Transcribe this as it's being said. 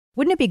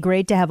Wouldn't it be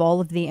great to have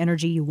all of the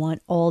energy you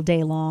want all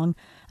day long?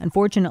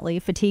 Unfortunately,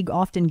 fatigue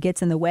often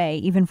gets in the way,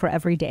 even for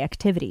everyday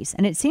activities,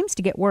 and it seems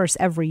to get worse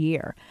every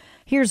year.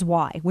 Here's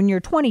why. When you're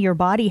 20, your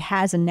body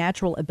has a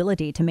natural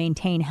ability to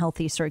maintain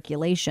healthy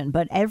circulation,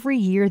 but every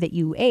year that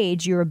you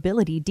age, your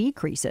ability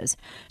decreases.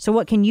 So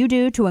what can you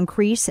do to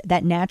increase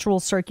that natural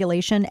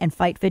circulation and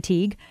fight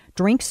fatigue?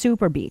 Drink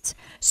Super Beets.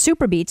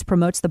 Super Beets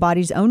promotes the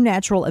body's own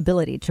natural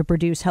ability to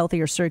produce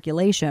healthier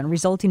circulation,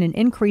 resulting in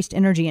increased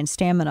energy and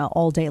stamina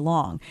all day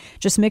long.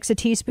 Just mix a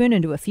teaspoon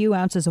into a few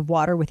ounces of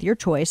water with your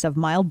choice of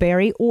mild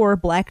berry or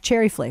black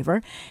cherry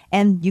flavor,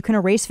 and you can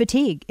erase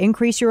fatigue,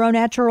 increase your own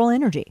natural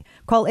energy.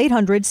 Call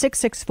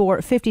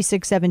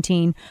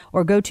 800-664-5617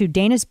 or go to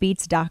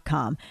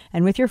danasbeets.com.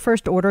 And with your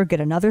first order,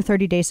 get another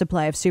 30-day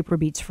supply of Super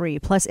Beets free,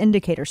 plus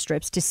indicator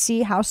strips to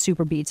see how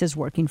Super Beets is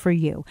working for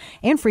you,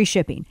 and free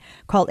shipping.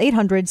 Call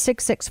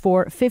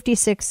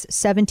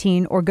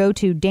 800-664-5617 or go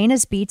to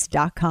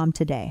danasbeets.com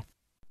today.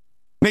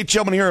 Nate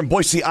Chilman here in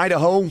Boise,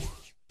 Idaho,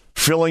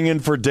 filling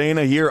in for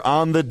Dana here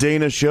on the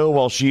Dana Show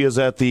while she is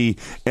at the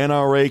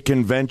NRA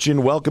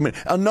convention. Welcome.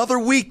 Another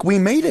week. We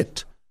made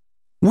it.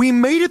 We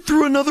made it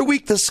through another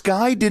week. The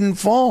sky didn't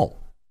fall.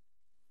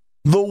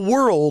 The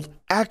world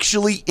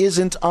actually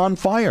isn't on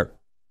fire.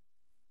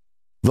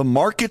 The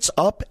market's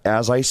up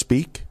as I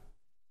speak.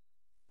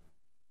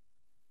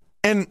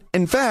 And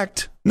in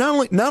fact,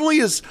 not only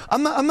is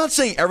I'm not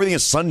saying everything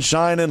is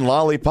sunshine and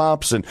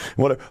lollipops and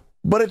whatever,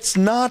 but it's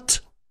not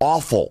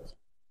awful.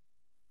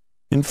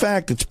 In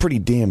fact, it's pretty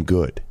damn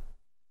good.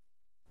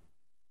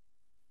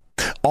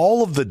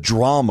 All of the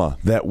drama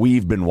that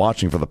we've been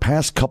watching for the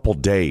past couple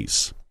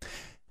days,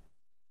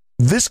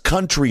 this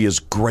country is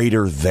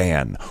greater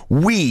than.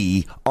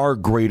 We are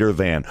greater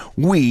than.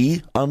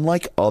 We,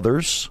 unlike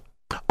others,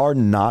 are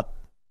not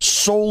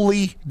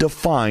solely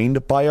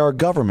defined by our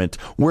government.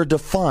 We're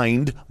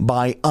defined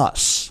by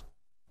us.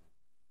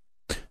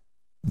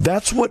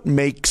 That's what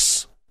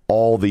makes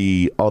all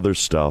the other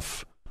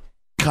stuff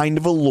kind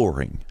of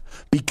alluring,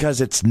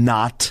 because it's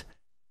not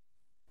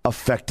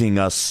affecting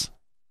us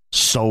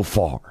so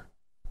far.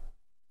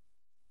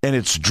 And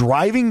it's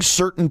driving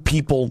certain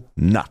people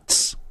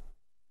nuts.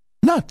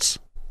 Nuts.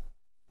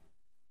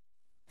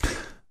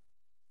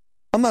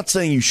 I'm not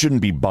saying you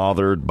shouldn't be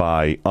bothered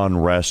by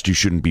unrest. You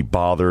shouldn't be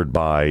bothered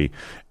by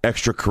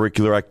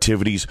extracurricular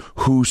activities.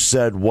 Who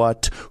said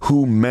what?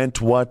 Who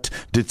meant what?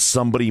 Did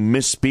somebody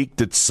misspeak?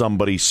 Did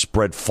somebody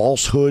spread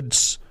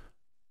falsehoods?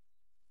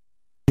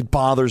 It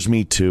bothers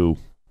me too.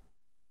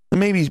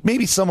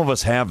 Maybe some of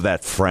us have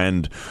that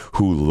friend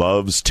who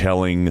loves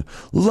telling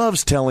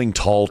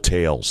tall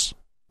tales.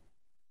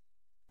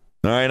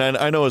 All right,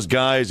 I know as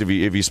guys, if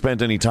you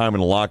spent any time in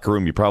the locker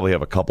room, you probably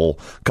have a couple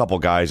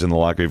guys in the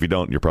locker room. If you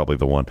don't, you're probably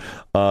the one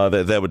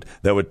that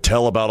would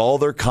tell about all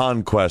their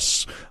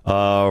conquests,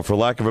 for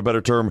lack of a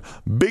better term,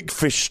 big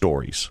fish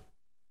stories.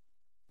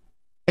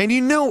 And you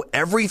know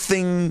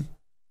everything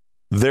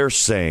they're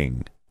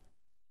saying.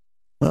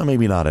 Well,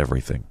 maybe not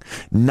everything.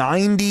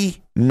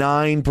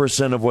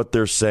 99% of what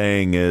they're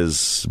saying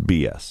is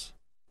BS.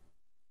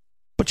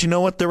 But you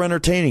know what? They're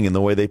entertaining in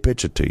the way they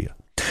pitch it to you.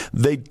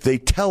 They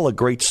tell a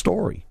great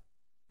story.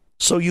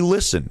 So you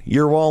listen.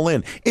 You're all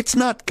in. It's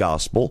not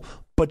gospel,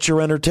 but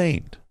you're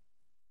entertained.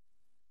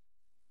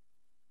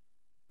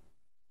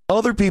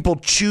 Other people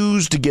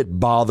choose to get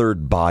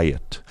bothered by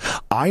it.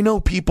 I know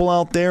people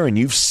out there, and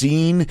you've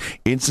seen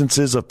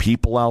instances of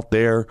people out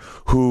there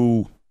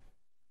who,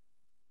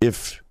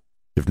 if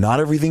not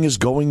everything is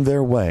going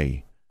their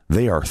way,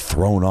 they are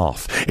thrown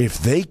off. If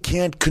they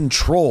can't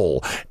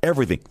control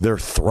everything, they're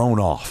thrown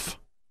off.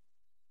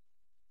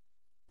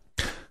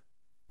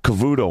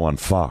 Cavuto on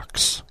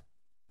Fox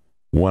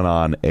went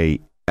on a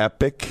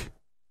epic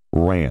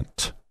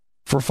rant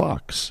for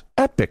Fox.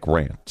 Epic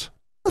rant.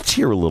 Let's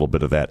hear a little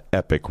bit of that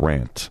epic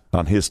rant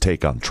on his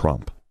take on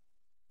Trump.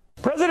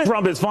 President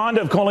Trump is fond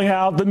of calling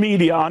out the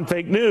media on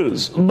fake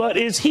news, but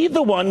is he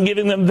the one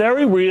giving them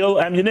very real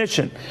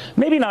ammunition?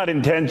 Maybe not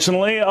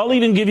intentionally. I'll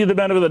even give you the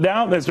benefit of the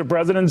doubt, Mr.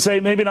 President, and say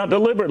maybe not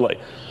deliberately,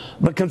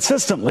 but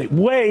consistently,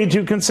 way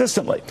too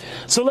consistently.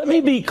 So let me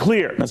be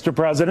clear, Mr.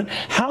 President.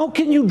 How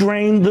can you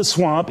drain the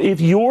swamp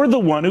if you're the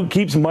one who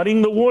keeps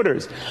muddying the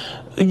waters?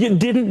 You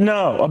didn't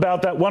know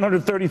about that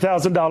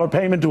 $130,000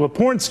 payment to a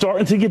porn star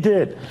until you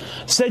did.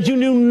 Said you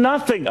knew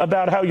nothing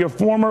about how your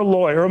former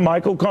lawyer,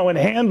 Michael Cohen,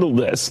 handled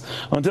this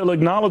until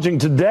acknowledging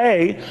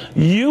today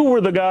you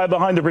were the guy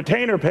behind the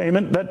retainer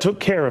payment that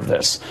took care of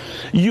this.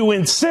 You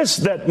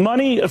insist that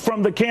money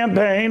from the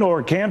campaign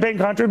or campaign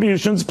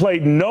contributions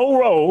played no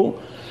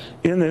role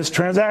in this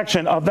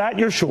transaction. Of that,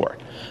 you're sure.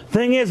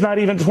 Thing is, not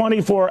even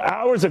 24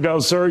 hours ago,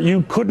 sir,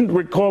 you couldn't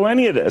recall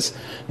any of this,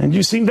 and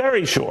you seem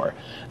very sure.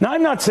 Now,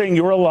 I'm not saying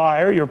you're a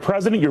liar, you're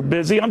president, you're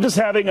busy. I'm just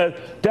having a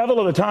devil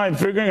of a time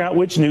figuring out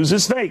which news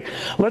is fake.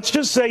 Let's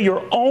just say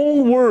your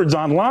own words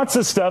on lots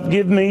of stuff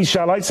give me,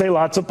 shall I say,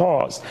 lots of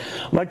pause.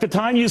 Like the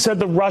time you said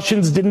the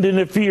Russians didn't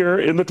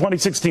interfere in the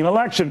 2016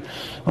 election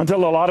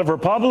until a lot of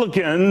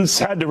Republicans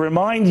had to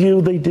remind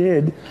you they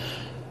did.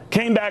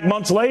 Came back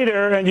months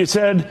later and you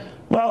said,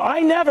 Well, I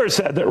never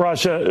said that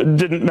Russia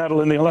didn't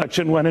meddle in the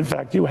election when, in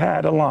fact, you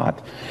had a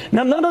lot.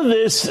 Now, none of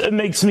this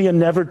makes me a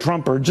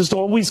never-Trumper, just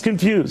always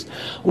confused.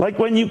 Like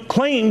when you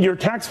claimed your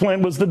tax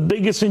plan was the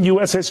biggest in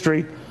U.S.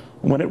 history,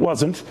 when it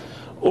wasn't,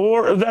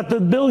 or that the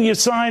bill you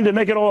signed to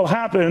make it all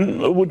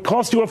happen would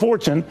cost you a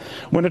fortune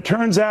when it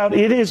turns out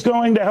it is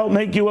going to help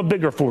make you a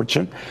bigger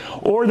fortune,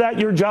 or that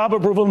your job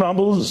approval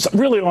numbers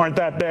really aren't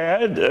that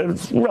bad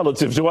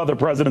relative to other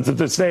presidents at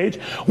this stage,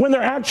 when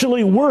they're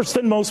actually worse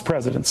than most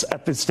presidents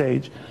at this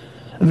stage.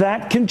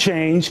 That can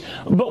change,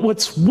 but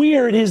what's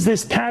weird is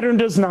this pattern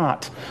does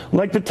not.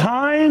 Like the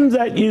time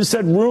that you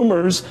said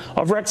rumors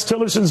of Rex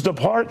Tillerson's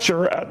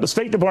departure at the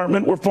State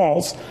Department were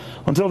false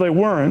until they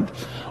weren't,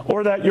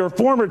 or that your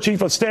former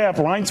chief of staff,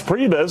 Reince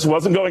Priebus,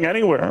 wasn't going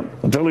anywhere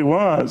until he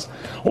was,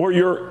 or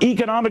your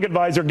economic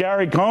advisor,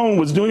 Gary Cohn,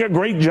 was doing a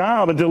great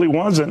job until he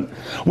wasn't,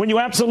 when you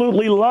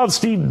absolutely loved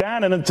Steve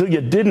Bannon until you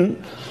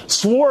didn't,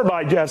 swore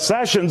by Jeff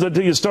Sessions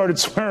until you started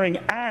swearing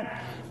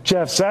at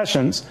Jeff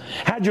Sessions,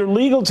 had your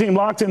legal team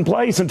locked in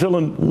place until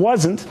it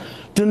wasn't,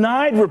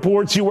 denied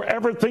reports you were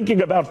ever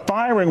thinking about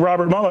firing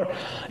Robert Mueller,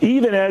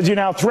 even as you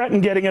now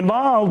threaten getting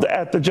involved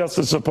at the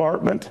Justice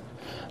Department.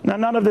 Now,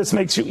 none of this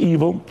makes you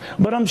evil,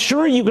 but I'm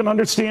sure you can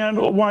understand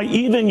why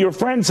even your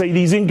friends say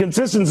these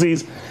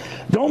inconsistencies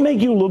don't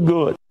make you look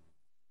good.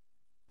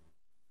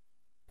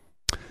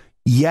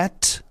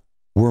 Yet,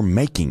 we're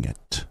making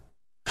it.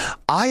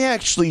 I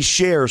actually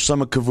share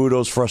some of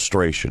Cavuto's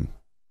frustration.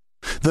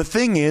 The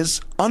thing is,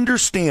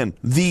 understand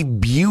the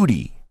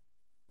beauty,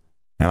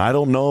 and I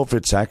don't know if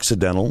it's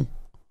accidental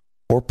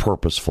or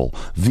purposeful.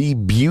 The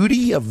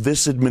beauty of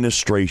this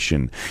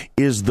administration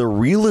is the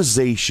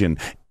realization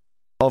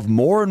of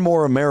more and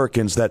more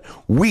Americans that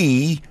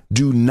we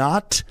do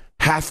not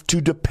have to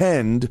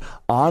depend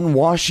on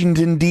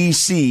Washington,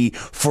 D.C.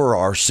 for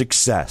our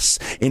success.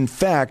 In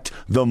fact,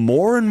 the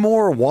more and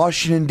more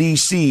Washington,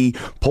 D.C.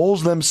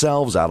 pulls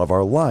themselves out of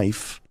our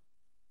life,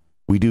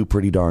 we do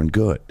pretty darn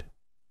good.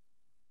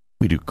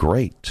 We do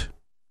great.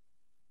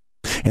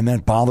 And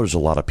that bothers a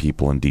lot of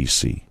people in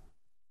D.C.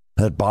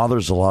 That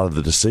bothers a lot of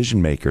the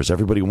decision makers.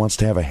 Everybody wants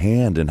to have a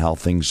hand in how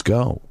things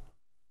go.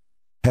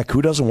 Heck,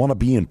 who doesn't want to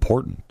be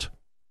important?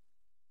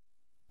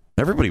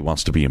 Everybody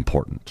wants to be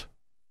important.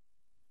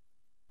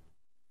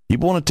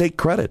 People want to take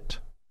credit,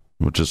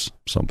 which is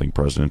something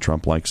President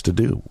Trump likes to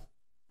do.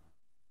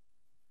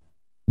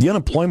 The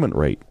unemployment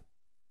rate,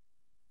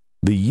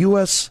 the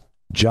U.S.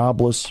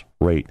 jobless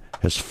rate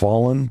has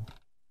fallen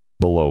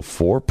below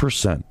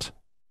 4%.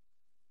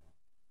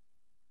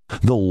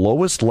 The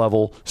lowest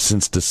level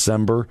since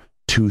December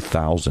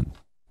 2000.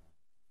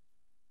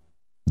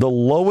 The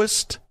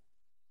lowest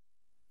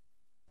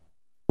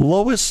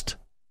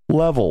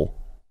level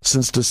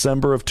since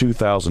December of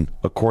 2000,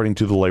 according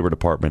to the Labor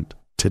Department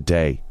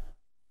today.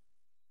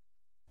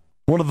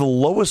 One of the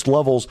lowest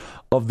levels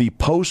of the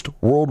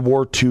post-World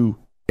War II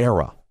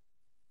era.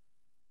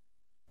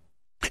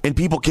 And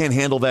people can't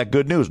handle that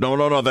good news.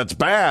 No, that's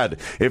bad.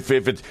 If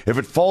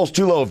it falls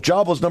too low, if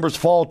jobless numbers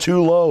fall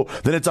too low,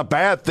 then it's a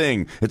bad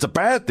thing. It's a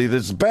bad thing.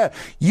 This is bad.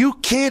 You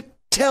can't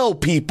tell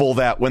people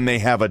that when they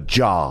have a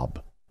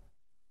job.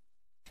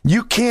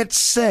 You can't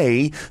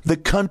say the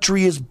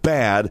country is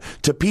bad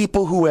to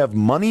people who have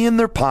money in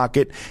their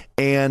pocket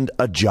and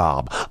a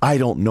job. I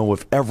don't know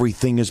if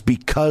everything is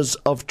because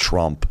of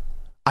Trump.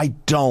 I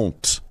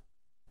don't.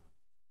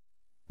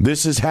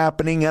 This is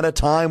happening at a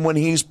time when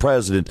he's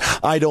president.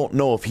 I don't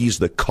know if he's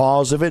the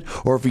cause of it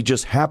or if he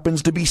just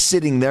happens to be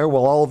sitting there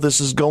while all of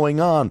this is going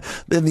on.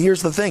 Then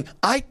here's the thing.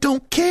 I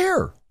don't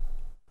care.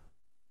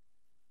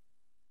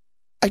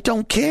 I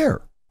don't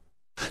care.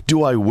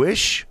 Do I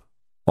wish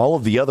all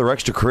of the other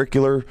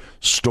extracurricular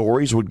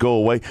stories would go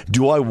away?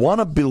 Do I want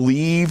to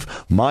believe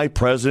my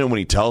president when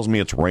he tells me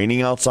it's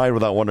raining outside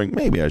without wondering,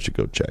 maybe I should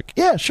go check?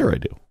 Yeah, sure I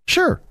do.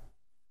 Sure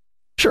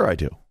I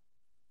do.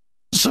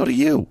 So do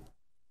you.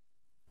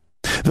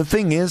 The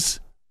thing is,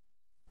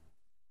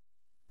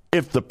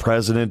 if the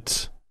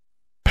president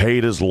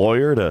paid his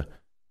lawyer to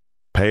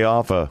pay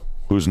off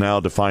who's now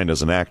defined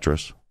as an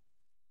actress,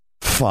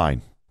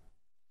 fine.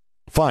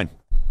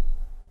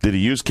 Did he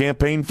use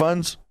campaign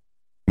funds?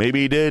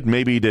 Maybe he did,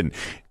 maybe he didn't.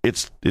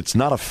 It's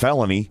not a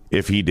felony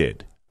if he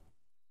did.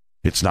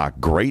 It's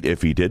not great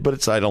if he did,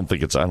 but I don't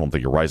think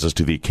it rises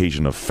to the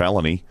occasion of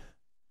felony.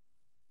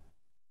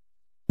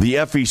 The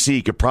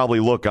FEC could probably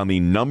look on the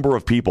number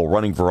of people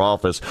running for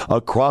office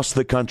across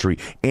the country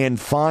and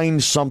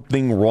find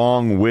something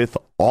wrong with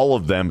all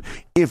of them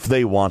if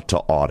they want to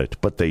audit,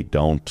 but they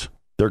don't.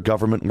 They're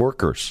government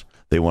workers.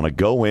 They want to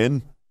go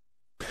in,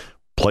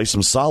 play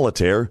some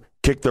solitaire,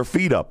 kick their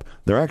feet up.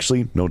 They're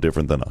actually no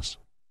different than us.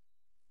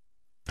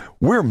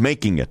 We're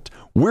making it.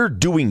 We're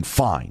doing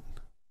fine.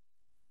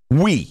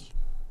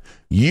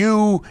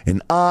 You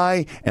and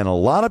I and a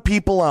lot of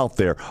people out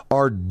there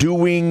are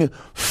doing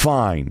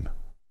fine.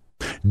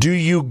 Do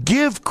you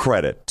give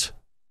credit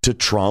to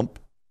Trump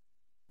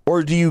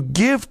or do you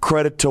give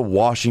credit to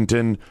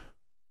Washington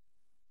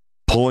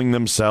pulling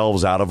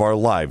themselves out of our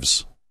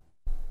lives?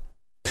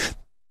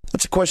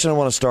 That's a question I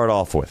want to start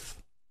off with.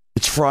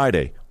 It's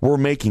Friday. We're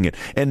making it.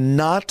 And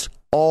not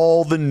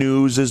all the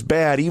news is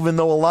bad, even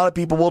though a lot of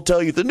people will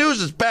tell you the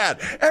news is bad.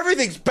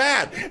 Everything's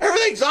bad.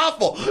 Everything's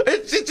awful.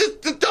 It's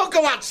just, don't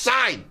go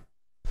outside.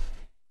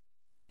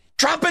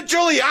 Trump and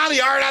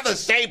Giuliani aren't on the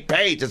same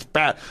page. It's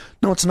bad.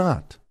 No, it's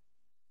not.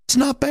 It's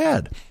not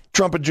bad.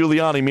 Trump and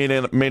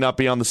Giuliani may not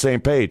be on the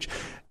same page.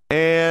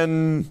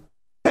 And,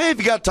 hey, if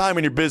you got time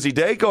in your busy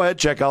day, go ahead,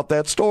 check out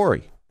that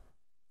story.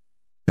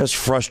 As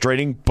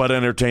frustrating but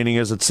entertaining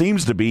as it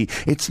seems to be,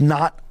 it's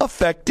not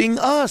affecting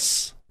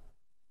us.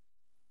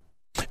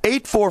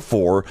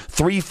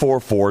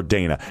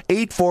 844-344-DANA.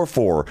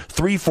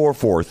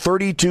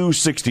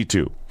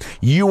 844-344-3262.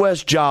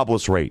 U.S.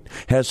 jobless rate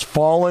has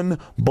fallen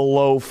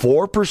below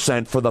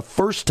 4% for the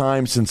first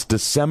time since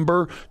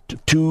December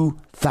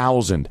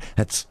 2000.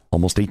 That's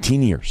almost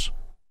 18 years.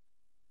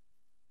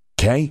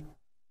 Okay?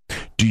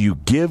 Do you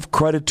give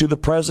credit to the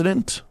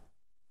president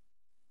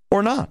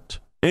or not?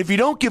 And if you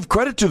don't give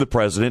credit to the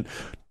president,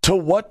 to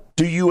what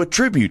do you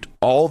attribute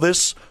all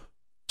this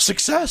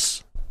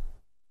success?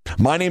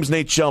 My name's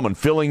Nate Shellman,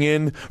 filling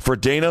in for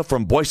Dana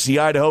from Boise,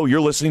 Idaho.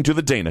 You're listening to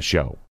The Dana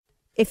Show.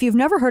 If you've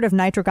never heard of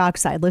nitric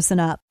oxide, listen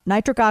up.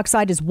 Nitric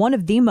oxide is one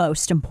of the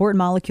most important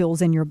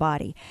molecules in your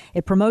body.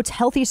 It promotes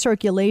healthy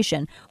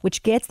circulation,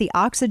 which gets the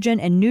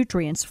oxygen and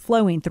nutrients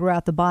flowing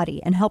throughout the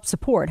body and helps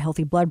support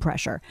healthy blood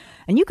pressure.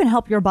 And you can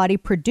help your body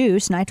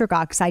produce nitric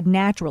oxide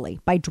naturally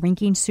by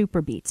drinking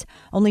Super Beets.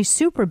 Only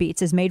Super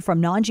Beets is made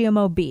from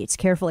non-GMO beets,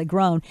 carefully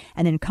grown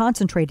and then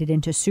concentrated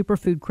into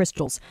superfood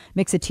crystals.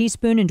 Mix a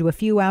teaspoon into a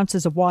few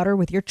ounces of water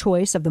with your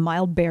choice of the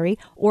mild berry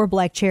or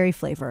black cherry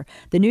flavor.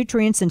 The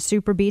nutrients in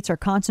Super Beets are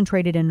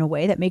concentrated in a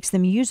way that makes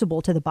them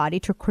usable to the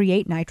body to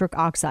create nitric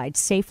oxide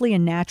safely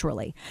and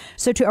naturally.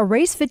 So to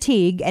erase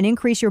fatigue and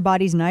increase your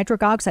body's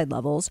nitric oxide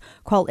levels,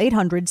 call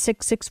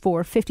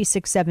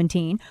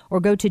 800-664-5617 or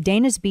go to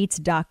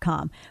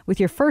danasbeats.com. With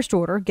your first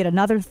order, get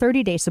another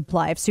 30-day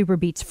supply of Super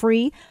Beets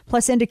free,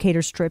 plus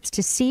indicator strips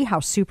to see how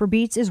Super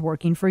Beets is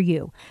working for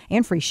you,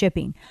 and free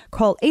shipping.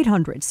 Call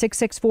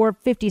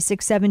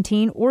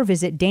 800-664-5617 or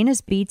visit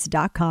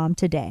danasbeats.com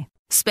today.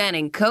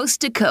 Spanning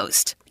coast to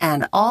coast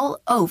and all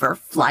over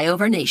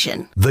Flyover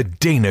Nation. The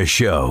Dana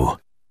Show.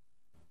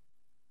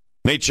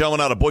 Nate Shellman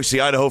out of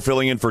Boise, Idaho,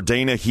 filling in for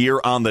Dana here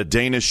on The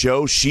Dana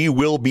Show. She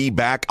will be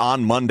back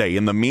on Monday.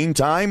 In the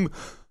meantime,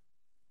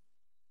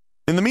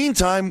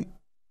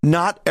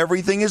 not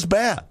everything is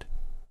bad.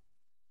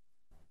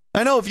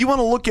 I know if you want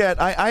to look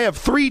at, I have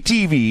 3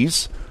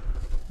 TVs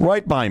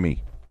right by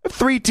me. I have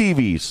 3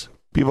 TVs.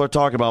 People are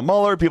talking about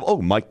Mueller.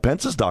 Mike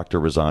Pence's doctor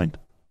resigned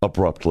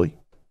abruptly.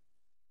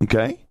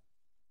 Okay.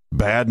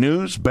 Bad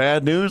news.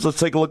 Let's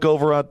take a look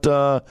over at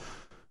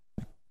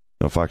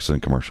Fox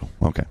and commercial.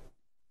 Okay.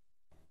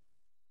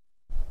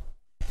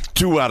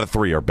 2 out of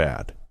 3 are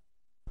bad.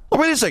 Oh,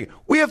 wait a second.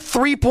 We have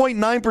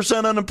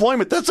 3.9%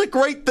 unemployment. That's a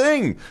great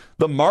thing.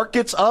 The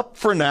market's up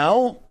for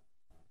now.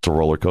 It's a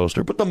roller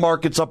coaster, but the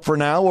market's up for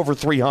now over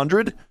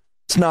 300.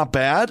 It's not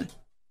bad.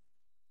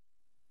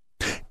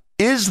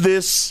 Is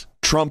this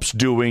Trump's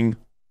doing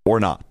or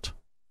not?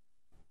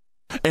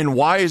 And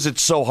why is it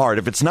so hard?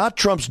 If it's not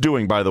Trump's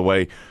doing, by the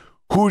way,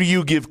 who do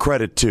you give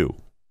credit to?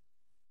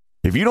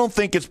 If you don't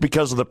think it's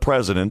because of the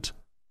president,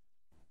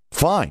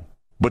 fine.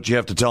 But you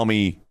have to tell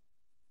me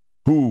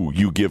who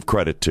you give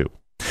credit to.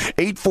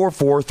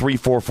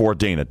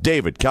 844-344-DANA.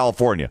 David,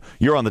 California.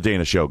 You're on The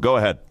Dana Show. Go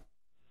ahead.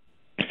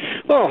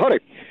 Oh, howdy.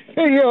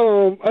 Hey,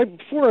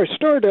 before I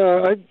start,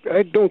 I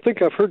don't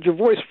think I've heard your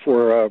voice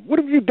before. What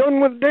have you done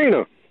with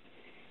Dana?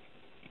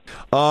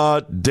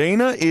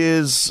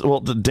 Dana's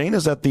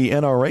at the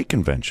NRA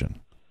convention.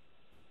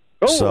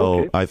 Oh, so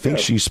okay. I think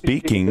she's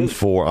speaking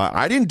for,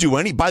 I didn't do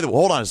any, by the way,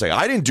 hold on a second.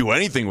 I didn't do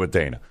anything with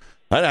Dana.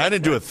 I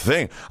didn't do a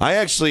thing.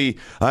 I've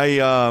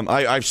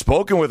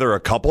spoken with her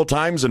a couple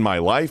times in my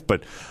life,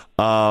 but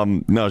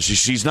no,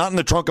 she's not in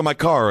the trunk of my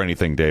car or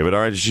anything, David. All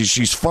right,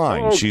 she's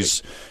fine. Oh, okay.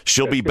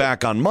 She'll be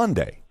back on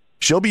Monday.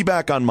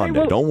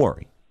 Don't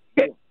worry.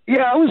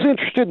 Yeah, I was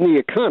interested in the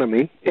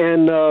economy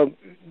and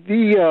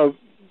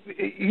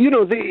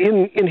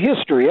in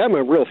history, I'm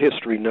a real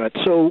history nut.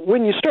 So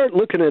when you start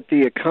looking at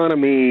the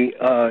economy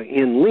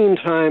in lean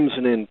times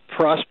and in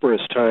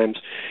prosperous times,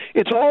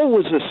 it's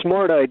always a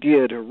smart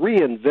idea to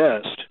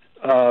reinvest.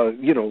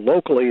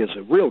 Locally is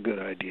a real good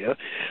idea.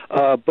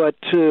 But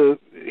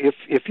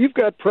if you've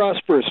got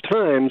prosperous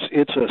times,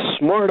 it's a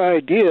smart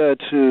idea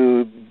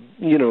to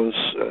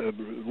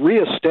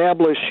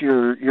reestablish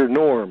your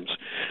norms.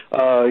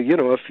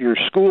 If your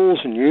schools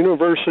and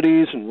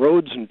universities and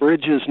roads and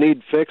bridges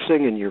need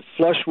fixing and you're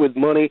flush with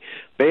money,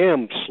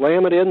 bam,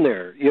 slam it in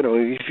there.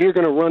 If you're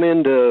going to run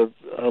into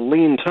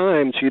lean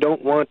times, you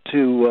don't want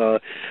to,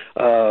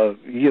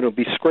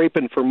 be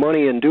scraping for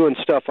money and doing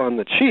stuff on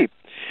the cheap.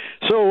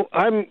 So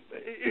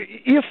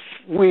if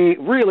we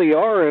really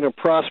are in a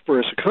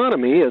prosperous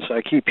economy, as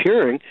I keep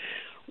hearing,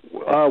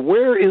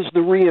 where is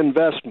the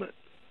reinvestment?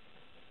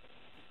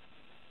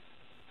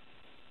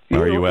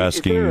 Are you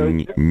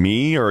asking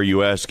me, or are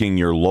you asking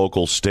your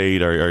local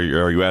state?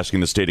 Are you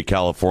asking the state of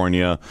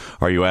California?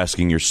 Are you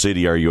asking your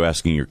city? Are you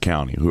asking your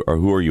county?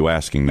 Who are you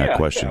asking that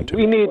question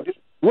to?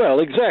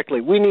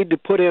 Exactly. We need to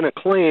put in a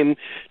claim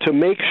to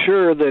make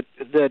sure that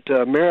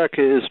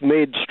America is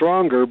made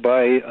stronger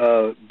by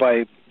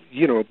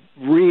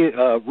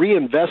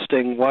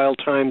reinvesting while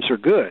times are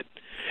good.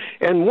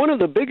 And one of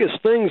the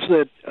biggest things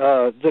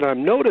that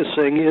I'm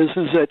noticing is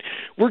that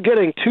we're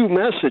getting two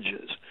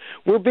messages.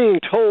 We're being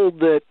told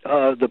that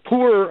the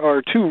poor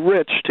are too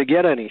rich to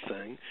get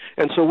anything,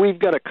 and so we've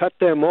got to cut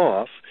them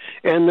off,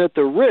 and that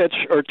the rich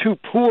are too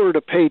poor to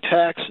pay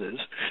taxes,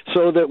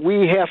 so that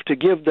we have to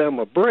give them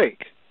a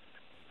break.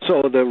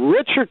 So the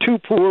rich are too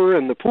poor,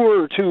 and the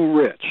poor are too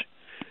rich.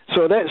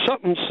 So that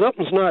something's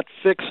not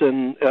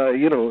fixing,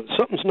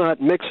 something's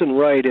not mixing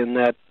right in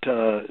that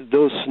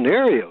those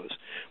scenarios.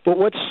 But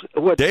what's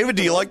David?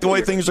 Do you like the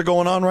way things are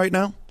going on right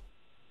now?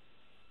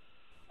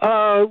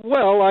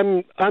 Well,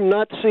 I'm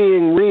not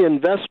seeing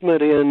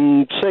reinvestment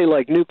in, say,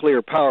 like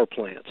nuclear power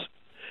plants.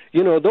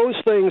 Those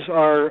things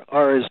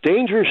are as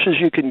dangerous as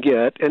you can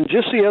get. And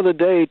just the other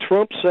day,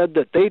 Trump said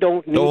that they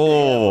don't need.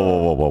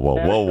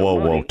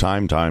 Whoa!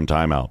 Time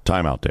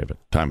out, David.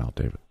 Time out,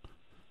 David.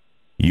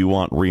 You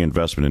want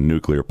reinvestment in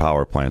nuclear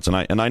power plants, and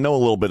I know a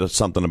little bit of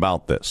something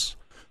about this,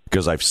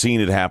 because I've seen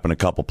it happen a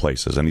couple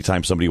places.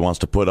 Anytime somebody wants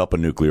to put up a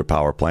nuclear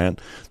power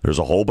plant, there's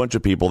a whole bunch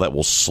of people that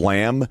will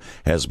slam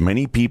as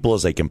many people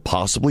as they can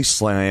possibly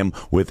slam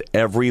with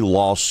every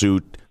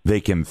lawsuit they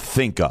can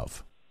think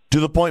of, to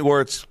the point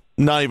where it's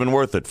not even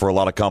worth it for a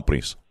lot of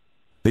companies.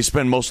 They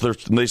spend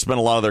a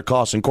lot of their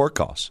costs in court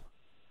costs.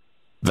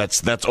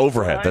 That's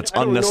overhead. That's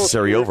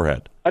unnecessary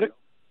overhead.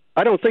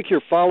 I don't think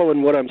you're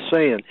following what I'm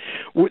saying.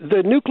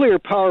 The nuclear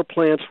power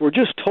plants were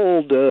just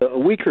told a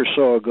week or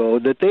so ago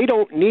that they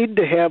don't need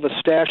to have a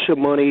stash of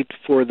money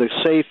for the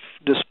safe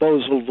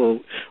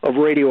disposal of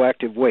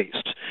radioactive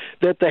wastes.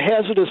 That the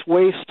hazardous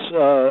wastes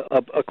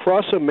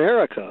across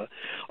America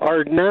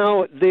are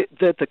now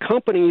that the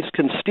companies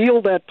can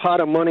steal that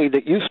pot of money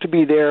that used to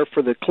be there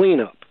for the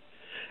cleanup,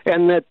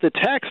 and that the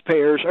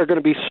taxpayers are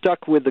going to be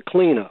stuck with the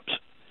cleanups.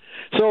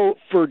 So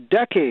for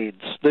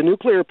decades, the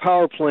nuclear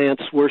power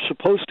plants were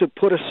supposed to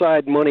put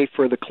aside money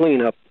for the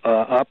cleanup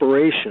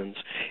operations,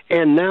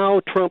 and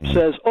now Trump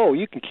says, oh,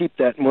 you can keep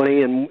that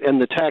money,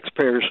 and the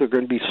taxpayers are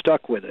going to be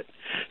stuck with it.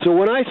 So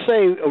when I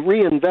say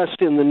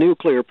reinvest in the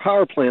nuclear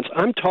power plants,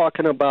 I'm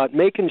talking about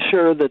making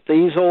sure that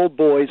these old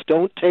boys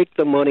don't take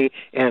the money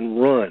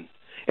and run,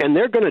 and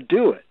they're going to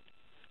do it.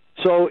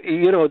 So,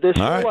 this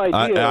whole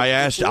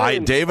idea...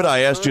 David,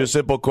 I asked you a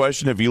simple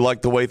question. If you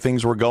like the way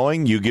things were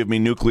going, you give me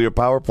nuclear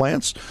power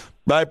plants.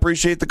 I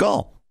appreciate the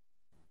call.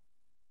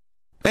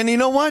 And you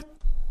know what?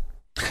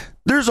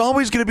 There's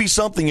always going to be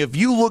something. If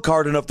you look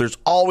hard enough, there's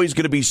always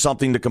going to be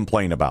something to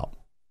complain about.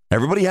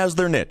 Everybody has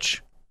their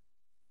niche.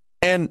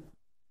 And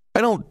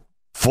I don't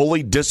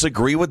fully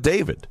disagree with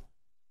David.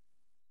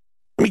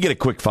 Let me get a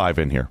quick five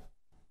in here.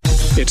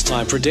 It's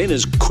time for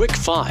Dana's Quick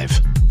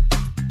Five.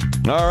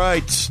 All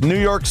right, New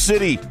York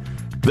City.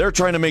 They're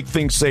trying to make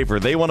things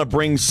safer. They want to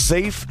bring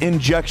safe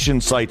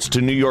injection sites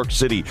to New York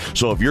City.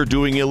 So if you're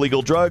doing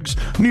illegal drugs,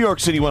 New York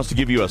City wants to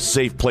give you a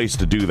safe place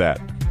to do that.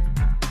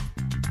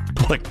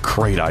 What a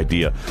great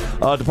idea.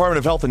 Department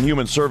of Health and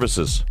Human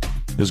Services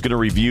is going to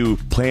review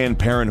Planned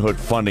Parenthood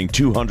funding.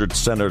 200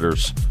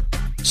 senators,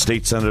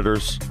 state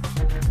senators,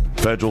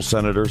 federal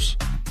senators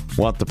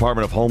want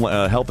Department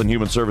of Health and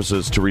Human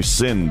Services to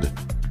rescind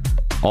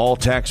all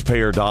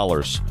taxpayer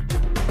dollars.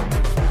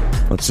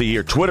 Let's see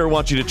here. Twitter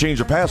wants you to change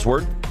your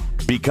password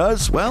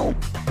because, well,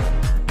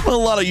 a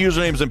lot of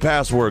usernames and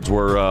passwords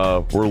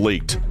were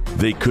leaked.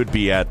 They could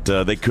be at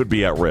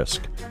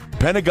risk.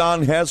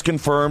 Pentagon has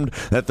confirmed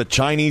that the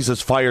Chinese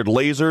has fired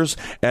lasers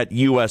at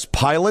U.S.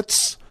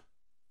 pilots.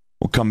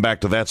 We'll come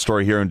back to that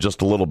story here in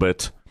just a little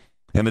bit.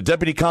 And the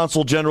Deputy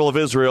Consul General of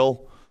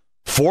Israel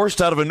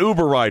forced out of an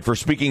Uber ride for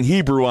speaking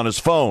Hebrew on his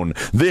phone.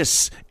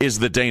 This is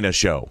The Dana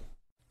Show.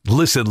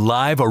 Listen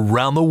live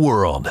around the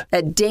world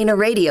at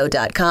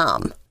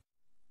danaradio.com.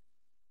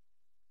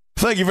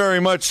 Thank you very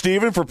much,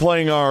 Stephen, for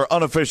playing our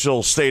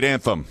unofficial state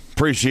anthem.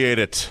 Appreciate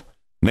it.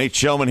 Nate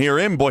Shellman here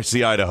in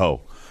Boise,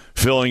 Idaho,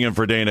 filling in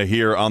for Dana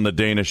here on The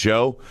Dana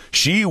Show.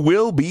 She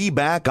will be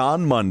back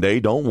on Monday.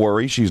 Don't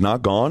worry, she's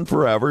not gone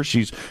forever.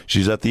 She's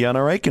at the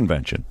NRA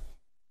convention.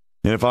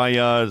 And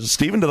if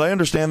Stephen, did I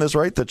understand this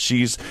right? That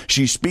she's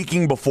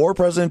speaking before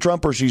President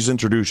Trump, or she's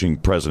introducing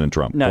President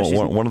Trump? No,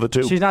 one of the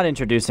two. She's not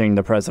introducing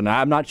the president.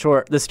 I'm not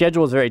sure. The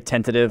schedule is very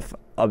tentative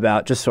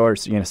about just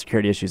sort of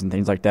security issues and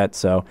things like that.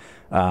 So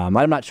I'm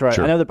not sure.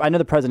 Sure. I know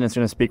the president's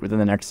going to speak within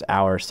the next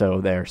hour or so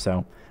there.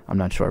 So I'm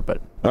not sure,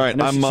 but all right,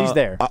 she's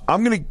there.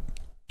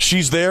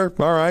 She's there.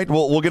 All right.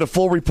 Well, we'll get a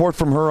full report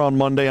from her on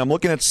Monday. I'm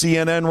looking at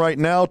CNN right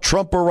now.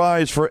 Trump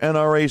arrives for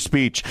NRA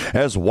speech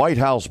as White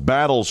House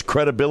battles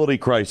credibility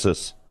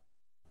crisis.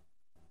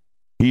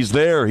 He's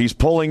there. He's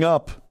pulling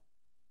up.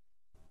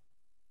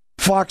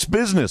 Fox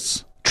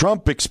Business.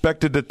 Trump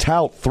expected to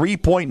tout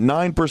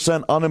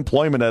 3.9%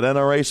 unemployment at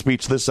NRA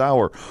speech this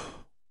hour.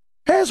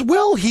 As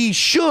well he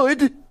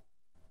should.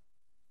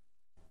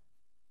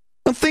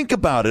 And think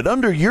about it.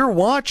 Under your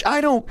watch,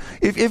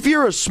 if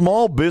you're a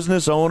small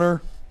business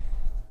owner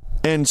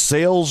and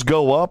sales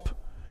go up,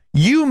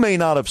 you may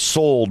not have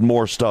sold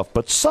more stuff,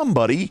 but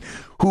somebody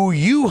who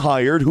you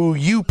hired, who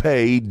you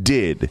pay,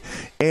 did.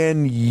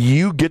 And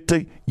you get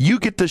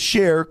to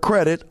share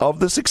credit of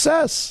the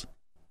success.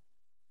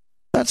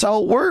 That's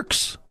how it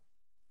works.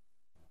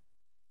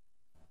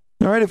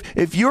 All right,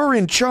 if you're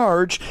in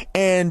charge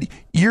and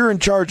you're in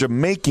charge of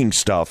making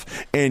stuff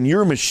and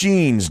your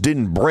machines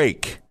didn't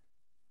break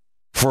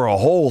for a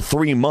whole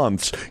 3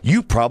 months,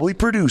 you probably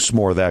produce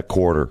more that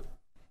quarter.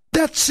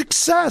 That's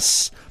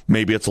success.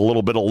 Maybe it's a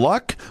little bit of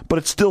luck, but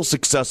it's still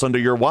success under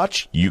your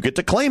watch. You get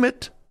to claim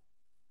it.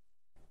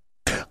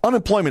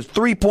 Unemployment's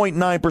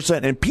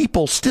 3.9%, and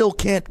people still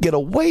can't get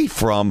away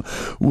from,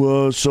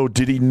 well, so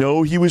did he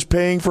know he was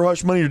paying for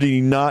hush money or did he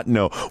not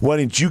know? Why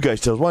didn't you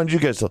guys tell us? Why didn't you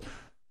guys tell us?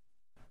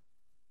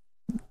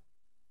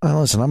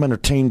 Listen, I'm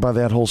entertained by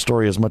that whole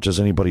story as much as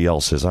anybody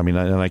else is. I mean,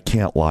 and I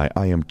can't lie.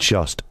 I am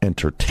just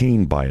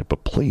entertained by it.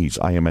 But please,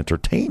 I am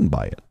entertained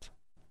by it.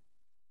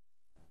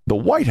 The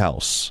White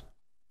House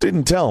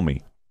didn't tell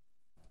me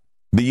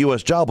the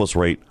U.S. jobless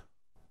rate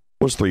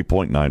was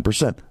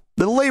 3.9%.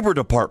 The Labor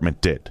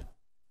Department did.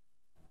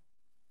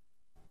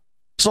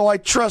 So I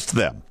trust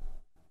them.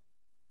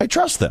 I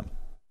trust them.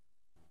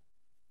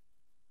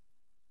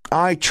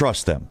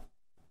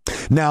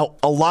 Now,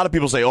 a lot of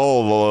people say,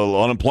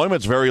 oh,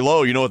 unemployment's very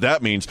low. You know what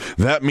that means?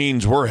 That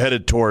means we're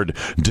headed toward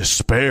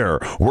despair.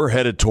 We're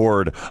headed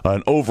toward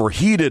an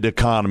overheated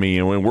economy,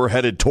 and we're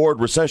headed toward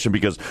recession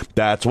because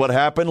that's what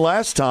happened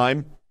last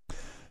time.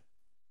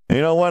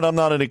 You know what? I'm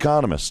not an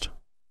economist.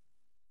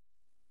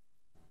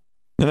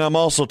 And I'm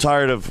also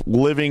tired of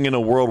living in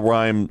a world where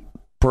I'm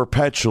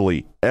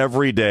perpetually,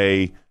 every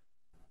day,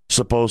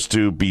 supposed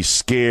to be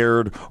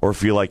scared or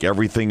feel like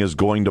everything is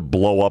going to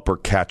blow up or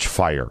catch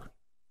fire.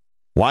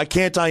 Why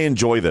can't I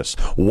enjoy this?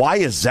 Why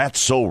is that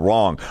so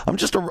wrong? I'm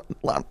just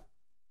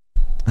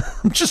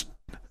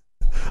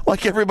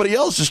like everybody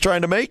else, just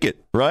trying to make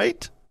it,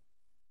 right?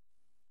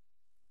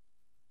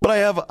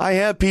 But I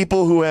have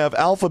people who have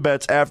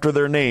alphabets after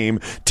their name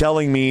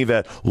telling me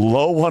that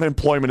low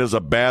unemployment is a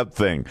bad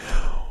thing.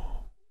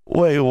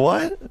 Wait,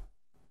 what?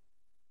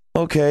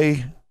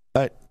 Okay.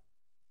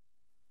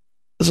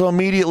 So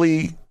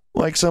immediately,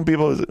 like some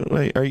people,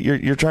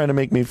 you're trying to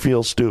make me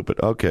feel stupid.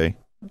 Okay.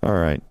 All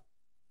right.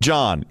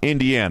 John,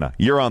 Indiana,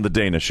 you're on the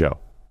Dana Show.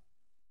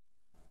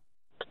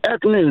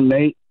 Afternoon,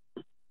 Nate.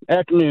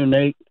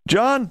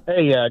 John?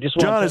 Hey, just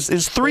John, is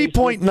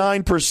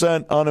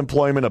 3.9%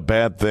 unemployment a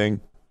bad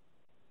thing?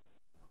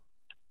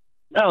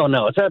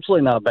 No, it's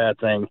absolutely not a bad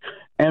thing.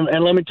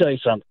 And let me tell you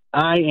something.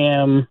 I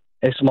am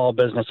a small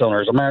business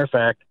owner. As a matter of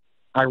fact,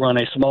 I run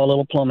a small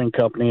little plumbing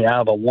company out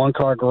of a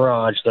one-car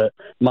garage that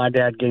my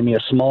dad gave me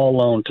a small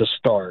loan to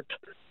start.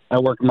 I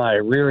worked my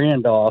rear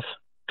end off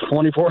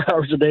 24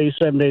 hours a day,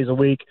 7 days a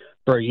week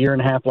for a year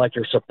and a half like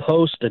you're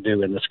supposed to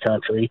do in this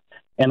country,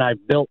 and I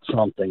built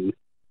something.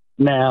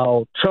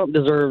 Now, Trump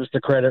deserves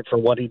the credit for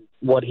what he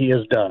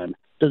has done.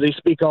 Does he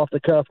speak off the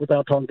cuff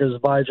without talking to his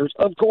advisors?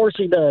 Of course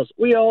he does.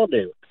 We all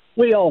do.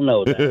 We all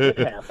know that. It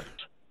happens.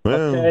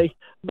 Okay?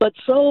 But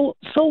so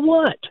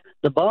what?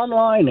 The bottom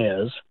line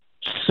is,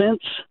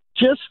 since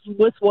just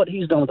with what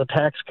he's done with the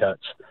tax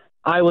cuts,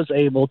 I was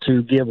able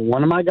to give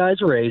one of my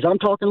guys a raise. I'm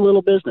talking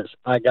little business.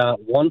 I got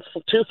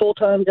two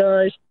full-time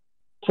guys,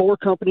 4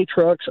 company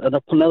trucks, and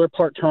another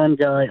part-time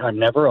guy. I'm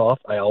never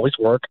off. I always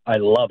work. I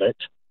love it.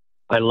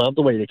 I love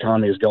the way the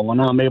economy is going.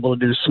 I'm able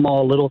to do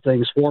small little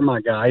things for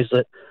my guys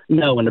that, in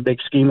the big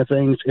scheme of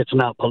things, it's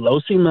not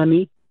Pelosi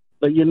money.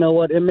 But you know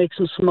what? It makes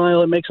them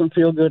smile. It makes them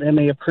feel good, and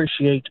they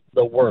appreciate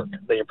the work.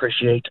 They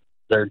appreciate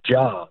their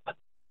job.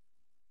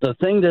 The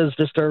thing that has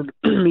disturbed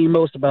me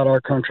most about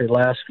our country the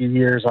last few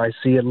years, I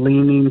see it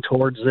leaning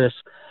towards this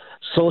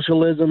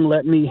socialism.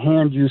 Let me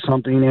hand you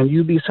something, and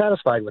you be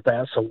satisfied with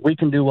that so we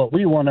can do what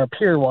we want up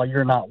here while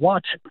you're not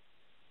watching.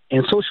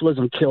 And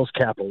socialism kills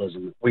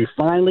capitalism. We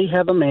finally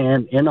have a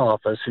man in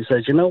office who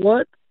says, you know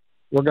what?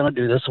 We're going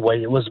to do this the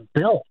way it was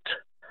built.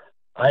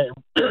 I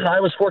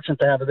was fortunate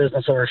to have a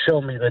business owner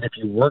show me that if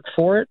you work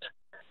for it,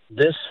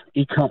 this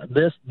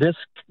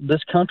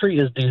country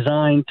is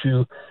designed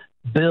to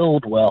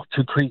build wealth,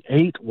 to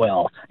create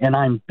wealth, and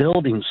I'm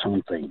building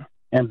something,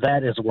 and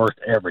that is worth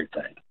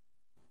everything.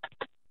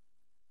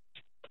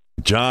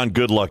 John,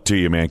 good luck to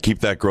you, man. Keep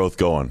that growth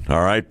going.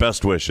 All right,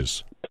 best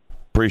wishes.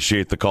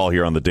 Appreciate the call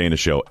here on the Dana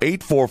Show.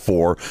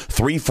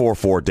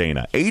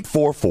 844-344-DANA.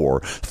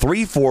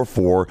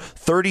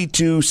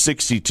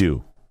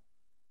 844-344-3262.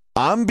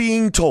 I'm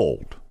being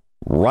told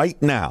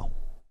right now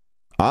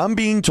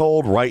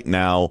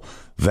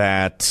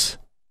that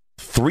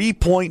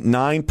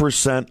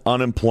 3.9%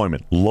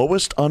 unemployment,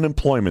 lowest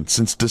unemployment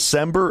since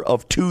December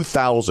of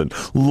 2000,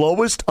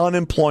 lowest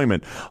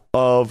unemployment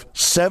of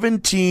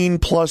 17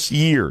 plus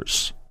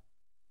years,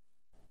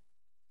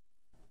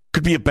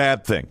 could be a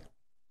bad thing.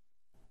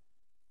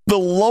 The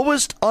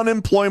lowest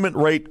unemployment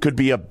rate could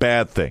be a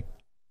bad thing.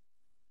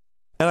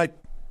 And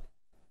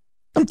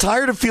I'm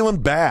tired of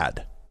feeling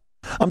bad.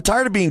 I'm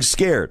tired of being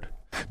scared.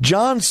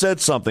 John said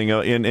something,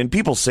 and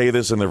people say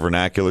this in their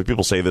vernacular.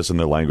 People say this in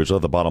their language. The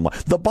bottom line.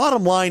 The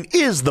bottom line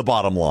is the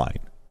bottom line.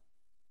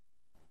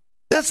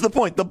 That's the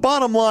point. The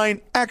bottom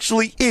line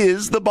actually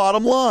is the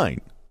bottom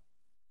line.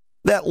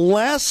 That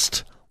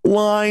last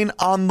line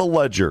on the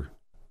ledger.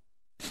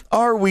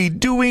 Are we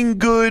doing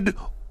good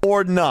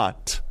or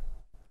not?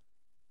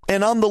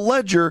 And on the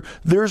ledger,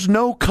 there's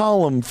no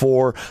column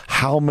for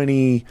how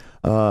many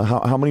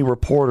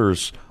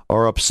reporters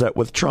are upset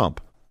with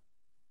Trump.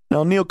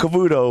 Now, Neil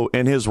Cavuto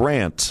and his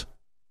rant,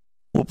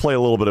 we'll play a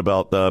little bit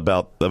about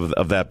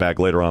that back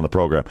later on in the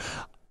program.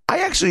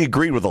 I actually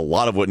agreed with a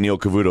lot of what Neil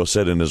Cavuto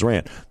said in his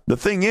rant. The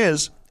thing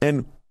is,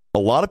 and a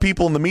lot of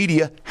people in the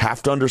media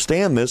have to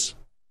understand this,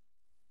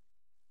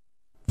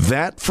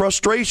 that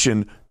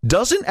frustration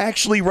doesn't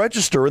actually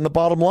register in the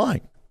bottom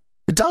line.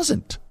 It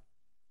doesn't.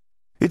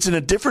 It's in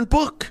a different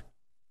book.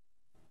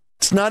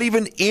 It's not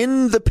even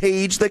in the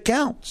page that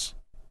counts.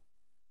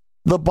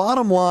 The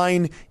bottom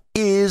line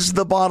is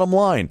the bottom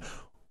line.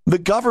 The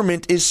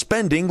government is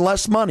spending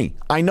less money.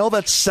 I know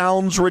that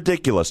sounds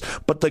ridiculous,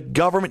 but the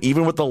government,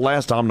 even with the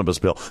last omnibus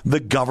bill, the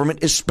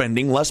government is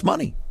spending less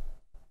money.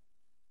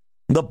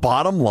 The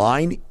bottom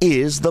line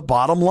is the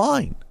bottom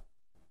line.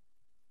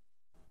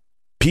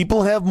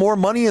 People have more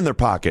money in their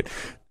pocket.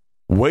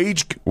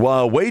 Wage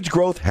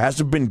growth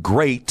hasn't been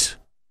great,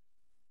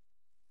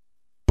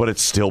 but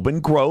it's still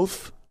been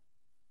growth,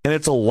 and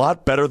it's a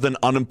lot better than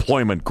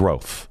unemployment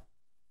growth.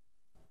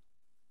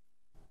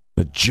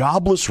 The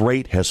jobless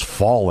rate has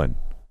fallen.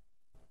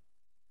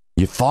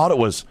 You thought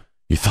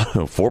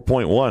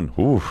 4.1.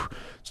 Ooh,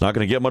 it's not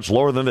going to get much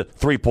lower than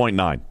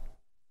 3.9.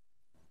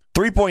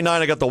 3.9,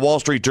 I got the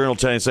Wall Street Journal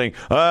saying,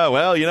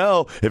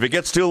 well, if it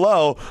gets too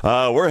low,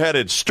 we're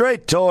headed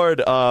straight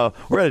toward we're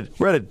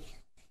headed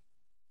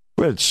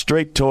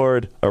straight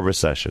toward a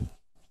recession.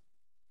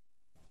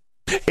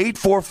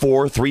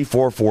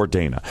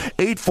 844-344-DANA.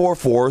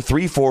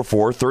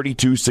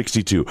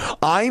 844-344-3262.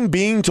 I'm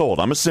being told,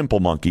 I'm a simple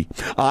monkey,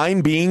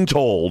 I'm being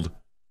told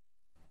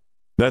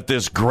that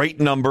this great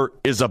number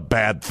is a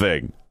bad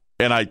thing.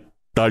 And I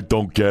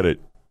don't get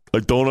it. I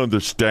don't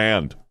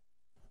understand.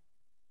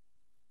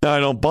 I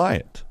don't buy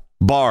it.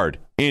 Bard,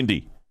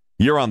 Indy,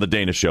 you're on the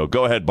Dana Show.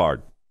 Go ahead,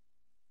 Bard.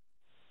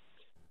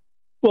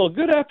 Well,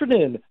 good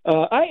afternoon.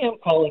 I am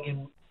calling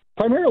in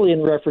primarily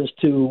in reference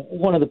to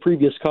one of the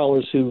previous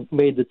callers who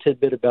made the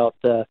tidbit about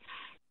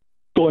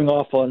going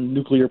off on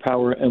nuclear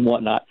power and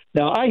whatnot.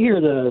 Now, I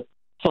hear the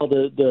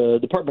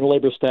Department of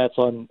Labor stats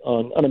on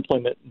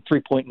unemployment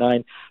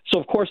 3.9, so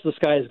of course the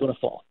sky is going to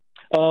fall.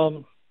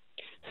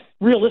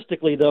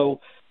 Realistically, though,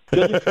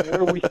 judging from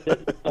where we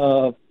sit,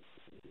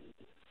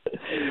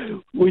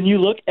 when you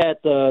look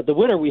at the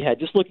winter we had,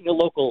 just looking at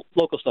local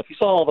stuff, you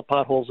saw all the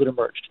potholes that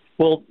emerged.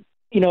 Well,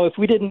 if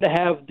we didn't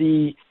have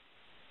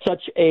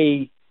such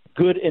a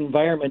good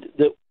environment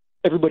that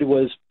everybody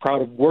was proud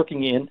of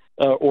working in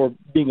or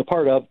being a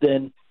part of,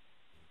 then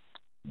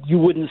you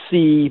wouldn't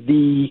see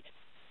the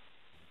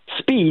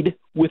speed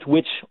with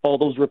which all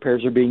those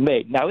repairs are being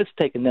made. Now, it's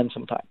taken them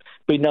some time.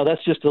 But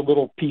that's just a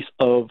little piece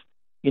of,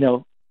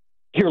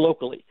 here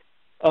locally.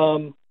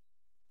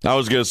 I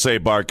was going to say,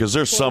 Bart, because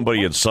there's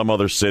somebody in some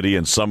other city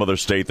in some other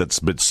state that's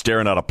been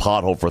staring at a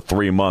pothole for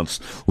 3 months,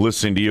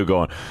 listening to you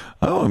going,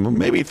 oh,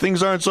 maybe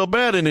things aren't so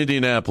bad in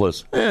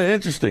Indianapolis. Yeah,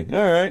 interesting.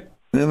 All right.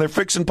 And they're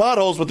fixing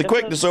potholes with the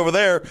quickness over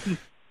there.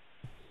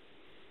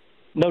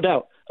 No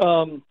doubt.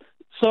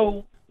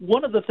 So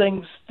one of the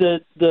things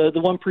that the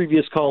one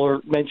previous caller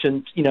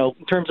mentioned,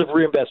 in terms of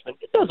reinvestment,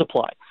 it does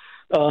apply.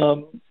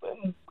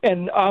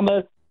 And I'm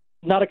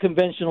not a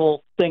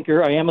conventional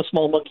thinker. I am a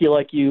small monkey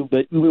like you,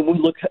 but when we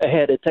look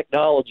ahead at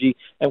technology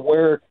and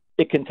where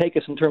it can take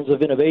us in terms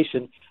of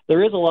innovation,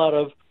 there is a lot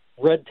of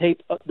red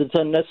tape that's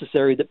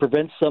unnecessary that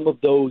prevents some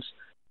of those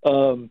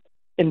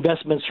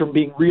investments from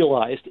being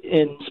realized,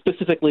 and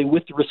specifically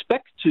with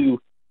respect to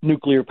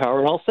nuclear power.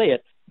 And I'll say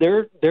it,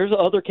 there's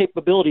other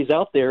capabilities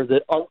out there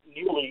that aren't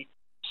nearly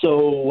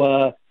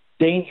so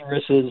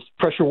dangerous as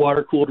pressure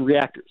water-cooled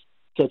reactors,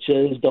 such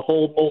as the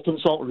whole molten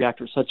salt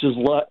reactors, such as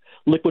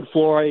liquid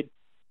fluoride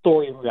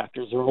thorium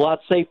reactors. They're a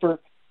lot safer.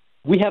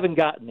 We haven't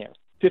gotten there.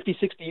 50,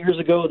 60 years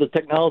ago, the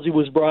technology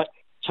was brought.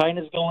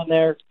 China's going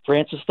there.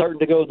 France is starting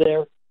to go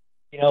there.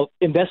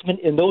 Investment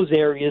in those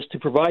areas to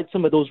provide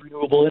some of those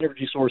renewable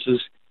energy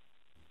sources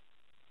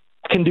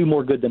can do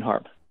more good than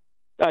harm.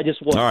 I just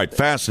want. All right,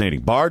 fascinating,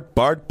 Bart.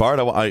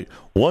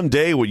 One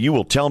day, you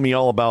will tell me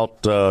all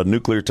about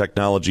nuclear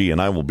technology, and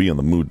I will be in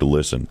the mood to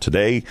listen.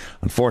 Today,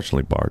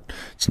 unfortunately, Bart,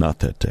 it's not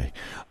that day.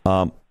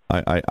 I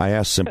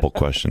ask simple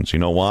questions. You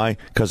know why?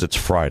 Because it's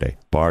Friday,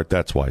 Bart.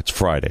 That's why it's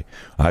Friday.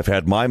 I've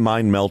had my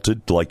mind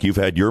melted, like you've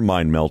had your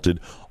mind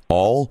melted,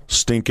 all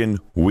stinking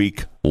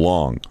week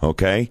long.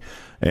 Okay.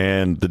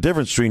 And the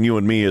difference between you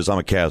and me is I'm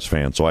a Cavs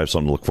fan, so I have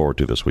something to look forward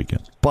to this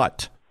weekend.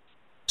 But,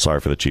 sorry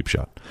for the cheap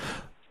shot.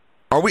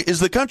 Is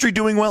the country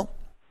doing well?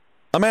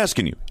 I'm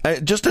asking you.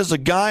 Just as a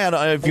guy,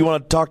 if you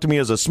want to talk to me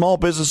as a small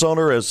business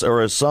owner or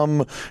as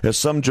some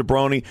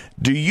jabroni,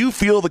 do you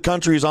feel the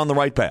country is on the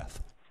right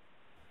path?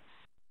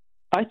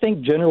 I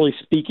think, generally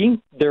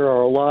speaking, there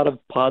are a lot of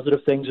positive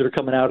things that are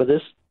coming out of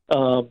this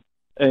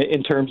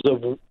in terms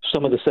of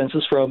some of the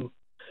census from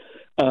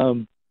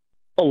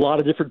a lot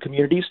of different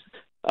communities.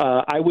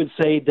 I would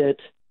say that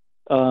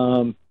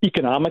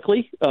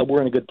economically,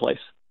 we're in a good place.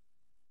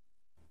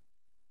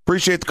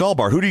 Appreciate the call,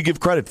 Bart. Who do you give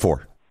credit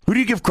for? Who do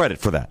you give credit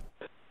for that?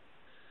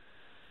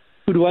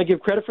 Who do I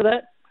give credit for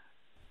that?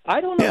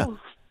 I don't know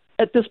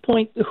at this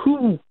point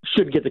who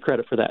should get the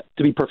credit for that,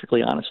 to be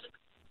perfectly honest.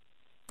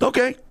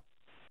 Okay.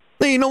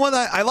 Hey, you know what?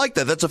 I like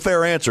that. That's a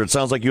fair answer. It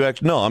sounds like you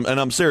actually... No,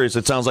 I'm serious.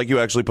 It sounds like you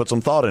actually put some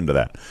thought into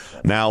that.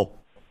 Now,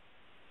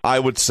 I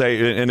would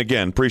say, and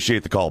again,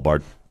 appreciate the call,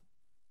 Bart.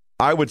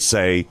 I would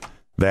say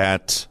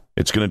that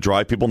it's going to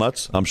drive people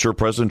nuts. I'm sure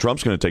President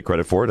Trump's going to take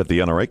credit for it at the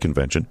NRA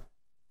convention.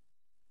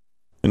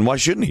 And why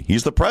shouldn't he?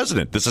 He's the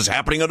president. This is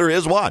happening under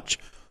his watch.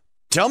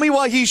 Tell me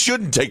why he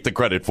shouldn't take the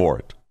credit for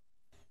it.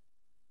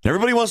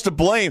 Everybody wants to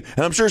blame,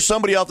 and I'm sure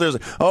somebody out there is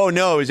like, oh,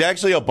 no, it's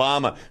actually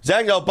Obama.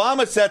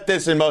 Obama set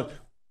this in motion.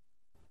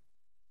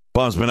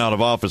 Obama's been out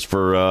of office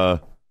for,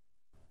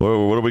 what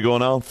are we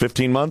going now,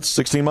 15 months,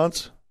 16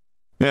 months?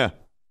 Yeah.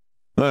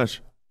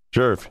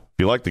 Sure, if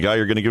you like the guy,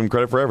 you're going to give him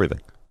credit for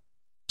everything.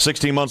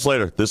 16 months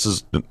later, this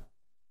is...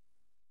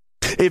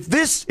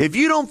 If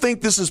you don't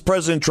think this is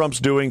President Trump's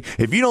doing,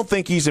 if you don't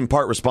think he's in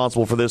part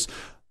responsible for this,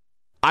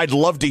 I'd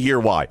love to hear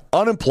why.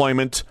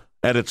 Unemployment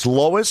at its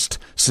lowest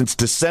since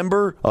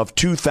December of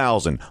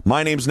 2000.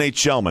 My name's Nate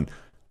Shellman.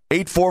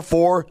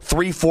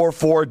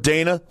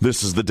 844-344-DANA.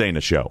 This is The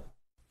Dana Show.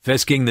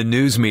 Fisking the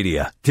news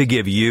media to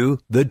give you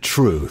the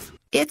truth.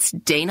 It's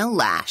Dana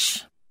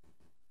Lash.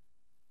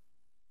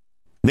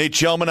 Nate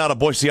Shellman out of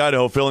Boise,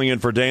 Idaho, filling in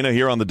for Dana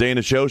here on The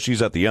Dana Show.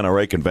 She's at the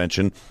NRA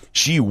convention.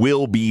 She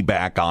will be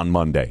back on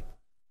Monday.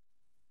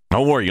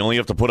 Don't worry, you only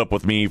have to put up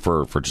with me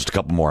for just a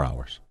couple more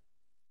hours.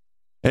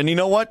 And you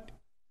know what?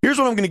 Here's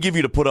what I'm going to give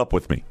you to put up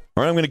with me.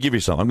 All right, I'm going to give you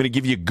something. I'm going to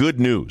give you good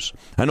news.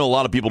 I know a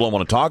lot of people don't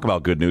want to talk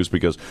about good news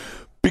because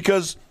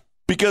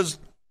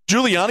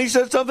Giuliani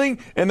said something,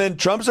 and then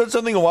Trump said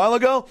something a while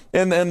ago,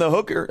 and the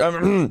hooker,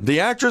 the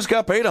actress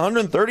got paid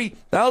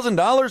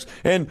 $130,000,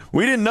 and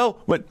we didn't know.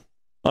 But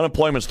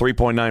unemployment's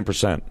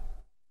 3.9%.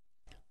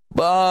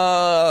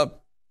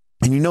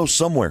 And you know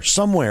somewhere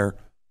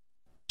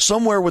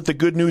with the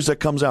good news that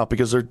comes out,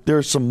 because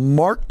there's some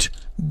marked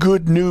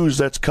good news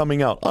that's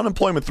coming out.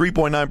 Unemployment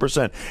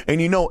 3.9%. And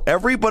you know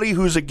everybody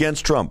who's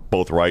against Trump,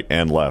 both right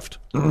and left.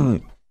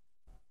 Don't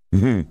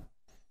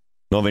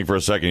think for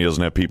a second he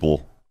doesn't have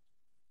people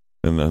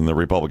in the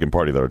Republican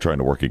Party that are trying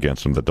to work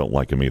against him that don't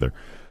like him either.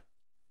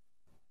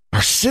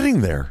 Are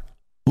sitting there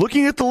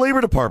looking at the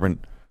Labor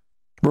Department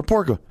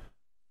report go,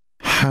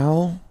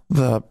 how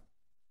the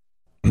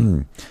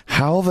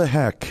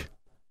heck?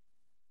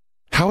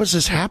 How is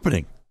this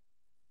happening?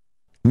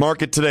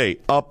 Market today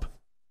up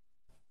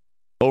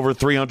over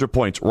 300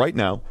 points right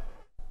now.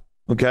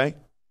 Okay?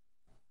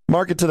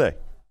 Market today.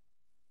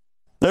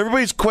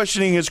 Everybody's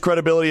questioning his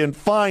credibility, and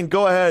fine,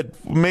 go ahead.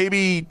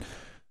 Maybe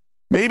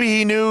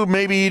he knew,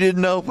 maybe he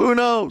didn't know. Who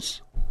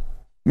knows?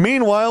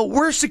 Meanwhile,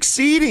 we're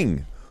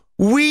succeeding.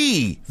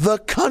 We, the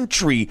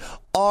country,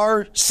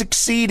 are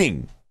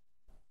succeeding.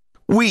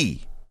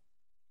 We.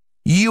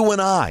 You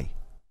and I.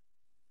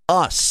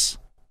 Us.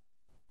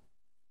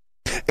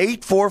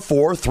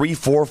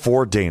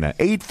 844-344-DANA.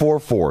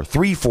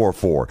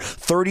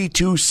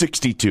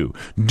 844-344-3262.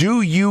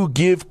 Do you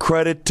give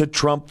credit to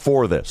Trump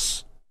for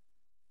this?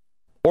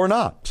 Or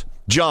not?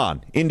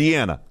 John,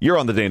 Indiana, you're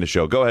on the Dana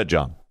Show. Go ahead,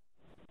 John.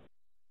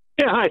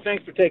 Yeah, hi.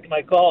 Thanks for taking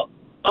my call.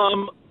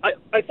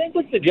 I think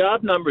with the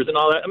job numbers and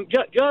all that,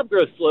 job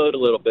growth slowed a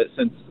little bit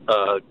since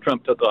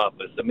Trump took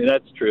office. I mean,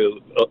 that's true.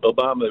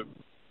 Obama,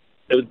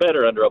 it was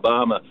better under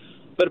Obama.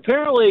 But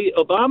apparently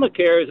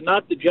Obamacare is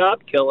not the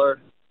job killer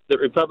that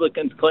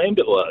Republicans claimed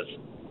it was. I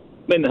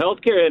mean, the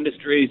healthcare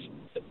industry's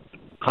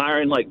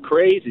hiring like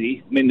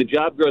crazy. I mean, the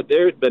job growth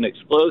there has been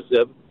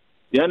explosive.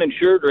 The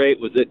uninsured rate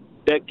was at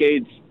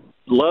decades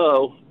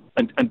low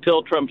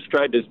until Trump's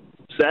tried to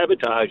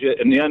sabotage it,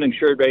 and the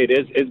uninsured rate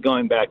is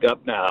going back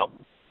up now.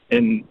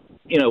 And,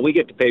 you know, we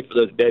get to pay for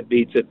those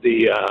deadbeats at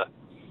the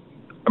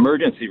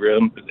emergency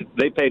room.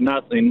 They pay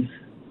nothing,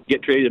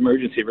 get treated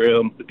emergency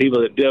room. The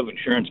people that do have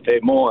insurance pay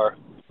more.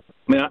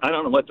 I mean, I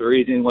don't know what the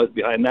reasoning was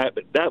behind that,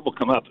 but that will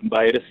come up and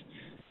bite us.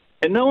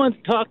 And no one's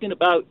talking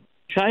about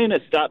China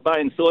stopped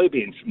buying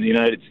soybeans from the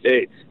United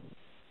States.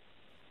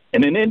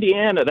 And in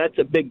Indiana, that's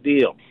a big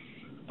deal.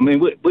 I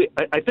mean,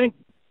 I think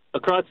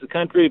across the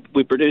country,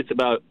 we produce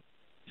about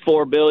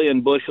 4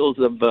 billion bushels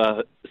of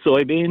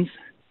soybeans,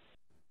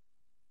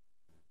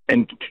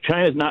 and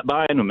China's not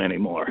buying them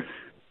anymore.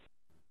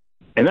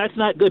 And that's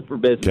not good for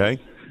business. Okay.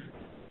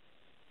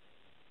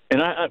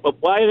 And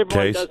why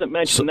everyone doesn't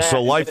mention that?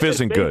 So life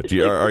isn't good.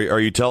 Are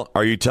you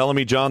telling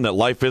me, John, that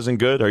life isn't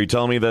good? Are you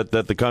telling me that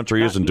the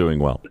country isn't doing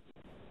well?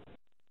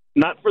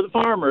 Not for the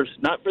farmers,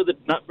 not for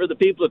the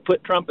people that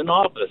put Trump in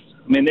office.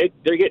 I mean,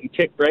 they're getting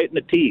kicked right in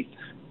the teeth.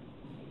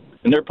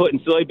 And they're putting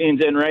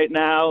soybeans in right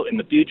now, and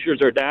the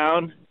futures are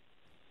down,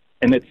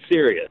 and it's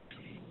serious.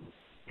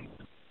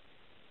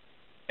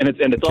 And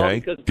it's all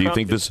because Do you Trump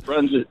think this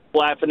runs it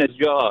flapping his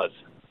jaws.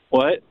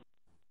 What?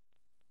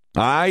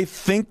 I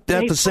think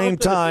at the same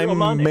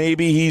time,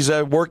 maybe he's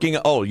working.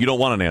 Oh, you don't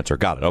want an answer.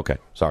 Got it. Okay.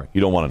 Sorry.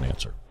 You don't want an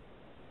answer.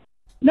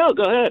 No,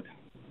 go ahead.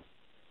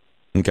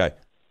 Okay.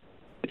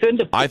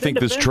 I think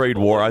this trade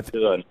war.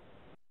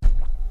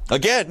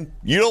 Again,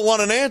 you don't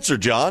want an answer,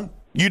 John.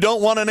 You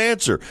don't want an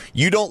answer.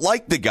 You don't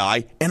like the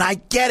guy, and I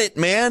get it,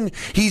 man.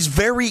 He's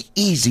very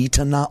easy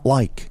to not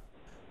like.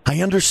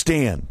 I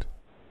understand.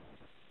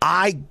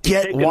 I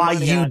get why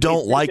you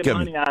don't like him.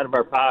 He's taking money out of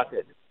our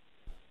pockets.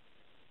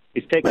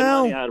 He's taking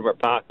money out of our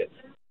pockets.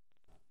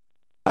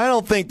 I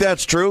don't think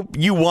that's true.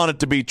 You want it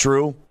to be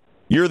true.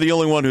 You're the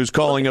only one who's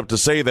calling up to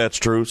say that's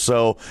true.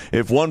 So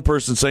if one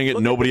person's saying it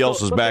and nobody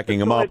else is backing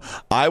him up,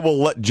 I will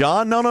let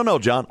John. No,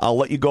 John. I'll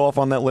let you go off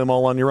on that limb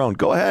all on your own.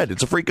 Go ahead.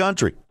 It's a free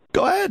country.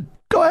 Go ahead.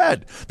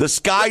 The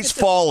sky's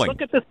falling.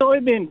 Look at the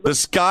soybean. The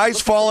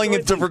sky's falling.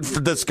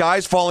 The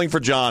sky's falling for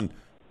John.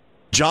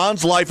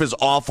 John's life is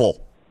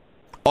awful.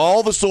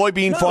 All the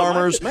soybean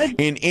farmers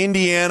in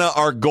Indiana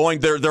are going.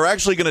 They're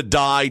actually going to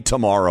die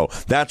tomorrow.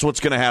 That's what's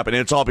going to happen.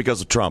 And it's all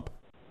because of Trump.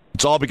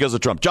 It's all because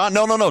of Trump. John,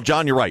 no,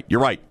 John, you're right. You're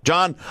right.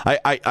 John,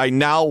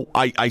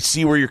 I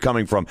see where you're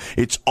coming from.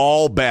 It's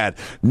all bad.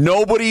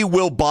 Nobody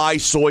will buy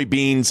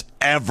soybeans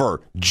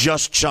ever.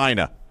 Just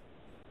China.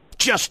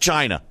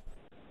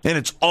 And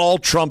it's all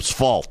Trump's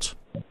fault.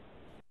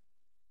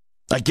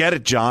 I get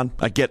it, John.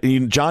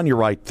 John, you're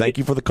right. Thank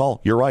you for the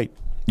call. You're right.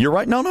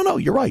 No,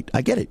 you're right.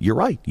 I get it. You're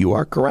right. You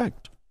are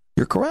correct.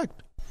 You're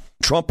correct.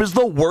 Trump is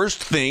the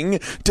worst thing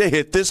to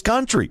hit this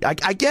country.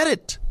 I get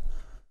it.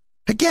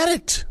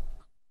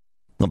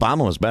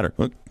 Obama was better.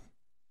 Look.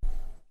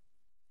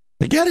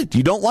 I get it.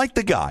 You don't like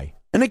the guy.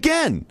 And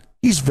again,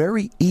 he's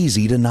very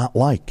easy to not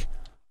like.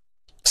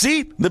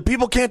 See, the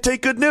people can't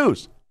take good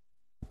news.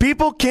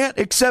 People can't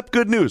accept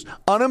good news.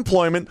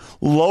 Unemployment,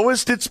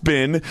 lowest it's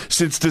been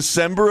since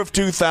December of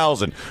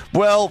 2000.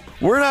 Well,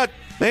 we're not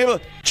able.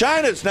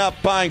 China's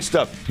not buying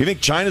stuff. You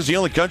think China's the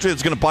only country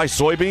that's going to buy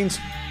soybeans?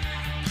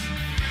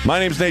 My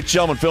name's Nate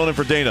Shellman, filling in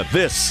for Dana.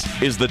 This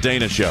is The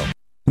Dana Show.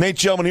 Nate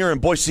Shellman here in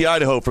Boise,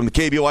 Idaho, from the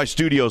KBOI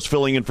studios,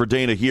 filling in for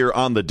Dana here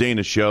on The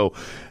Dana Show.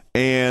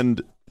 And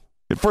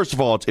first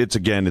of all,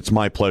 it's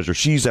my pleasure.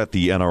 She's at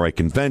the NRA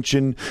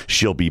convention.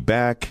 She'll be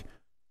back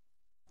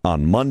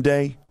on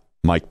Monday.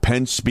 Mike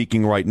Pence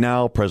speaking right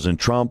now. President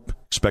Trump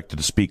expected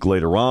to speak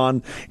later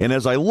on. And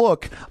as I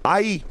look,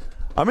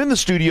 I'm in the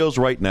studios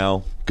right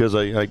now because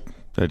I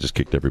just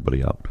kicked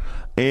everybody out.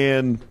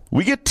 And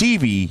we get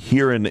TV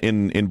here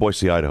in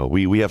Boise, Idaho.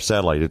 We have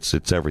satellite.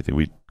 It's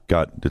everything.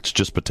 It's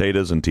just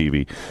potatoes and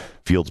TV,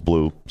 fields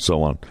blue,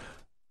 so on.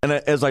 And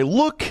as I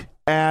look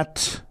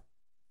at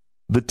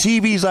the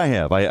TVs I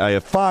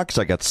have Fox,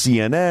 I got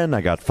CNN,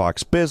 I got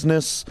Fox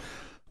Business.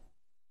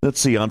 Let's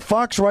see, on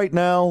Fox right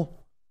now,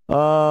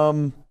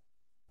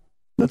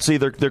 let's see,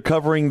 they're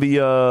covering the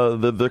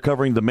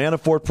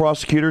Manafort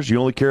prosecutors. You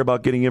only care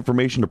about getting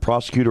information to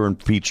prosecute or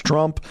impeach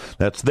Trump.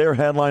 That's their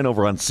headline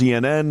over on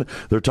CNN.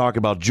 They're talking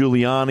about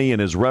Giuliani and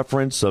his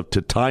reference to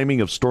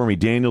timing of Stormy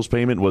Daniels'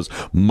 payment was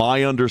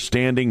my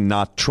understanding,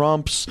 not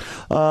Trump's.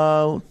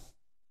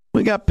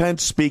 We got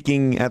Pence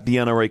speaking at the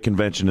NRA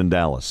convention in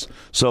Dallas.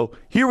 So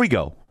here we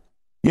go.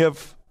 You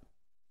have.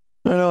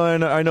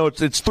 I know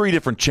it's three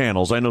different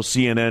channels. I know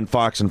CNN,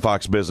 Fox and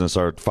Fox Business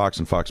are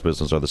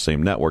the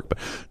same network, but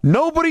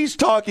nobody's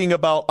talking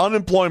about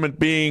unemployment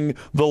being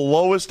the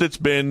lowest it's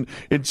been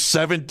in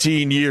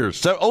 17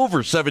 years,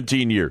 over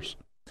 17 years.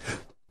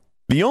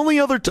 The only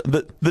other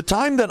the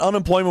time that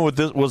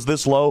unemployment was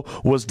this low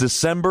was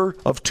December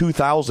of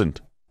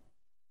 2000.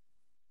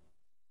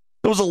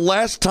 It was the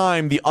last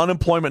time the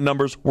unemployment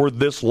numbers were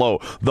this low.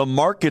 The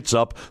market's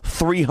up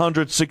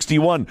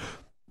 361.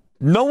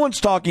 No one's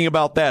talking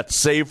about that,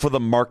 save for the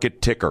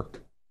market ticker.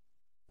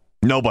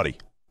 Nobody.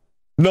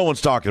 No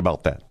one's talking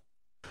about that.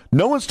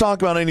 No one's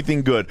talking about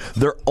anything good.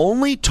 They're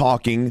only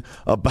talking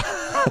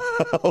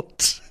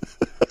about...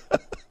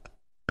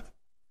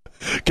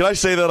 Can I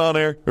say that on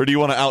air? Or do you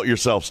want to out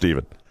yourself,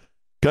 Stephen?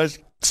 Guys,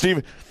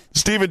 Stephen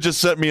just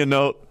sent me a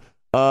note.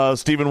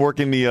 Stephen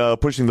working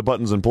pushing the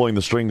buttons and pulling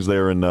the strings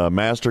there in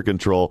master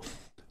control.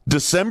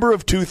 December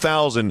of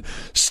 2000,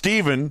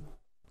 Stephen,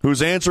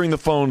 who's answering the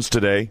phones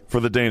today for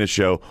the Dana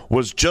Show,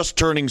 was just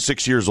turning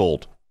 6 years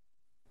old.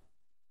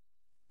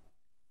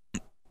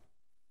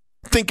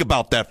 Think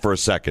about that for a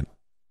second.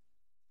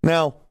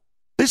 Now,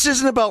 this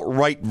isn't about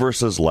right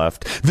versus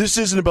left. This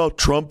isn't about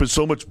Trump is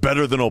so much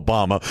better than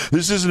Obama.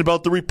 This isn't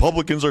about the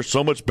Republicans are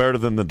so much better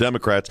than the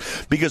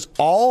Democrats, because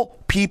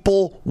all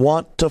people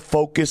want to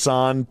focus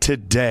on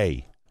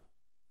today,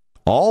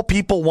 all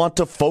people want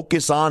to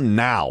focus on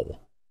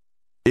now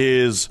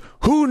is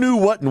who knew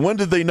what and when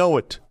did they know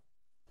it?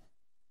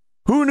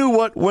 Who knew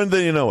what? When did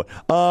they know it?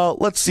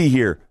 Let's see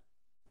here.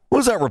 What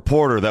was that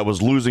reporter that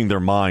was losing their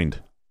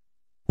mind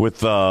with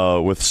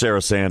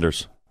Sarah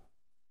Sanders?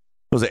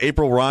 Was it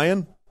April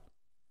Ryan?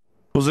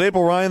 Was it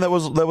April Ryan that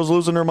was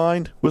losing her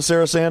mind with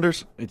Sarah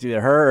Sanders? It's either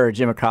her or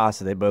Jim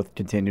Acosta. They both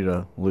continue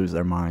to lose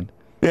their mind.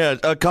 Yeah,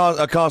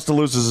 Acosta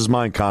loses his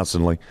mind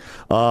constantly.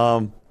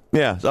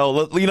 Yeah,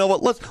 so you know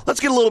what? Let's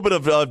get a little bit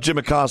of Jim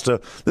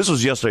Acosta. This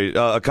was yesterday,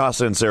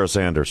 Acosta and Sarah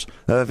Sanders.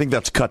 I think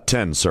that's cut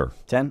 10, sir.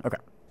 10? Okay.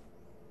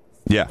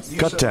 Yeah,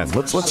 cut 10.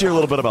 Let's hear a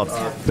little bit about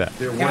that.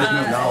 There was no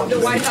knowledge the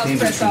White House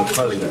press office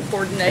president,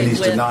 coordinate and he's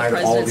with denied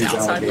the all these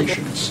president's outside legal.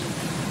 allegations.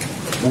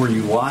 Were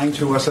you lying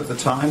to us at the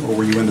time, or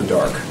were you in the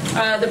dark?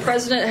 The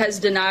president has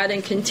denied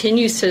and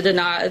continues to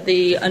deny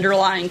the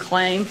underlying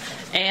claim.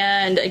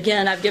 And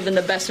again, I've given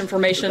the best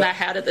information I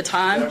had at the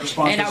time.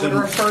 And I would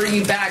refer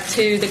you back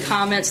to the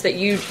comments that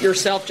you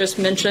yourself just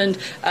mentioned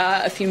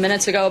a few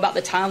minutes ago about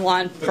the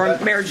timeline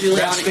from Mayor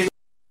Giuliani.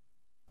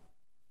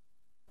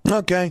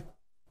 Okay.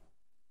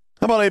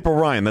 How about April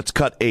Ryan? That's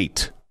cut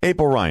 8.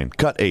 April Ryan,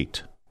 cut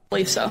 8. I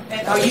believe so.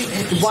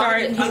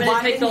 Sorry, I'm going to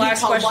take the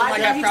last question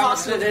like I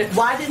promised to do.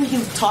 Why didn't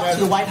he talk to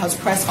the White House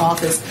press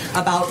office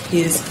about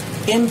his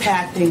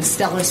impacting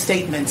stellar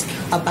statements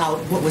about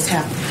what was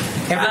happening?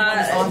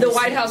 The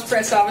White House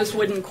press office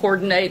wouldn't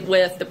coordinate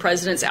with the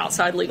president's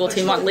outside legal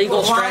team on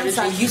legal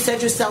strategy. You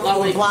said yourself you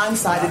were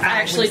blindsided. I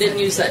actually didn't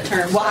use that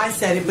term. Well, I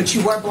said it, but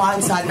you were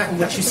blindsided from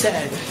what you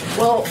said.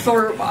 Well,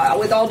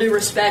 with all due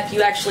respect,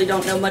 you actually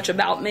don't know much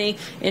about me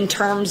in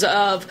terms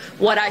of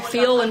what I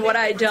feel and what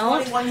I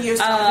don't. 21 years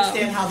to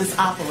understand how this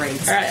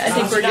operates. All right, I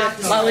think we're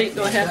good. Lolly,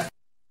 go ahead.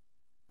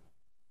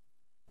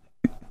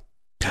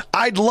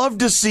 I'd love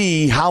to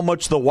see how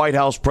much the White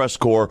House press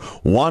corps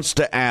wants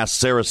to ask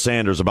Sarah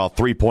Sanders about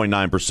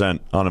 3.9%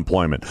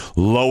 unemployment,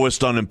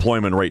 lowest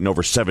unemployment rate in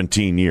over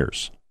 17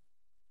 years.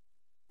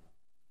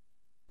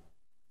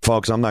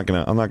 Folks, I'm not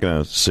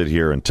gonna sit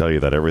here and tell you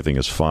that everything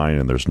is fine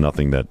and there's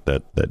nothing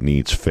that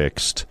needs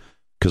fixed,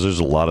 because there's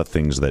a lot of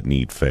things that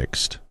need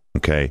fixed.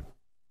 Okay,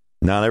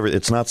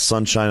 it's not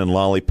sunshine and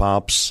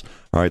lollipops.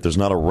 All right, there's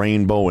not a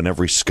rainbow in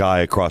every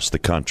sky across the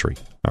country.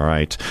 All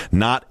right.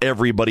 Not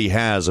everybody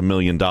has $1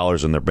 million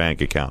in their bank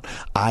account.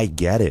 I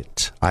get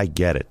it.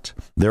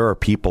 There are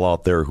people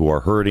out there who are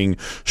hurting,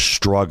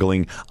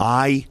 struggling.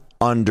 I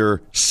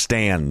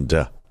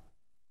understand.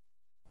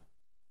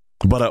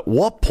 But at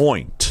what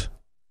point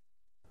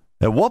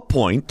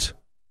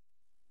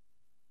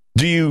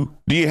do you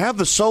have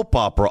the soap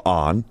opera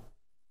on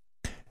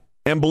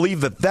and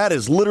believe that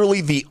is literally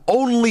the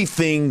only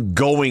thing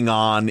going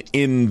on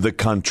in the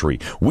country?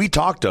 We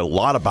talked a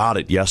lot about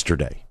it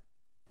yesterday.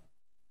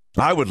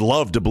 I would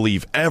love to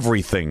believe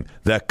everything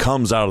that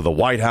comes out of the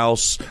White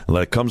House,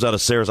 that comes out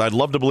of Sarah's. I'd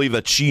love to believe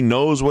that she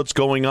knows what's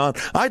going on.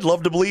 I'd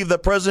love to believe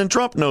that President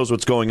Trump knows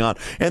what's going on.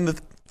 And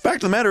the fact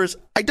of the matter is,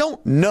 I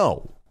don't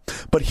know.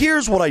 But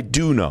here's what I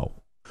do know.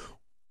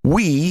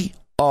 We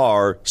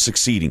are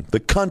succeeding.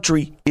 The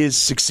country is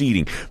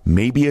succeeding.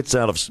 Maybe it's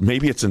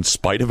in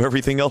spite of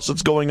everything else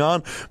that's going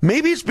on.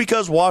 Maybe it's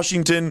because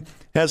Washington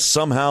has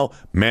somehow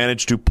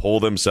managed to pull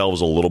themselves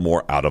a little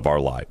more out of our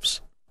lives.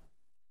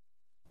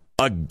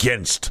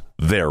 Against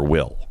their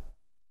will.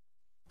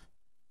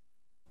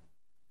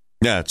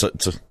 Yeah,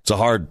 it's a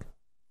hard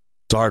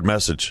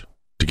message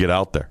to get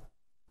out there,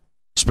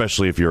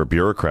 especially if you're a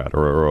bureaucrat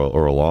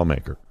or a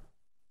lawmaker.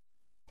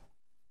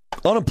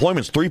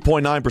 Unemployment's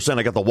 3.9%.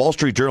 I got the Wall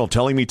Street Journal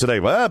telling me today,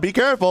 well, be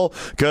careful,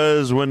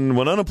 because when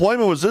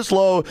unemployment was this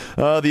low,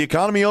 the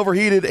economy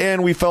overheated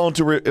and we fell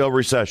into a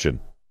recession.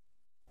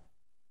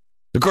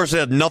 Of course, it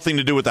had nothing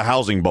to do with the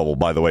housing bubble,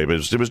 by the way, but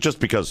it was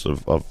just because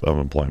of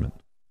employment.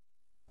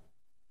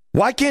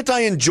 Why can't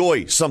I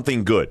enjoy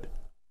something good?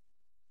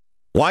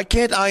 Why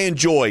can't I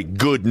enjoy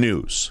good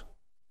news?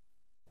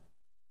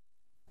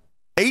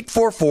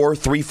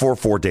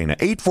 844-344-DANA.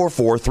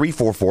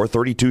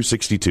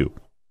 844-344-3262.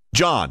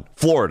 John,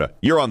 Florida,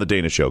 you're on the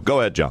Dana Show.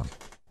 Go ahead, John.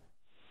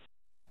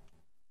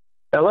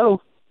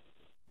 Hello.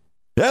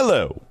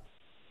 Hello.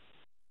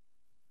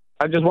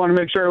 I just want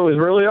to make sure it was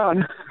really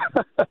on.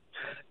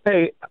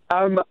 Hey,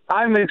 I'm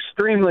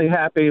extremely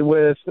happy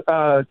with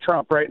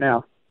Trump right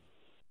now.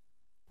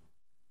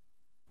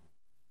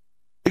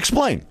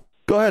 Explain.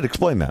 Go ahead,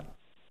 explain that.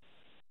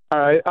 All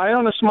right. I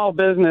own a small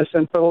business,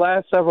 and for the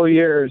last several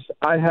years,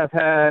 I have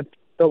had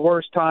the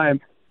worst time.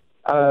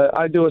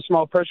 I do a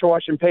small pressure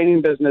washing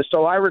painting business,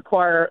 so I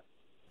require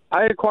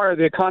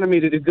the economy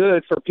to do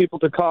good for people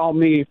to call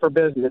me for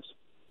business.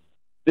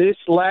 This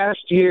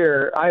last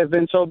year, I have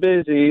been so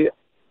busy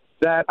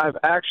that I've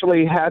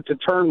actually had to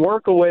turn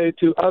work away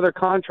to other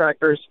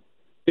contractors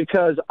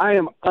because I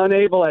am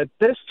unable at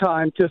this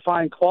time to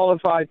find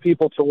qualified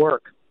people to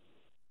work.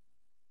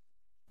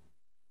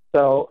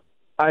 So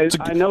I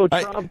know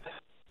Trump.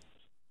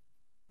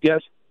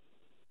 Yes.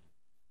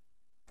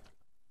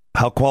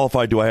 How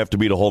qualified do I have to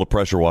be to hold a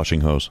pressure washing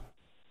hose?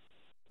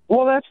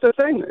 Well, that's the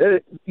thing.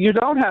 You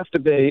don't have to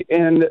be.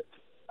 And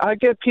I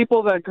get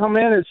people that come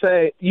in and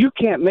say, you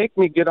can't make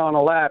me get on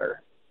a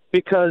ladder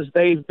because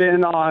they've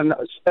been on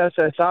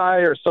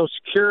SSI or Social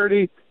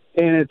Security,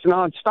 and it's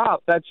nonstop.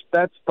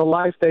 That's the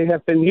life they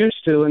have been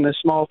used to in this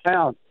small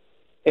town.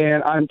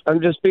 And I'm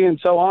just being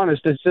so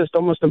honest. It's just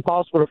almost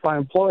impossible to find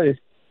employees.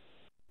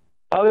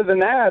 Other than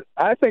that,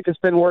 I think it's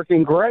been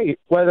working great,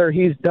 whether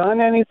he's done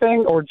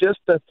anything or just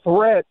the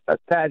threat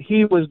that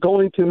he was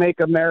going to make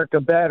America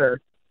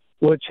better.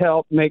 which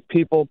help make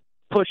people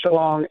push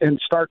along and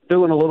start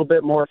doing a little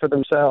bit more for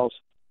themselves.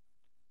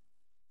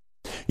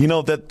 You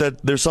know, that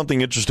there's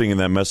something interesting in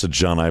that message,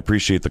 John. I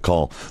appreciate the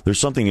call. There's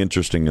something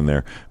interesting in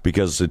there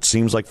because it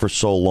seems like for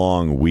so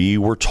long we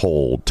were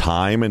told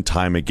time and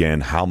time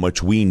again how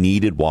much we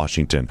needed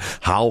Washington,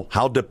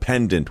 how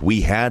dependent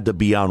we had to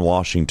be on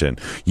Washington.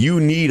 You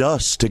need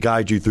us to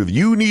guide you through.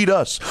 You need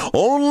us.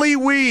 Only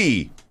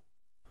we.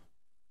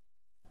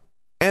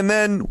 And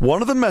then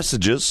one of the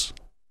messages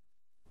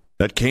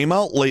that came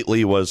out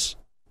lately was,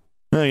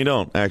 no, you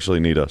don't actually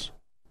need us.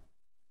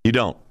 You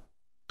don't.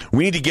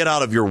 We need to get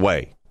out of your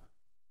way.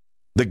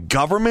 The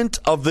government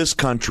of this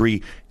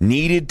country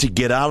needed to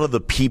get out of the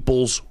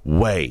people's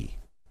way.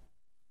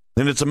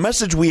 And it's a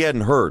message we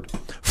hadn't heard.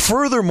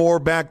 Furthermore,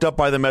 backed up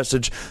by the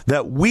message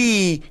that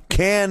we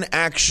can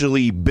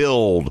actually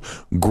build,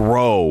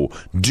 grow,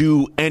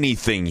 do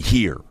anything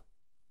here.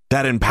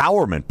 That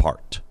empowerment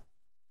part.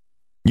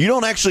 You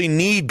don't actually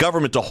need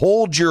government to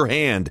hold your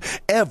hand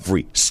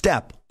every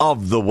step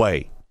of the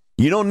way.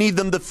 You don't need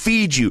them to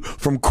feed you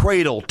from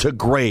cradle to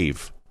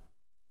grave.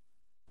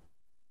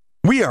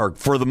 We are,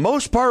 for the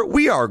most part,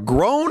 we are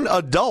grown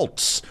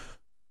adults.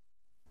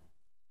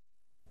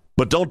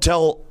 But don't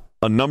tell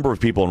a number of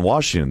people in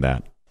Washington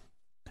that.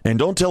 And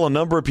don't tell a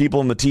number of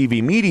people in the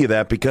TV media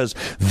that because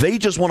they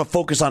just want to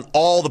focus on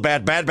all the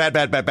bad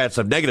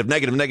stuff. Negative.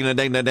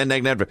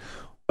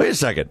 Wait a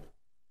second.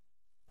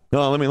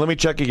 No, let me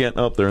check again.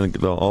 Oh, there,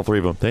 all three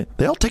of them.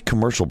 They all take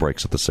commercial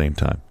breaks at the same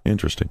time.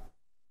 Interesting.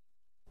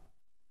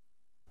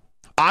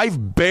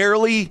 I've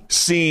barely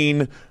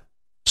seen...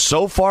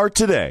 So far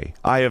today,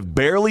 I have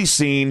barely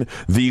seen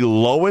the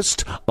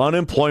lowest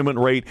unemployment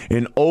rate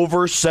in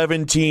over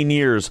 17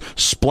 years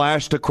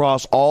splashed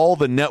across all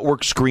the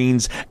network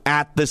screens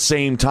at the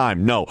same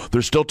time. No,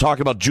 they're still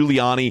talking about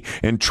Giuliani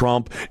and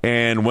Trump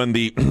and when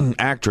the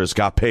actress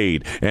got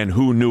paid and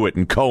who knew it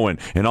and Cohen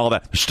and all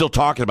that. They're still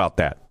talking about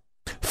that.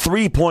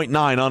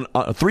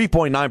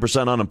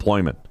 3.9%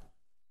 unemployment.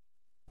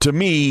 To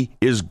me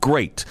is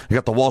great. I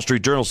got the Wall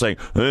Street Journal saying,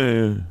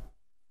 it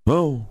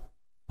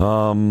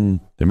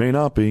may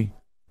not be.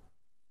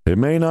 It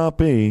may not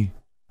be.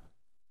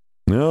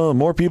 No,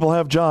 more people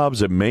have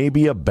jobs. It may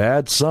be a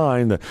bad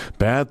sign that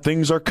bad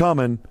things are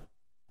coming.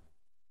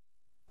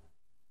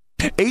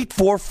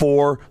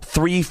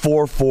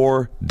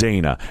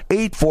 844-344-DANA.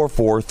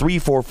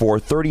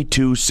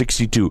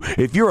 844-344-3262.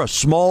 If you're a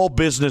small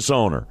business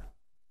owner,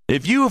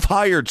 if you have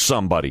hired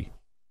somebody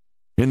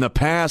in the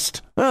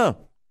past,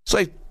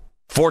 say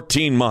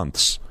 14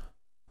 months,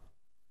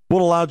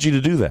 what allowed you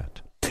to do that?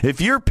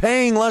 If you're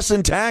paying less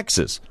in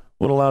taxes,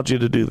 what allowed you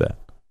to do that?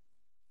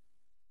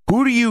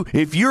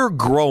 If you're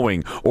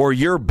growing or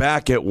you're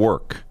back at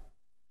work,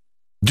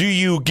 do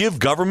you give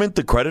government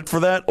the credit for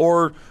that?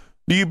 Or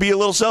do you be a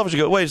little selfish? You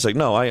go, wait a second.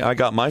 No, I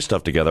got my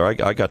stuff together. I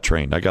got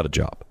trained. I got a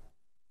job.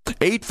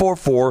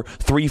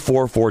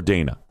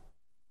 844-344-DANA.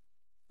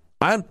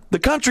 The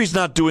country's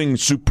not doing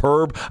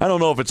superb. I don't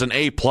know if it's an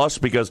A+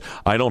 because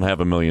I don't have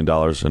 $1 million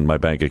in my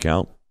bank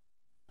account.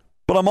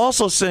 But I'm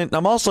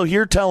also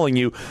here telling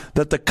you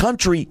that the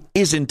country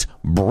isn't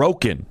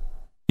broken.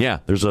 Yeah,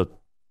 there's a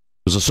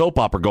soap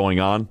opera going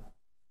on.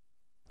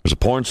 There's a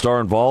porn star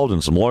involved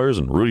and some lawyers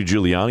and Rudy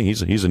Giuliani.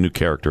 He's a new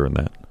character in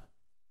that.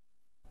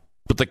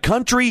 But the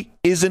country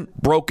isn't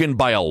broken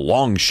by a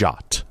long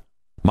shot.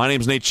 My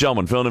name's Nate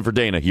Shellman, filling in for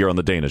Dana here on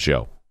The Dana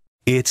Show.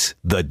 It's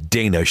The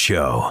Dana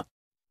Show.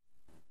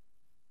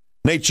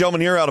 Nate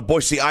Shellman here out of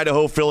Boise,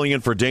 Idaho, filling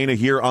in for Dana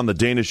here on The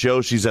Dana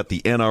Show. She's at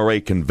the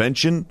NRA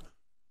convention.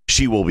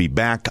 She will be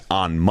back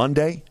on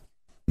Monday.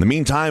 In the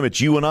meantime,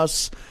 it's you and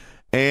us,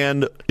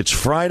 and it's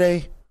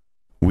Friday.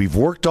 We've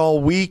worked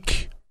all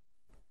week.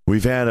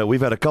 We've had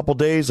a couple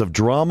days of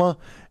drama,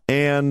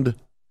 and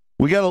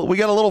we got a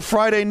little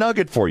Friday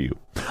nugget for you.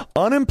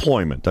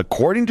 Unemployment,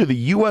 according to the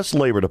U.S.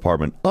 Labor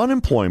Department,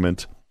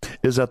 unemployment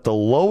is at the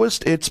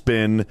lowest it's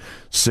been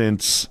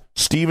since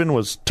Stephen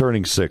was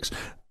turning 6.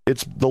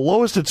 It's the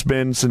lowest it's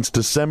been since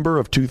December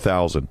of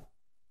 2000,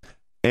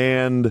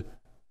 and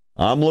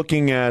I'm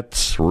looking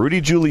at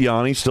Rudy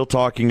Giuliani still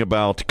talking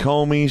about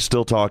Comey,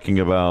 still talking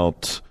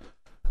about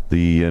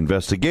the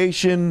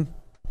investigation.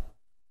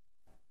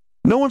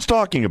 No one's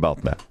talking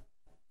about that.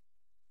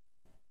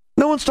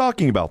 No one's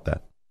talking about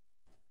that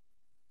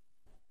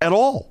at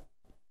all,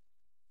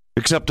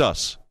 except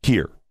us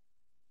here.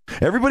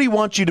 Everybody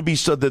wants you to be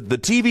the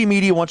TV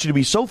media wants you to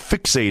be so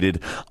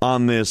fixated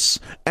on this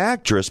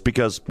actress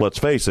because, let's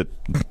face it,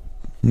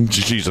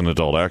 she's an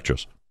adult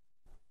actress.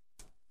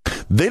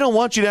 They don't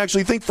want you to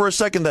actually think for a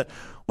second that,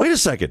 wait a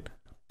second,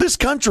 this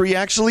country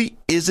actually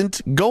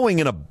isn't going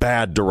in a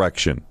bad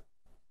direction.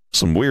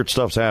 Some weird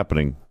stuff's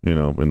happening,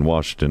 in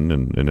Washington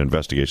and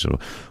investigation,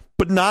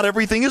 but not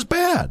everything is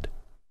bad.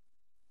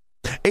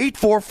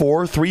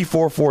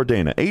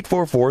 844-344-DANA.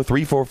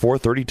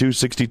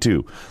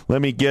 844-344-3262. Let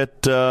me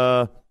get,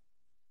 let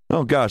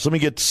me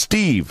get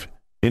Steve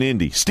in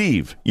Indy.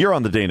 Steve, you're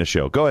on The Dana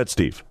Show. Go ahead,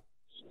 Steve.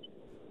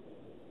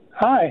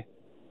 Hi.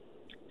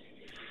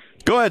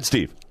 Go ahead,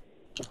 Steve.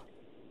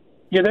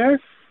 You there?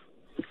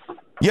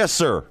 Yes,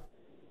 sir.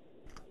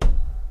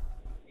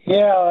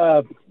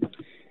 Yeah,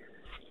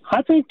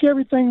 I think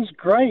everything's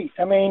great.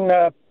 I mean,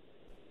 the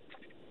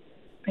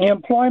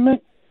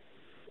employment,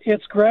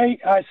 it's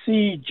great. I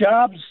see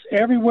jobs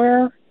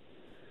everywhere.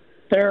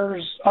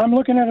 I'm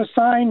looking at a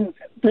sign.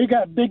 They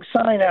got a big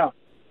sign out,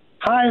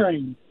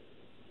 hiring.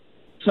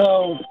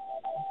 So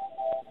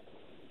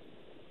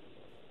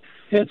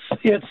it's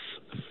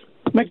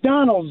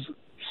McDonald's,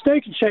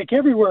 Steak and Shake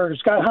everywhere.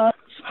 It's got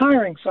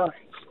hiring signs.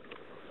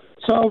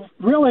 So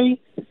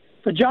really,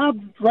 the job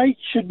rate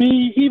should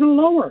be even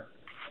lower.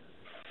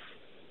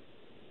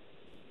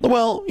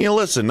 Well,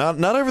 listen,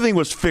 not everything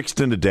was fixed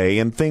in a day,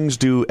 and things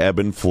do ebb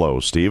and flow,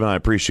 Steve, and I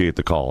appreciate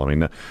the call. I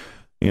mean,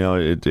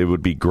 it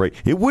would be great.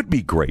 It would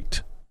be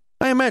great.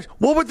 I imagine,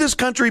 what would this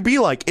country be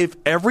like if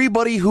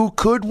everybody who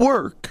could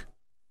work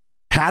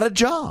had a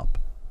job?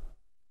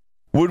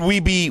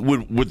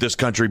 Would this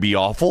country be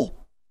awful?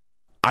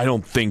 I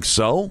don't think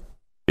so.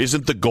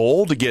 Isn't the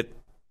goal to get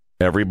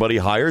everybody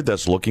hired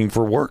that's looking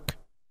for work?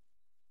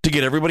 To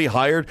get everybody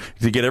hired,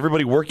 to get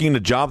everybody working in a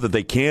job that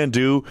they can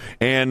do,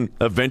 and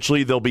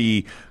eventually they'll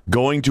be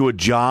going to a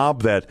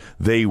job that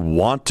they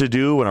want to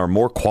do and are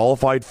more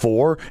qualified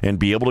for and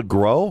be able to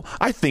grow?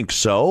 I think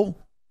so.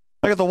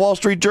 I got the Wall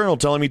Street Journal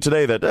telling me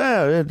today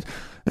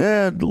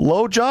that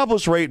low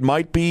jobless rate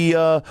might be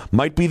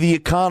the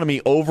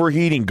economy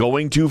overheating,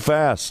 going too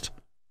fast.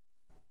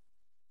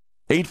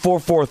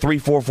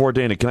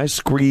 844-344-DANA. Can I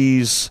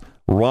squeeze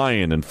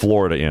Ryan in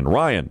Florida in?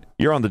 Ryan,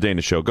 you're on the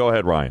Dana Show. Go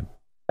ahead, Ryan.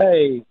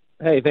 Hey,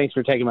 thanks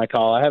for taking my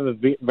call. I have a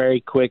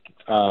very quick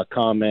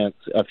comment,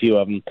 a few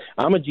of them.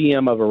 I'm a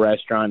GM of a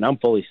restaurant. I'm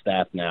fully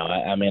staffed now.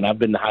 I mean, I've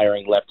been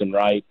hiring left and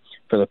right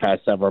for the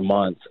past several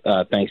months,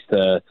 thanks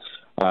to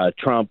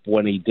Trump,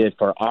 what he did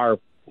for our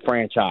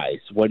franchise.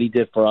 What he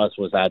did for us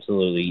was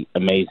absolutely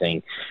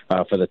amazing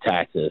for the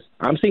taxes.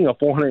 I'm seeing a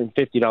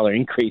 $450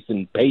 increase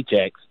in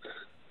paychecks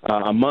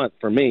a month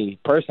for me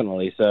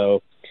personally.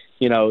 So,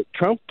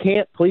 Trump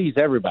can't please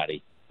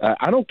everybody.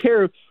 I don't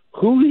care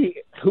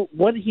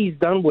what he's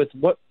done with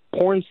what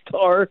porn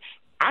star.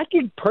 I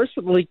could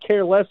personally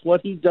care less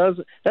what he does.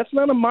 That's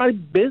none of my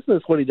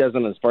business what he does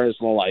in his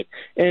personal life.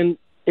 And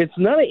it's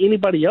none of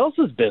anybody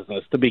else's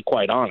business, to be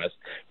quite honest,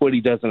 what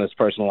he does in his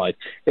personal life.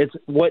 It's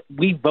what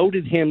we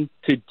voted him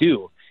to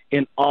do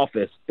in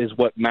office is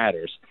what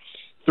matters.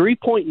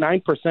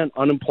 3.9%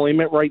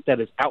 unemployment rate, that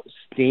is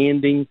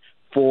outstanding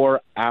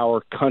for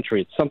our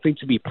country. It's something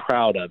to be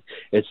proud of.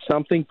 It's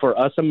something for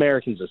us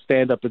Americans to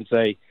stand up and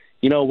say,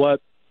 you know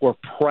what? We're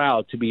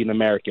proud to be an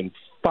American.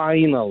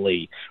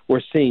 Finally,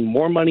 we're seeing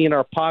more money in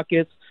our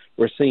pockets.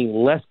 We're seeing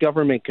less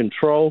government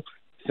control.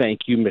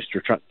 Thank you,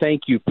 Mr. Trump.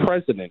 Thank you,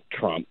 President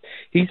Trump.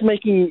 He's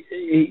making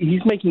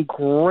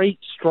great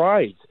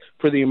strides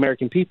for the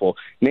American people.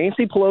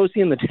 Nancy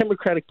Pelosi and the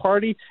Democratic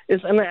Party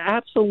is an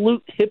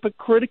absolute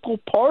hypocritical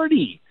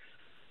party.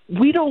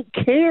 We don't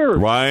care.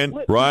 Ryan,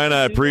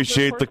 I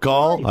appreciate the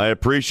call. I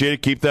appreciate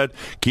it.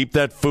 Keep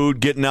that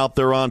food getting out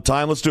there on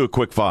time. Let's do a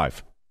quick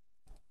five.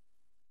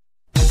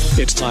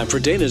 It's time for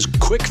Dana's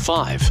Quick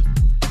Five.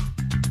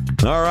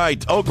 All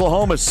right,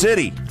 Oklahoma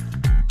City.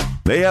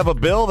 They have a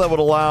bill that would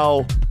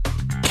allow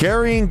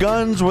carrying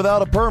guns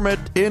without a permit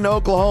in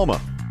Oklahoma.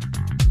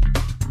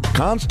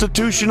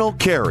 Constitutional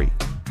carry.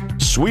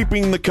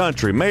 Sweeping the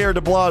country. Mayor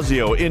de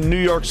Blasio in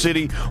New York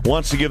City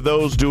wants to give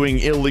those doing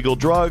illegal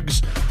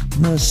drugs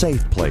a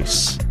safe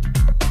place.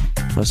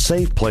 A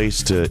safe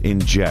place to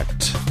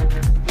inject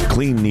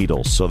clean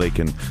needles so they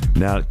can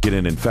not get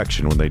an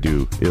infection when they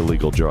do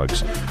illegal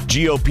drugs.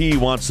 GOP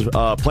wants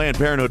Planned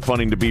Parenthood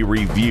funding to be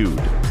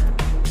reviewed.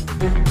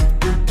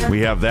 We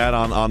have that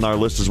on our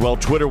list as well.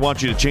 Twitter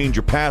wants you to change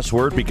your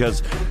password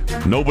because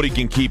nobody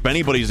can keep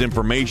anybody's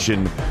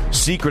information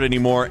secret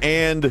anymore.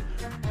 And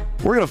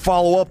we're going to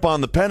follow up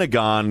on the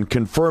Pentagon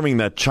confirming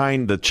that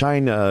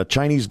the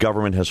Chinese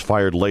government has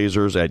fired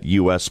lasers at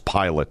U.S.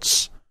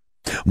 pilots.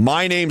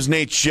 My name's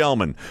Nate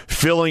Shellman,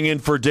 filling in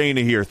for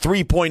Dana here.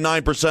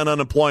 3.9%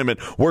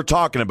 unemployment. We're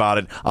talking about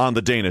it on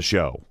The Dana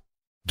Show.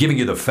 Giving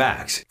you the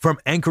facts from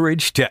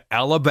Anchorage to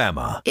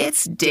Alabama.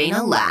 It's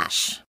Dana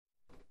Lash.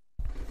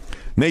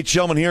 Nate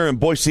Shellman here in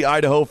Boise,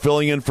 Idaho,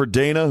 filling in for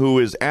Dana, who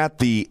is at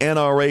the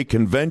NRA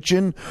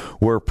convention,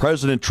 where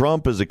President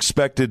Trump is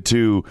expected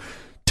to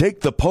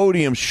take the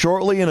podium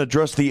shortly and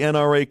address the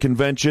NRA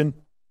convention.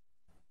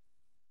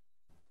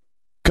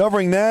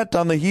 Covering that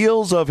on the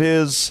heels of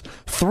his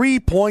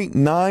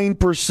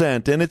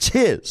 3.9%, and it's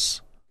his.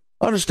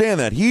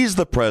 Understand that. He's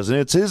the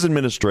president. It's his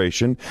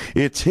administration.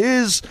 It's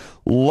his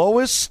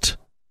lowest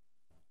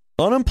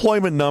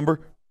unemployment number.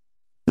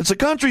 It's the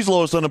country's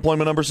lowest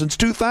unemployment number since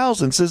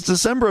 2000, since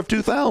December of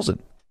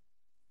 2000.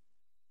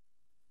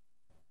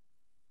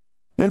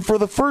 And for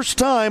the first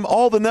time,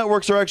 all the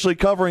networks are actually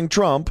covering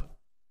Trump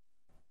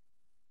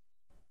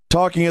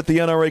talking at the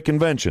NRA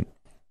convention.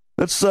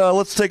 Let's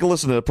take a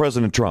listen to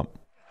President Trump.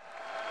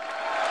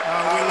 We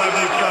love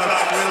you,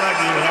 folks. We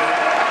love you.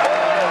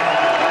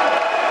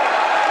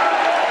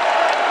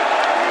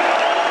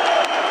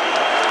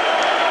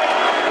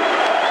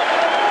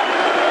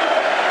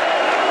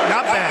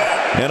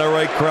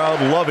 NRA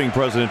crowd loving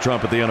President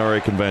Trump at the NRA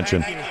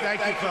convention.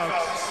 Thank you,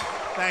 folks.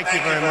 Thank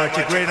you very much.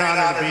 A great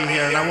honor to be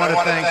here. And I want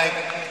to thank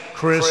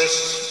Chris.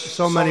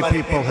 So many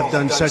people have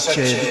done such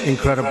an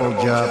incredible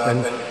job.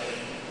 And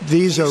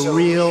these are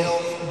real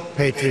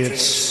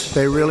patriots.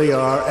 They really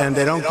are. And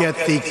they don't get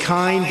the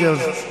kind of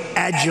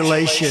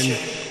adulation,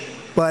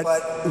 but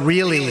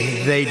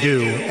really they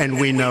do. And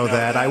we know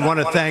that. I want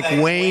to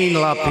thank Wayne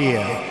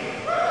LaPierre.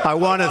 I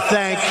want to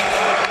thank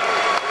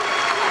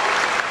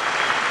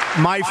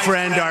my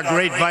friend, our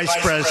great Vice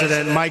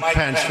President, Mike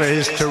Pence, for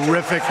his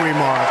terrific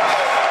remarks.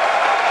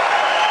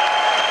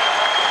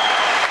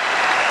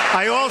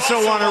 I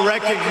also want to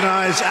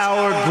recognize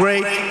our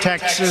great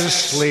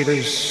Texas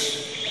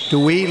leaders.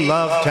 Do we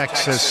love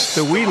Texas?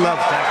 Do we love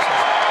Texas?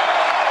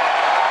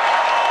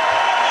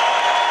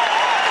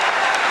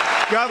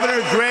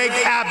 Governor Greg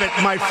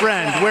Abbott, my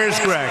friend. Where's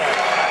Greg?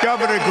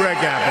 Governor Greg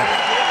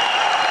Abbott.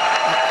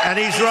 And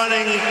he's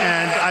running,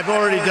 and I've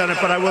already done it,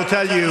 but I will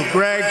tell you,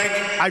 Greg,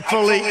 I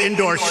fully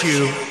endorse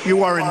you.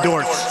 You are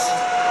endorsed.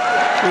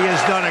 He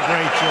has done a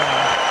great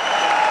job.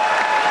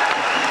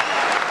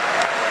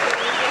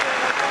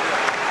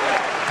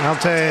 I'll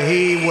tell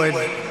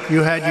you,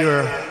 you had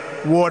your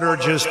water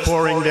just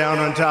pouring down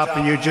on top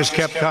of you, just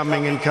kept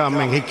coming and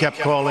coming. He kept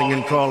calling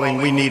and calling.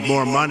 We need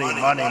more money,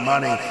 money,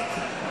 money.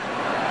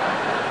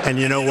 And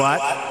you know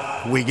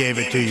what? We gave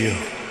it to you.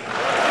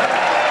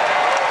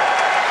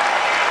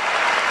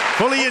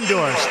 Fully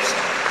endorsed.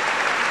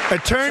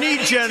 Attorney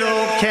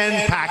General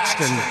Ken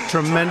Paxton,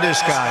 tremendous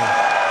guy.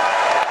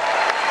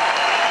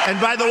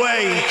 And by the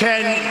way,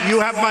 Ken, you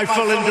have my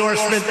full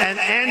endorsement, and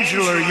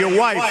Angela, your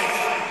wife,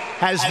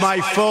 has my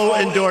full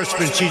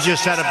endorsement. She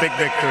just had a big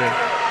victory.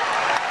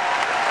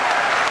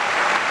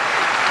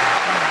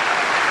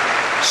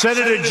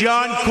 Senator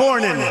John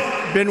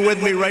Cornyn, been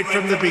with me right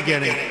from the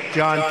beginning.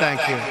 John, thank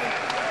you.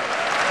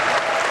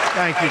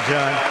 Thank you,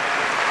 John.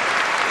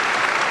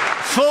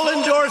 Full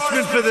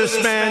endorsement for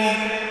this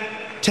man,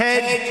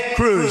 Ted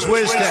Cruz.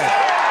 Where's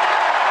Ted?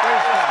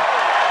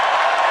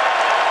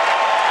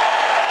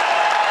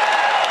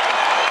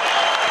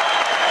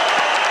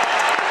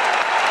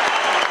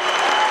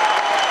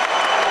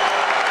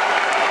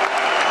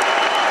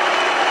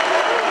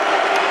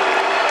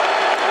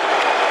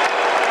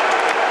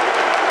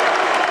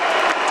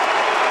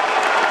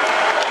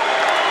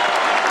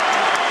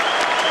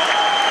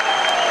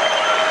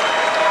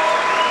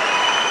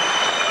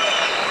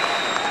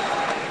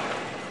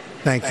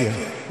 Thank you.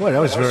 Well, that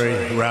was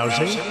very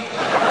rousing.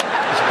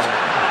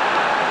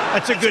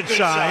 That's a good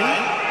sign.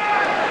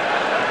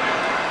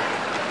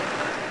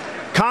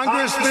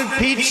 Congressman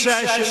Pete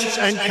Sessions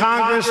and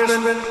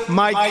Congressman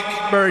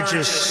Mike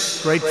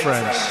Burgess, great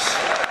friends.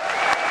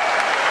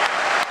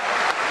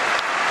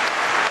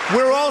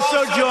 We're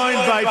also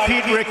joined by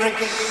Pete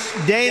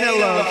Ricketts, Dana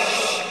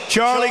Loesch,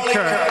 Charlie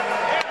Kirk,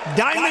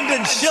 Diamond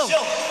and Silk.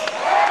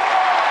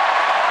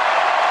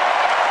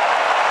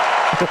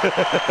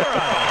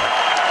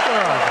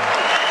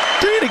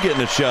 Dana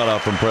getting a shout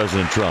out from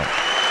President Trump.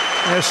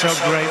 They're so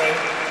great.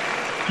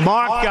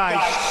 Mark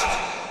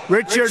Geist,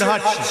 Richard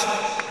Hudson,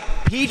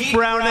 Pete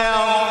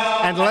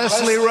Brownell, and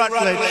Leslie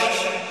Rutledge.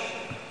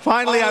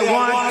 Finally, I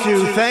want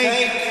to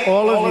thank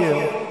all of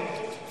you,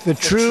 the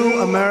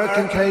true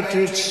American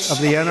patriots of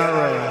the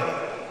NRA,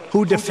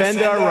 who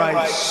defend our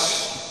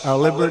rights, our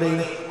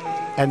liberty,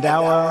 and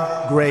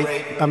our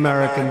great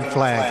American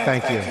flag.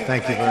 Thank you.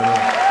 Thank you very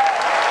much.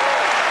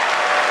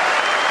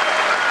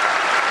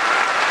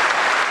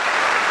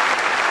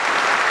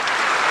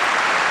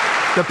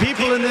 The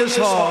people in this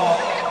hall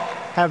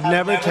have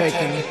never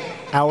taken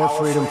our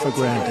freedom for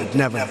granted,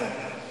 never.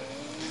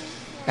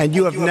 And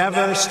you have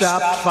never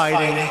stopped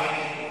fighting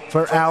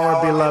for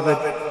our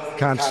beloved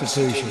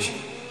Constitution.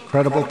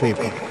 Incredible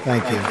people.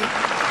 Thank you.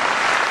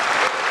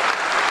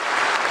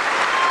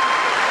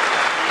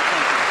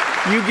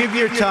 You give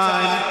your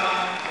time,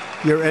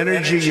 your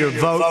energy, your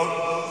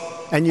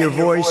vote, and your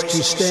voice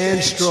to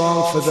stand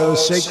strong for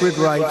those sacred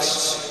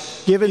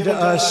rights given to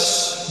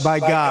us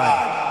by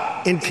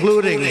God,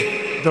 including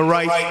the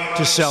right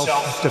to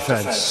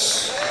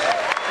self-defense.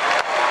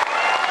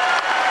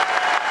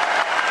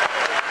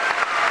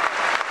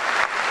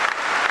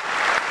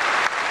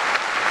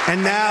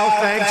 And now,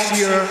 thanks to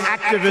your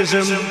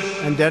activism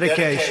and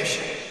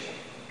dedication,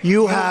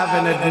 you have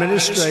an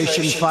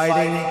administration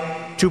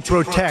fighting to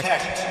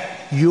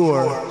protect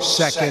your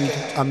Second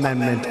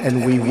Amendment,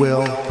 and we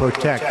will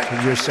protect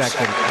your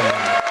Second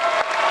Amendment.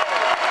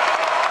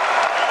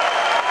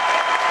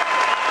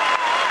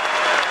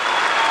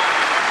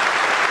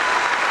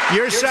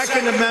 Your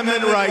Second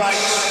Amendment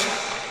rights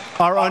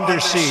are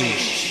under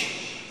siege,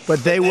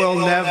 but they will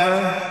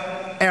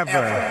never,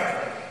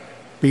 ever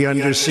be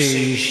under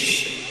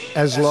siege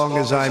as long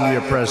as I'm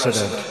your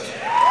president.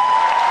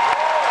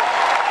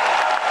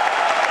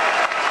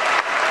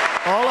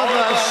 All of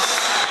us,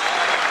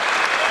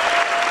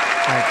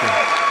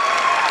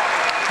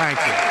 thank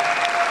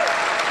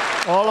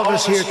you. All of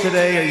us here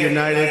today are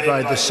united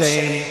by the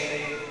same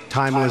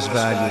timeless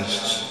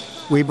values.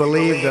 We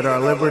believe that our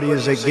liberty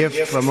is a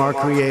gift from our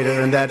Creator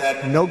and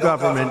that no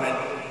government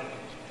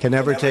can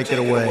never take it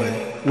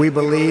away. We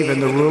believe in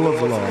the rule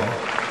of law.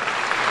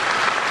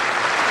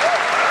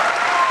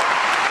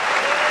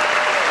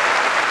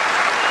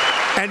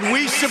 And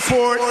we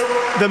support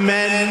the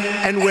men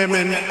and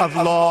women of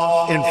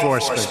law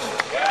enforcement.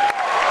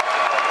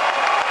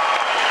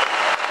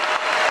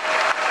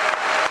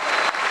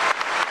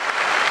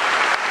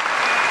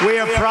 We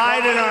have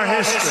pride in our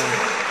history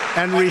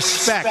and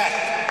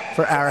respect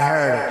for our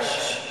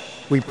heritage.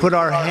 We put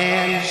our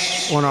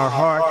hands on our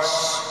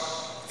hearts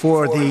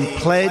for the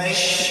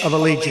Pledge of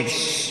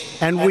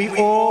Allegiance, and we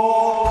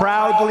all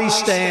proudly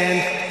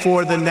stand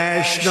for the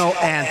national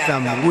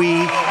anthem.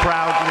 We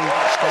proudly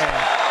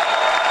stand.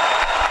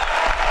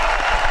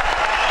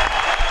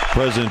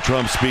 President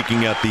Trump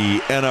speaking at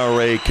the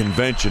NRA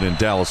convention in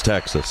Dallas,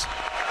 Texas.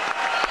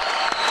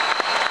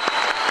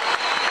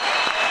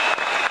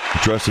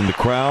 Addressing the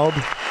crowd.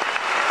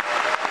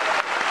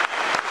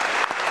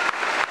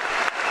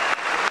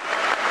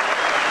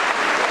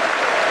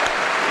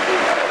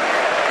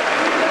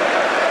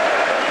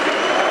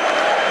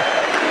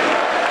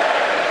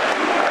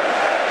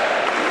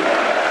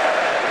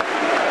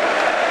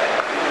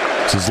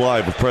 This is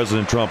live with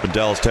President Trump in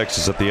Dallas,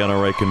 Texas at the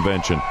NRA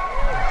convention.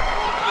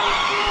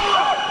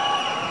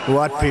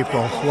 What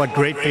people, what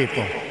great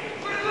people.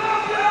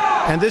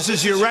 And this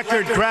is your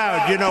record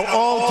crowd, you know,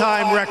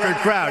 all-time record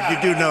crowd.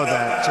 You do know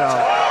that, so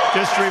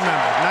just remember,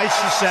 nice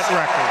to set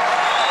records.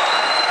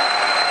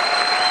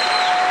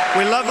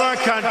 We love our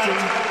country,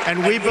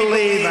 and we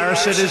believe our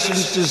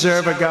citizens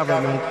deserve a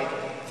government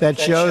that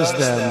shows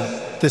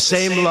them the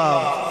same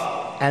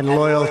love and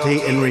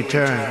loyalty in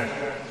return.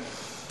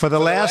 For the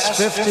last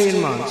 15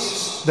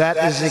 months, that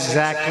is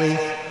exactly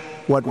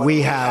what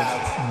we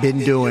have been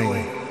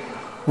doing.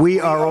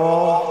 We are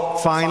all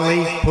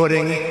finally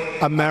putting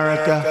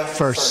America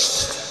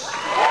first.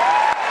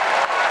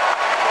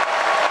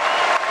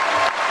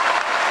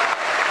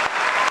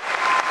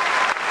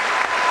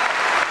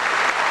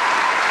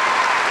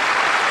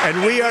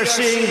 And we are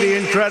seeing the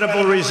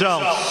incredible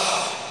results.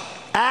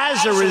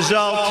 As a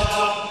result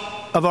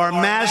of our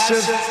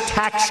massive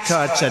tax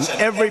cuts, and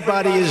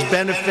everybody is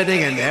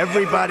benefiting and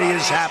everybody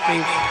is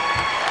happy.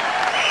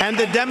 And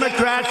the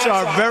Democrats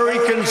are very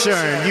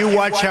concerned. You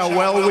watch how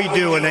well we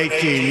do in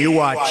 18. You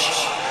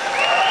watch.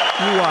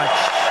 You watch.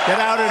 Get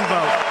out and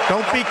vote.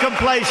 Don't be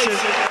complacent.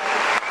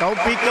 Don't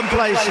be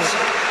complacent.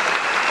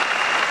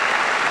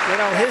 You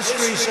know,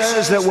 history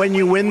says that when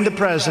you win the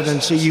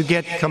presidency, you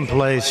get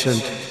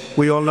complacent.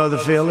 We all know the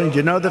feeling. Do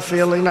you know the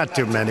feeling? Not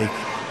too many.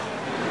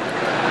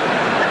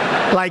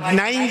 Like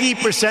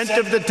 90%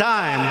 of the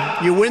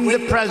time, you win the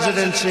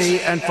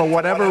presidency, and for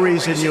whatever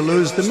reason, you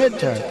lose the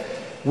midterm.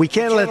 We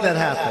can't let that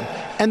happen.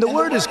 And the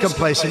word is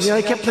complacent. You know,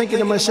 I kept thinking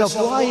to myself,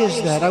 why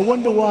is that? I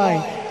wonder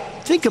why.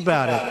 Think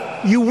about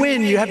it. You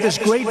win. You have this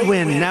great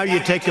win. Now you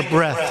take a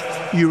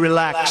breath. You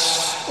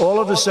relax. All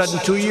of a sudden,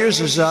 2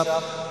 years is up.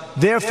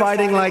 They're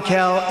fighting like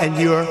hell, and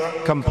you're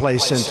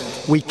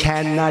complacent. We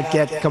cannot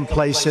get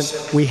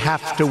complacent. We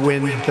have to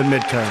win the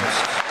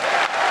midterms.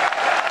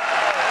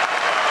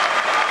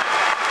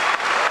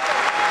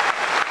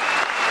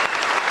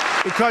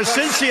 Because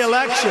since the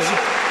election,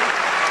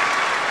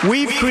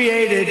 we've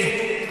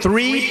created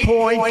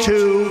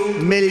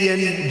 3.2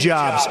 million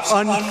jobs,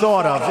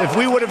 unthought of. If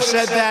we would have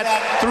said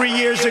that 3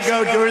 years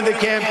ago during the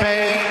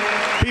campaign,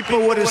 people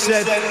would have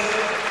said,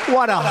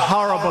 what a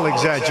horrible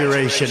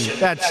exaggeration.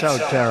 That's so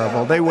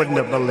terrible. They wouldn't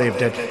have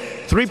believed it.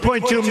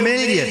 3.2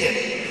 million.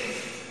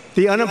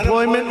 The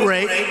unemployment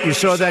rate, you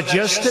saw that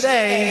just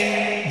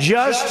today,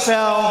 just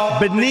fell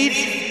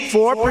beneath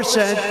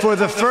 4% for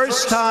the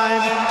first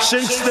time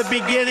since the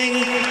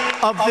beginning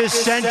of this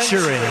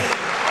century.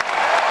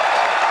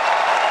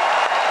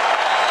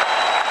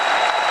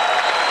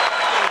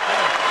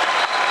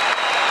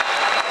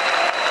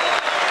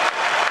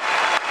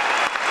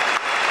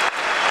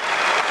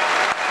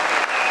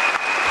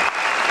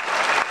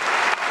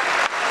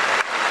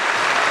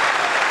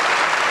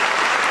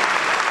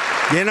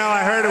 You know,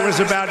 I heard it was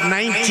about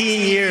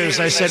 19 years.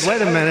 I said,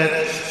 wait a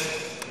minute.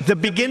 The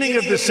beginning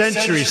of the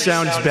century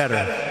sounds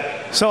better.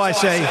 So I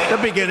say, the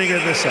beginning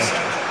of the century.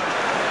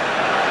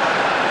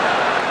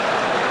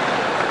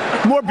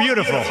 More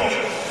beautiful.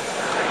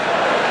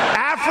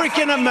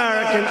 African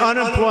American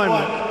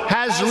unemployment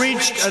has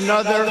reached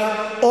another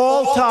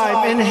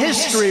all-time, in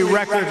history,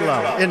 record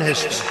low. In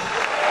history.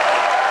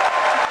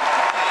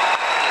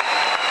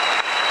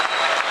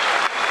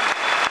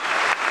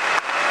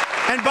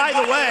 And by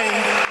the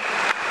way,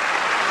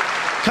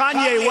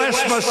 Kanye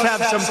West must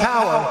have some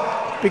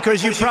power,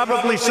 because you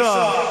probably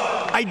saw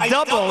I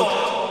doubled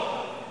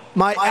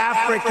my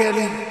African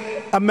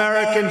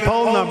American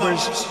poll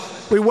numbers.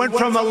 We went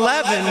from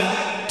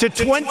 11 to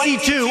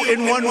 22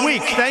 in 1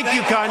 week. Thank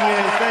you, Kanye.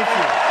 Thank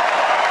you.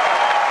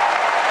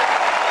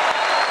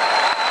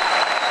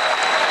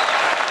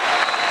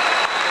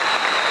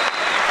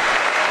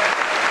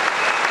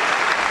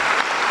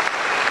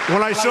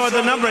 When I saw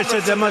the number, I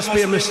said, there must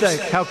be a mistake.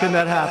 How can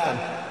that happen?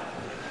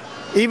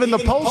 Even the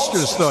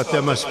pollsters thought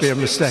there must be a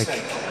mistake.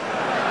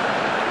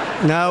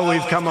 Now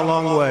we've come a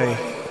long way.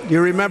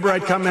 You remember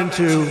I'd come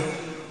into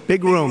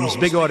big rooms,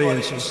 big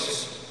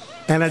audiences.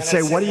 And I'd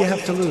say, what do you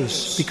have to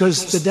lose?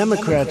 Because the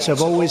Democrats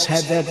have always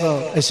had that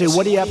vote. I say,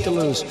 what do you have to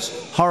lose?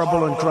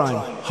 Horrible on crime,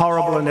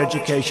 horrible on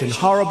education,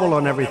 horrible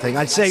on everything.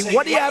 I'd say,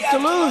 what do you have to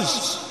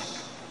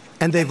lose?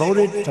 And they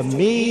voted for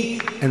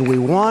me, and we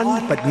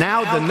won. But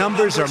now the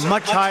numbers are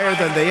much higher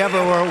than they ever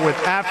were with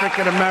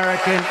African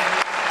American,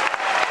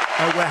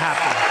 and we're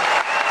happy.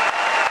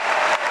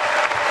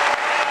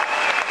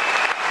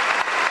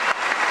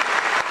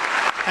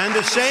 And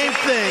the same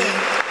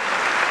thing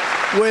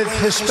with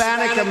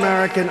Hispanic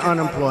American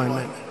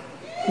unemployment,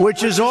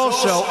 which is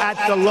also at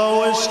the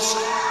lowest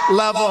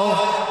level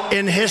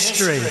in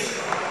history.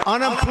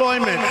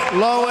 Unemployment,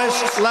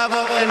 lowest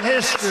level in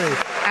history.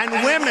 And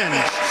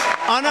women's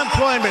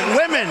unemployment,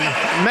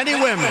 many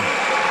women,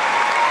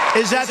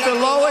 is at the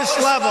lowest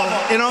level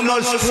in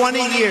almost 20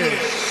 years.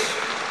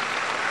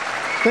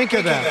 Think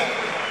of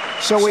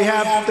that. So we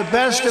have the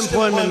best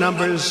employment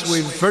numbers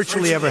we've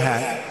virtually ever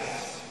had.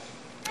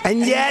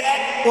 And yet,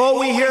 all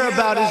we hear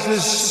about is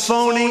this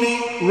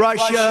phony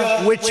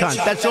Russia witch hunt.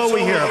 That's all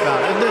we hear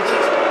about.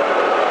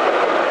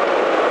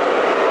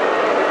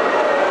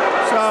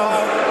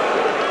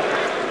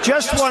 So,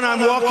 just when I'm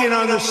walking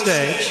on the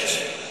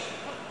stage,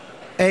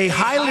 a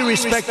highly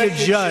respected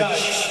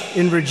judge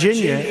in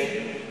Virginia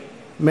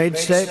made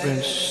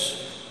statements.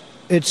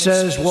 It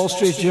says, Wall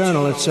Street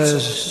Journal, it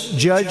says,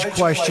 judge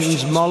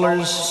questions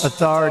Mueller's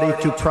authority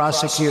to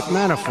prosecute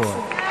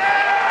Manafort.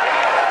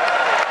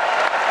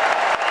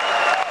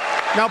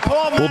 Now,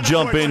 we'll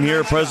jump in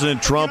here.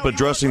 President Trump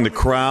addressing the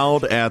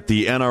crowd at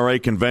the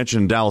NRA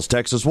convention in Dallas,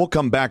 Texas. We'll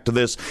come back to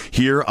this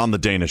here on The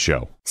Dana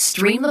Show.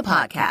 Stream the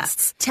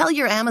podcasts. Tell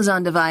your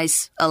Amazon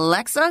device,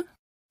 Alexa,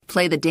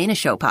 play The Dana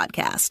Show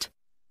podcast.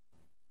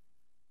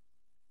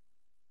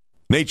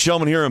 Nate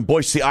Shellman here in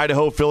Boise,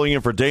 Idaho, filling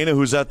in for Dana,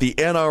 who's at the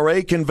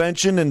NRA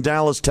convention in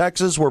Dallas,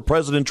 Texas, where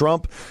President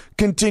Trump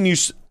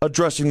continues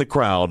addressing the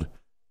crowd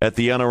at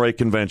the NRA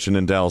convention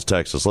in Dallas,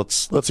 Texas.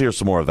 Let's hear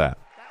some more of that.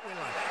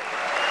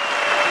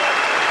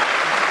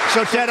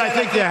 So, Ted, I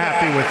think they're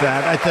happy with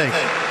that, I think,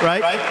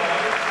 right?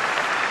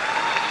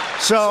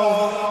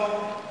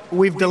 So,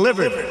 we've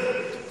delivered.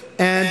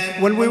 And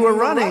when we were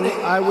running,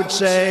 I would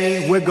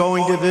say, we're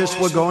going to this,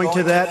 we're going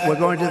to that, we're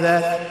going to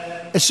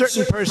that. A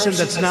certain person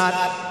that's not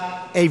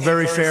a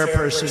very fair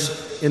person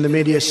in the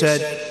media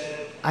said,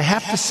 I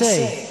have to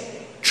say,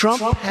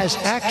 Trump has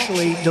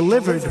actually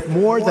delivered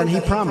more than he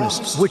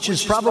promised, which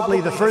is probably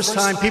the first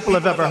time people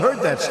have ever heard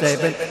that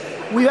statement.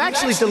 We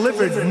actually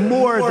delivered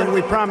more than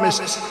we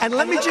promised. And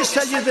let me just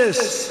tell you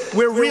this.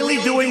 We're really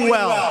doing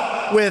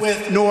well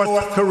with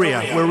North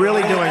Korea. We're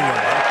really doing well.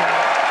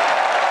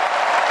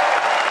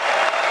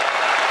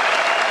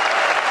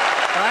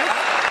 Right?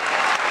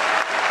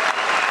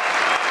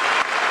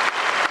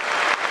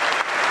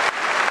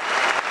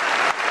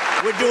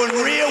 We're doing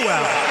real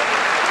well.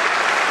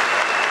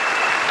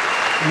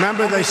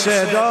 Remember they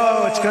said,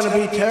 oh, it's going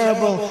to be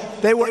terrible.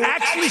 They were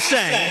actually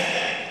saying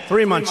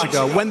 3 months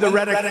ago, when the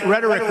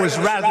rhetoric was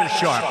rather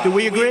sharp. Do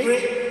we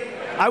agree?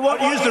 I won't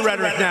use the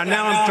rhetoric now.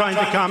 Now I'm trying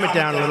to calm it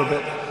down a little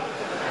bit.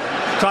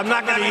 So I'm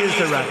not going to use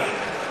the rhetoric.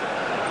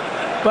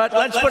 But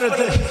let's put it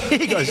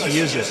he goes to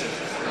use it.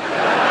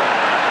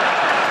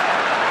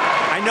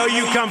 I know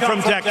you come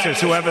from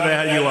Texas, whoever the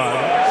hell you are.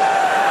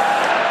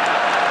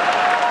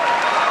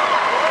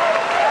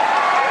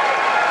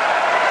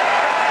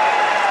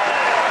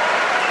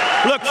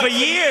 Look, for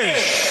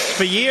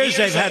years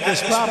they've had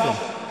this problem.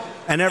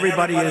 And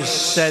everybody has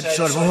said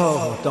sort of,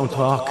 oh, don't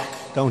talk.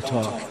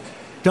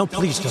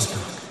 Please don't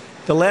talk.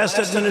 The last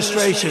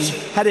administration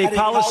had a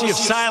policy of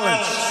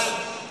silence.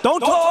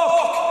 Don't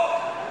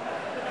talk.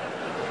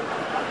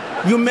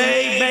 You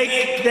may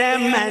make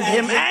them and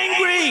him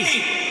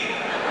angry.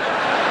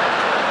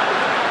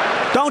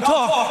 Don't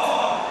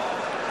talk.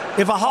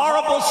 If a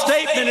horrible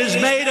statement is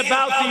made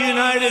about the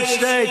United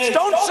States,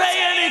 don't say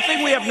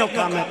anything. We have no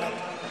comment.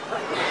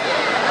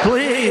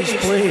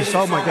 Please.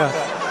 Oh, my God.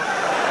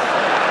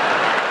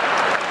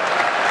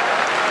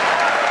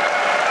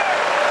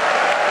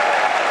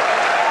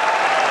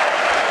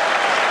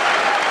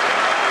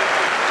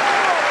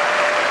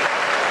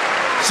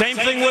 Same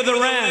thing with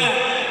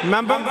Iran.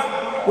 Remember?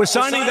 We're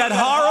signing that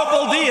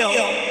horrible deal,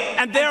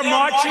 and they're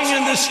marching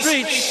in the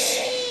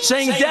streets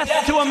saying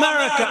death to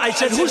America. I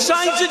said, who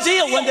signs a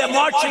deal when they're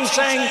marching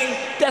saying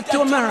death to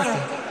America?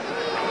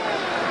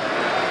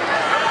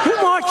 Who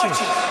marches?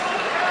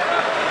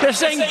 They're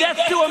saying death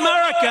to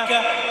America,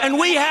 and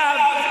we have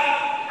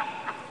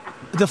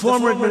the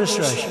former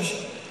administration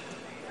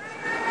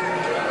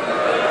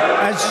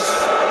as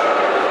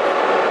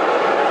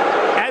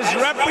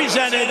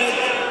represented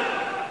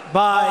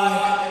by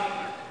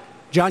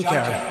John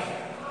Kerry.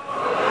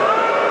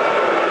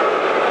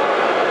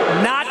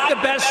 Not the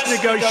best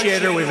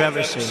negotiator we've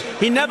ever seen.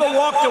 He never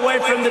walked away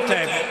from the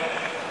table,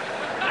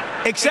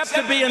 except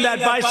to be in that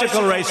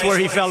bicycle race where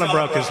he fell and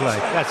broke his leg.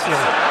 That's it.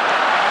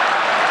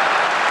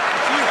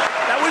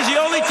 That was the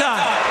only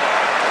time.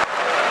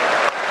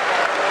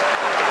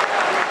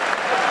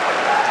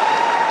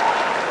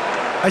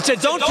 I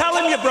said, don't tell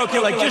him you broke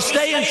your leg. Just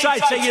stay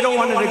inside. Say you don't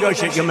want to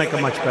negotiate. You'll make a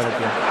much better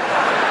deal.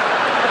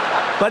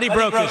 But he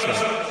broke his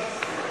leg.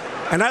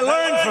 And I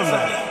learned from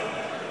that.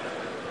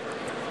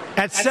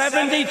 At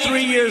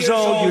 73 years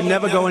old, you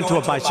never go into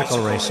a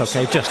bicycle race,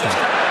 okay? Just don't.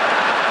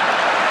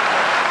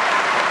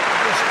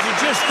 You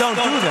just don't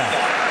do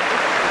that.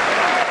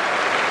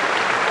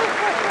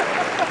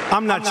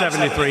 I'm not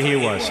 73, he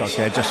was,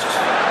 okay?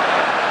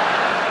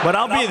 But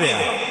I'll be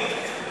there.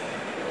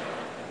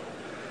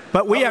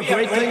 But we have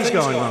great things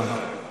going on.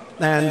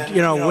 And,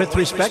 you know, with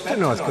respect to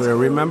North Korea,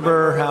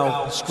 remember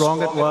how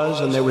strong it was?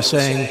 And they were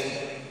saying,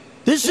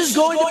 this is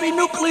going to be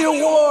nuclear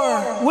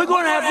war. We're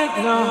going to have it.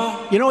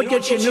 No. You know what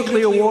gets you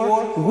nuclear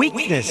war?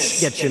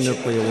 Weakness gets you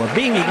nuclear war.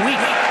 Being weak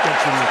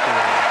gets you nuclear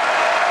war.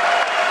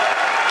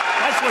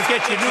 That's what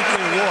gets you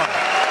nuclear war.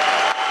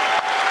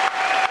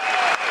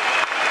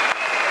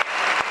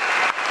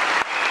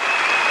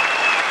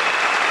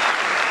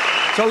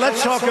 So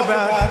let's talk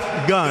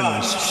about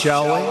guns,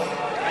 shall we?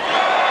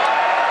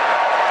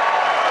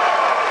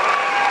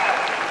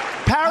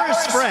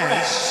 Paris,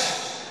 France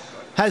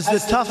has the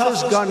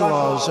toughest gun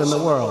laws in the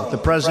world. The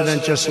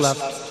president just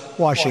left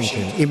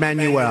Washington.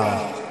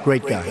 Emmanuel,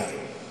 great guy.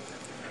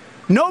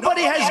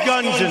 Nobody has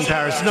guns in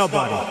Paris,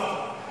 nobody.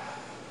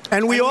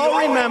 And we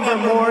all remember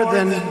more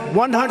than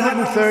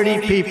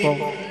 130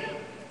 people,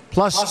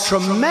 plus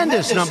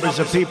tremendous numbers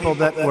of people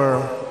that were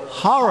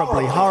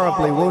horribly,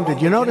 horribly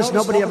wounded. You notice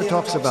nobody ever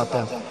talks about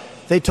them.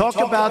 They talk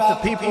about the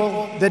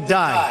people that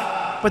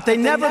died, but they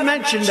never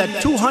mention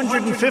that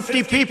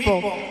 250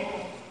 people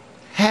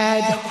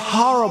had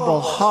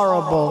horrible,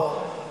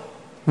 horrible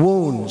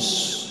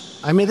wounds.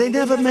 I mean, they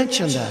never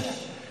mentioned that.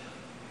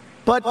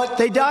 But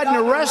they died in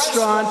a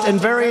restaurant and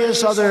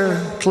various other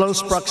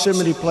close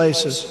proximity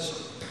places.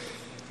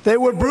 They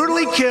were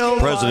brutally killed.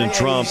 President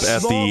Trump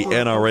at the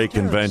NRA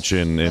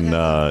convention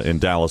in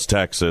Dallas,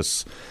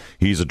 Texas.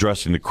 He's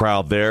addressing the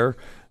crowd there.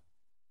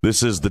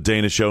 This is the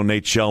Dana Show.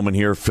 Nate Shellman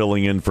here,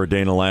 filling in for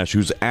Dana Lash,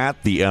 who's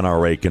at the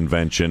NRA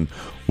convention.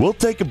 We'll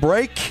take a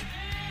break.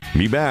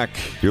 Be back.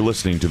 You're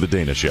listening to The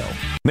Dana Show.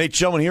 Nate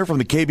Shellman here from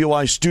the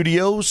KBOI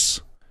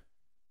studios.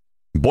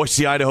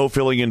 Boise, Idaho,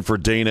 filling in for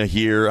Dana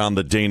here on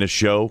The Dana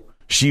Show.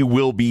 She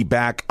will be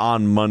back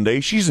on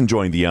Monday. She's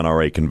enjoying the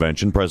NRA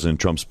convention.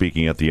 President Trump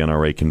speaking at the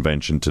NRA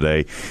convention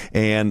today.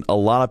 And a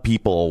lot of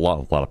people, a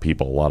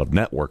lot of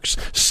networks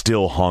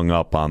still hung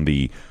up on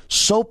the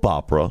soap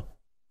opera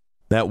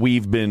that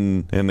we've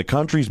been, and the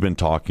country's been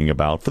talking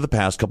about for the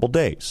past couple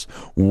days.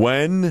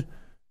 When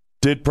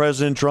did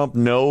President Trump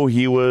know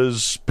he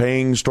was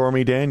paying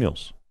Stormy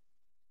Daniels?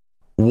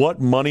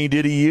 What money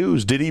did he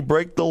use? Did he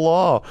break the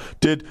law?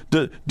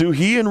 Do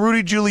he and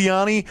Rudy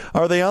Giuliani,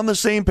 are they on the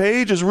same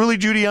page? Is Rudy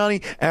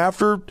Giuliani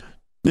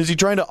is he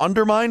trying to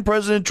undermine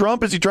President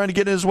Trump? Is he trying to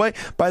get in his way?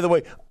 By the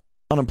way,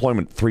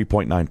 unemployment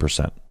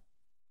 3.9%.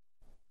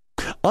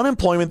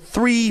 Unemployment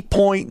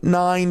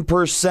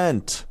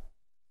 3.9%.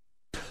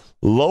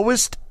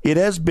 Lowest it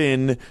has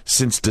been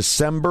since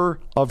December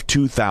of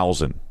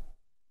 2000.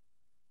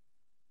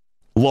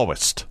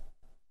 Lowest.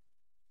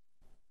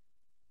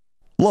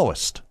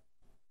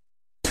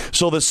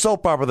 So the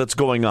soap opera that's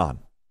going on,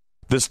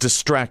 this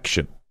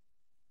distraction,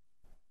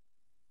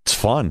 it's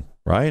fun,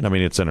 right? I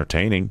mean, it's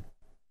entertaining.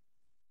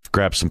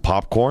 Grab some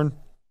popcorn,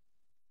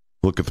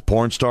 look at the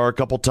porn star a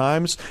couple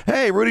times.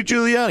 Hey, Rudy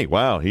Giuliani.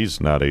 Wow,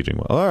 he's not aging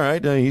well. All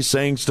right, he's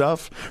saying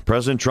stuff.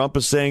 President Trump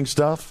is saying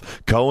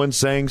stuff. Cohen's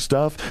saying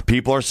stuff.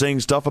 People are saying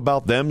stuff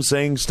about them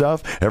saying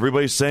stuff.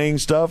 Everybody's saying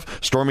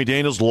stuff. Stormy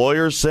Daniels'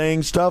 lawyers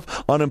saying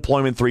stuff.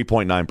 Unemployment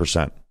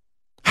 3.9%.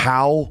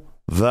 How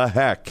the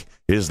heck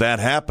is that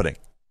happening?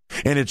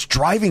 And it's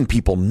driving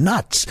people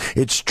nuts.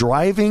 It's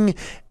driving,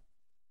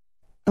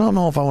 I don't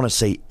know if I want to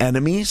say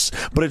enemies,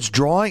 but it's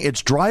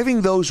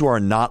driving those who are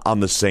not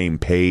on the same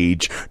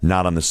page,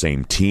 not on the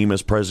same team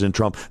as President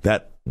Trump,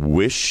 that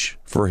wish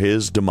for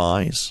his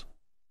demise,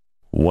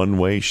 one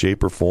way,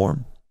 shape, or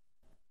form.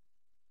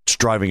 It's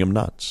driving him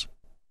nuts.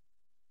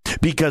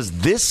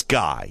 Because this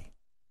guy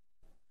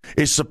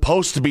is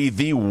supposed to be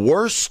the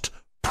worst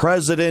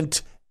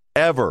president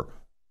ever.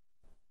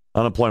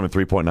 Unemployment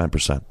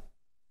 3.9%.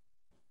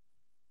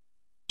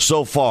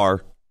 So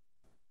far,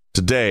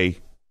 today,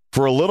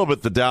 for a little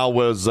bit, the Dow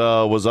was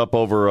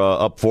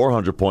up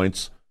 400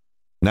 points.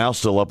 Now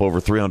still up over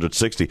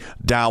 360.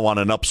 Dow on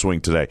an upswing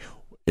today.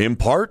 In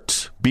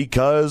part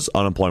because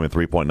unemployment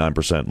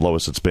 3.9%,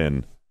 lowest it's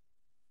been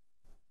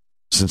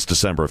since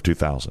December of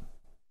 2000.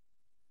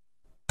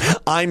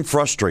 I'm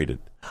frustrated.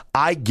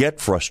 I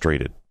get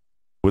frustrated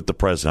with the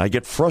president. I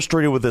get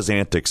frustrated with his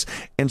antics,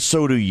 and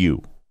so do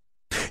you.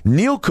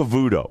 Neil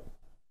Cavuto,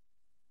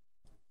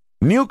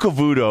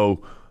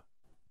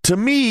 to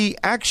me,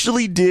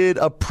 actually did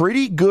a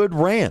pretty good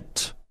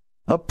rant.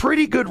 I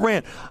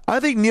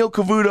think Neil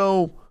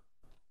Cavuto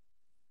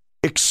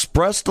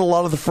expressed a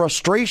lot of the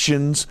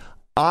frustrations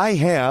I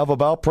have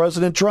about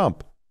President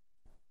Trump.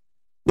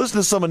 Listen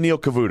to some of Neil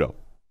Cavuto.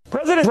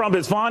 President Trump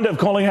is fond of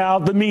calling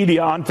out the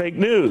media on fake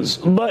news,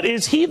 but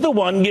is he the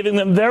one giving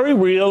them very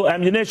real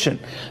ammunition?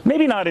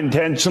 Maybe not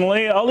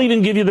intentionally. I'll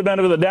even give you the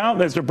benefit of the doubt,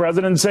 Mr.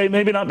 President, and say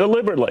maybe not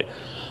deliberately,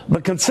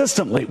 but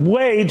consistently,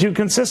 way too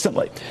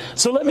consistently.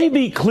 So let me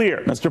be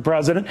clear, Mr.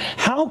 President.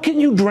 How can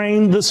you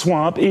drain the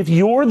swamp if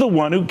you're the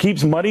one who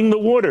keeps muddying the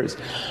waters?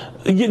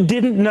 You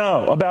didn't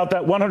know about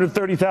that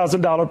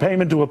 $130,000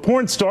 payment to a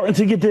porn star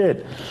until you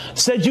did.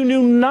 Said you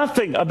knew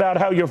nothing about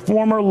how your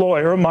former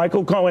lawyer,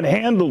 Michael Cohen,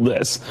 handled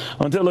this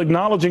until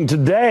acknowledging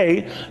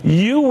today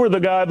you were the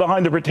guy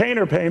behind the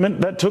retainer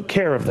payment that took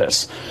care of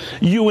this.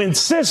 You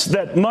insist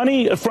that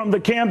money from the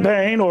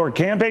campaign or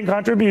campaign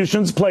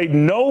contributions played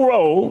no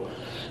role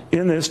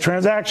in this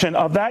transaction.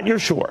 Of that, you're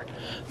sure.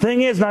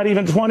 Thing is, not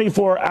even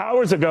 24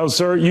 hours ago,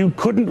 sir, you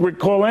couldn't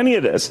recall any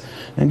of this,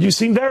 and you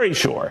seem very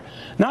sure.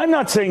 Now, I'm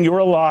not saying you're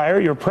a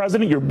liar, you're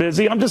president, you're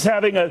busy. I'm just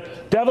having a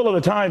devil of a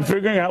time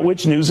figuring out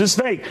which news is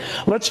fake.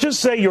 Let's just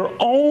say your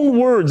own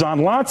words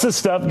on lots of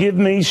stuff give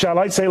me, shall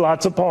I say,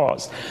 lots of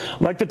pause.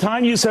 Like the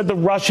time you said the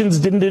Russians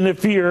didn't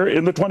interfere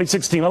in the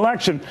 2016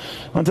 election,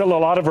 until a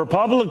lot of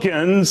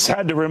Republicans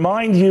had to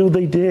remind you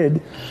they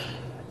did.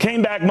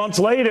 Came back months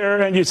later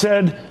and you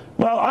said,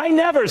 well, I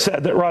never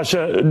said that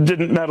Russia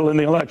didn't meddle in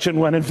the election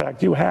when, in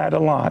fact, you had a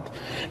lot.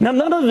 Now,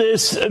 none of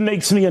this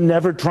makes me a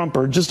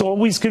never-Trumper, just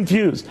always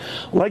confused.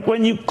 Like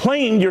when you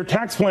claimed your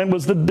tax plan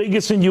was the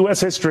biggest in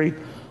U.S. history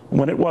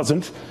when it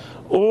wasn't,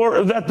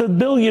 or that the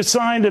bill you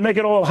signed to make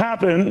it all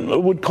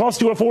happen would cost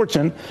you a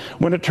fortune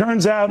when it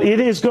turns out it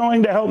is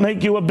going to help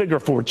make you a bigger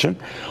fortune,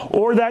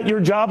 or that your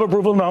job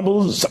approval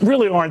numbers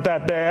really aren't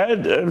that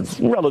bad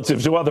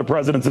relative to other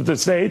presidents at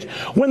this stage,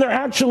 when they're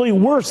actually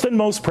worse than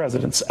most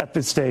presidents at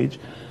this stage.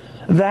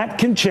 That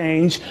can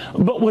change,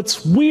 but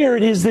what's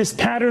weird is this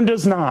pattern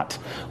does not.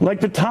 Like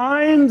the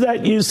time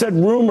that you said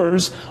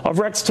rumors of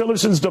Rex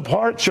Tillerson's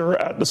departure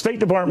at the State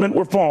Department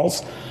were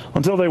false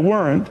until they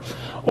weren't,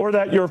 or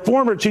that your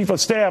former chief of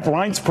staff,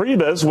 Reince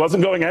Priebus,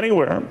 wasn't going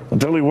anywhere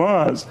until he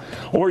was,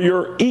 or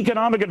your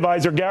economic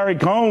advisor, Gary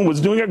Cohn,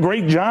 was doing a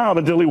great job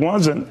until he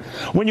wasn't,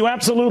 when you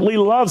absolutely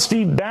loved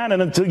Steve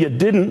Bannon until you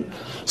didn't,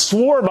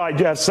 swore by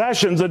Jeff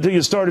Sessions until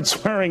you started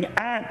swearing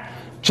at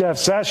Jeff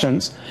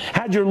Sessions,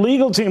 had your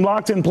legal team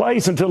locked in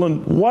place until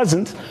it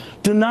wasn't,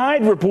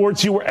 denied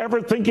reports you were ever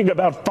thinking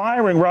about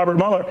firing Robert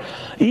Mueller,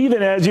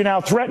 even as you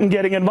now threaten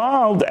getting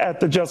involved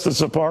at the Justice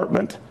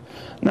Department.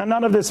 Now,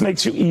 none of this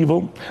makes you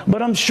evil,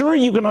 but I'm sure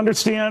you can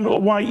understand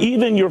why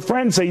even your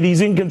friends say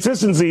these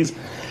inconsistencies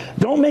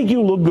don't make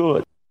you look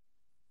good.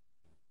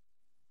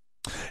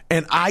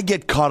 And I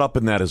get caught up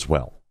in that as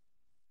well.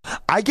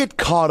 I get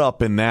caught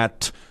up in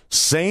that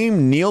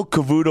same Neil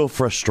Cavuto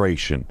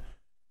frustration.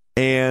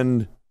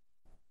 And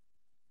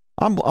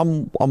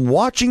I'm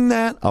watching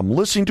that. I'm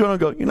listening to it. And I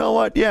go, you know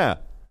what? Yeah,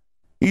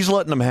 he's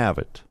letting them have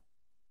it.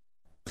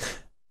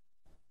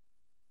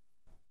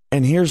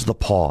 And here's the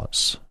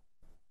pause.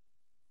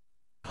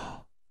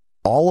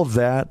 All of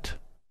that,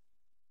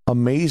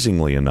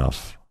 amazingly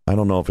enough, I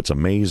don't know if it's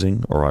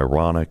amazing or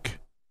ironic,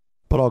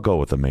 but I'll go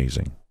with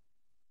amazing,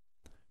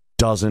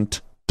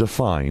 doesn't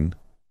define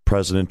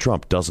President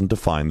Trump, doesn't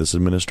define this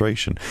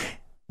administration.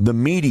 The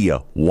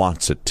media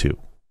wants it to.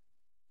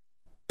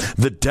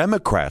 The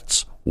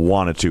Democrats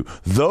wanted to.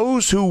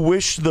 Those who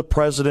wish the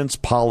president's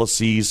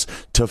policies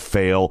to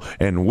fail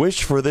and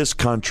wish for this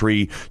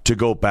country to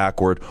go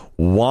backward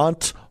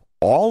want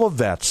all of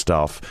that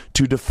stuff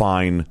to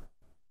define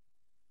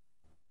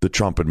the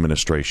Trump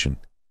administration.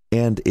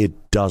 And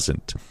it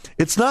doesn't.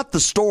 It's not the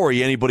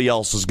story anybody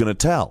else is going to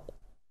tell.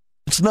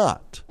 It's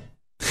not.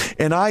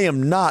 And I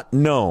am not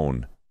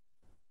known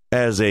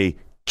as a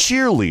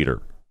cheerleader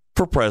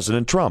for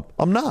President Trump.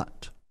 I'm not.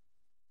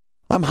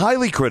 I'm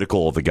highly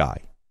critical of the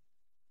guy.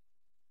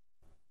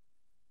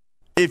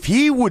 If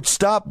he would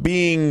stop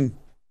being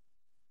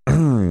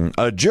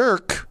a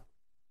jerk,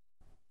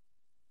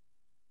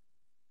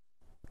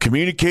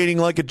 communicating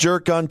like a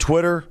jerk on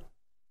Twitter,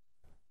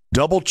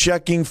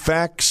 double-checking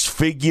facts,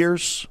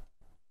 figures,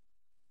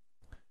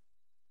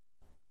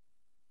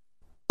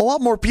 a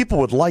lot more people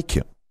would like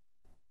him.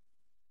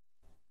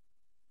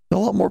 A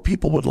lot more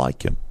people would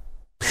like him.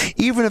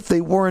 Even if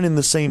they weren't in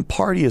the same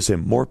party as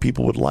him, more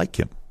people would like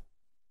him.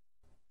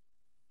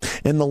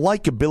 And the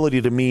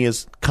likability to me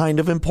is kind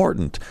of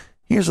important.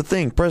 Here's the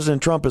thing.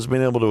 President Trump has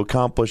been able to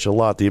accomplish a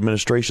lot. The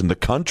administration, the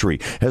country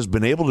has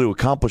been able to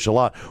accomplish a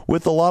lot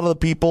with a lot of the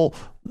people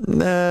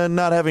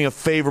not having a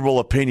favorable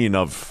opinion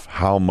of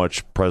how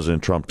much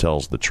President Trump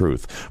tells the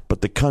truth. But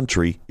the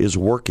country is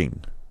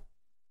working.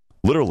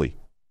 Literally,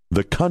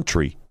 the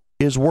country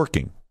is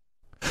working.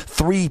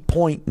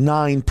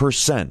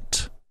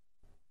 3.9%.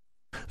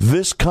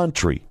 This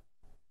country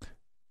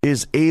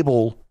is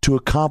able to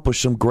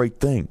accomplish some great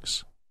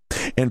things.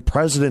 And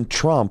President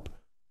Trump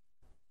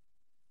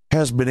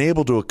has been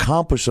able to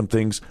accomplish some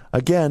things,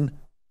 again,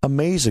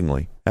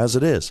 amazingly, as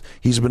it is.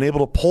 He's been able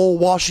to pull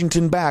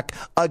Washington back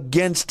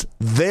against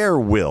their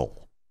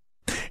will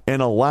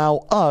and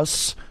allow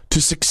us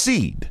to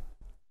succeed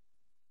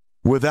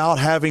without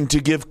having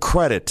to give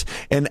credit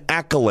and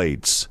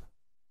accolades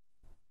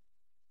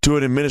to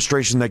an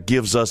administration that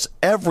gives us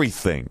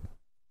everything.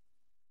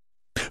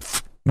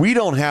 We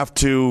don't have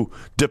to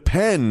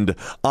depend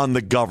on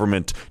the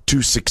government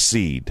to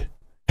succeed,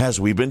 as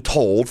we've been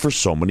told for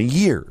so many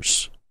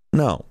years.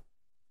 No.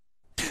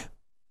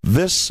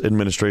 This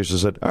administration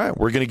said, all right,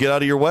 we're going to get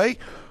out of your way.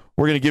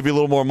 We're going to give you a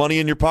little more money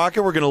in your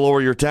pocket. We're going to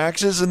lower your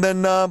taxes, and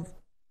then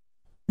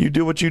you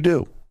do what you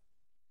do.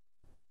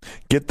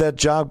 Get that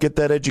job, get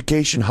that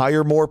education,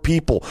 hire more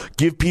people,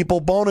 give people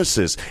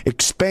bonuses,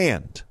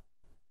 expand.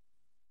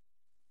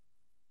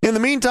 In the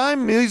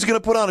meantime, he's going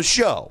to put on a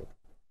show.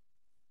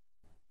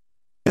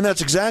 And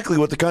that's exactly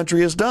what the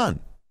country has done.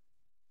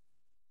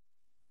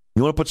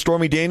 You want to put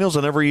Stormy Daniels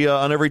on every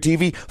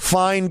TV?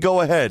 Fine,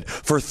 go ahead.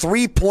 For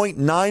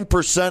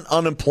 3.9%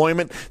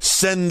 unemployment,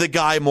 send the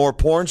guy more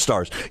porn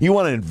stars. You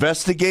want to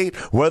investigate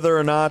whether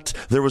or not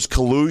there was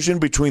collusion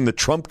between the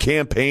Trump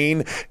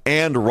campaign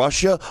and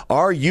Russia?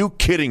 Are you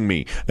kidding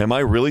me? Am I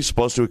really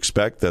supposed to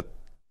expect that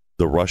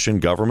the Russian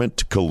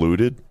government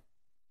colluded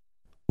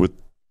with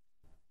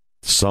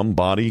some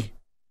body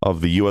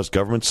of the U.S.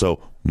 government? So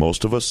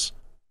most of us,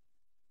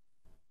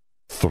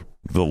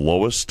 the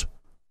lowest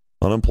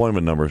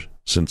unemployment numbers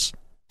since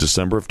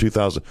December of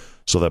 2000,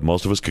 so that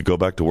most of us could go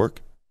back to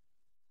work?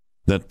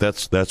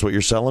 That's what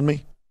you're selling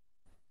me?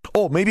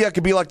 Oh, maybe I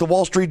could be like the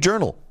Wall Street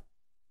Journal,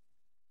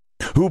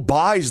 who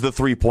buys the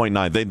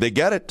 3.9. They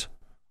get it.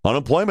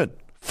 Unemployment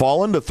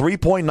fallen to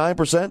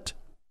 3.9%.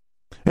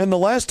 And the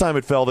last time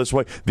it fell this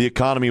way, the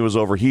economy was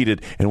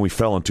overheated and we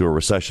fell into a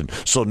recession.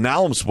 So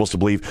now I'm supposed to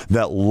believe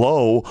that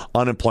low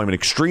unemployment,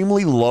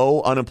 extremely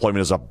low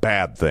unemployment, is a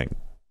bad thing.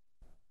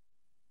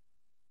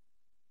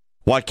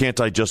 Why can't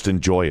I just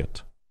enjoy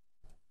it?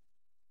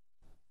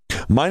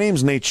 My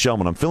name's Nate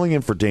Shellman. I'm filling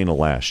in for Dana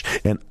Lash,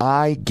 and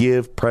I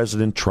give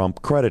President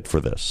Trump credit for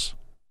this.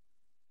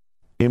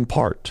 In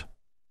part.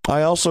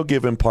 I also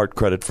give in part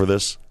credit for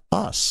this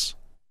us.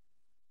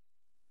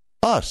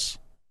 Us.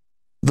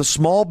 The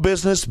small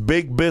business,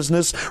 big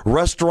business,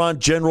 restaurant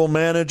general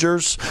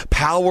managers,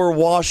 power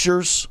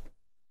washers,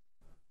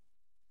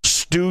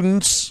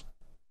 students.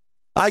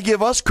 I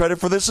give us credit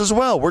for this as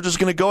well. We're just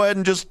going to go ahead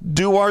and just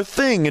do our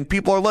thing, and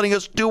people are letting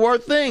us do our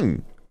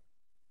thing.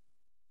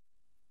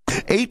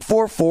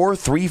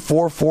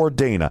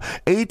 844-344-DANA.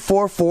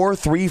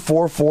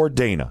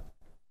 844-344-DANA.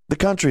 The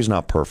country's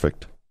not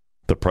perfect.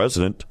 The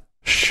president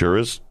sure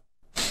as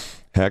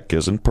heck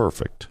isn't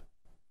perfect.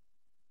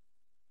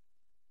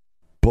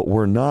 But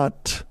we're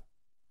not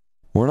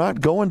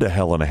going to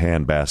hell in a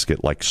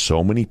handbasket like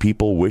so many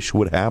people wish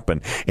would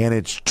happen. And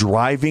it's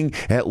driving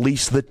at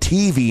least the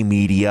TV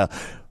media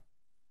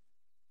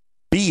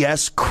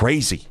BS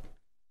crazy.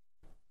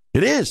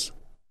 It is.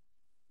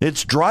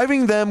 It's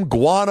driving them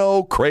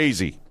guano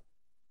crazy.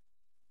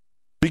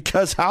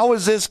 Because how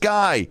is this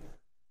guy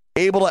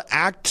able to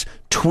act,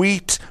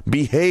 tweet,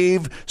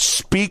 behave,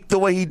 speak the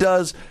way he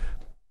does,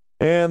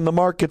 and the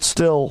market's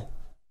still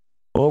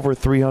over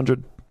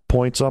 300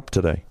 points up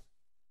today?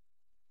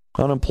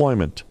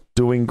 Unemployment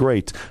doing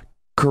great.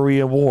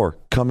 Korea war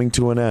coming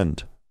to an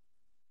end.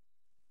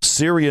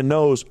 Syria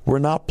knows we're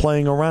not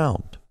playing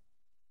around.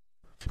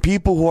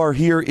 People who are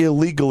here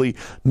illegally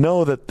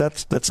know that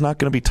that's not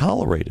going to be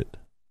tolerated.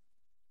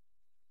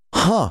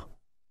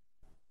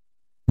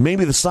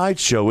 Maybe the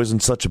sideshow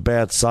isn't such a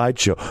bad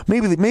sideshow.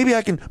 Maybe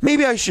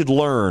I should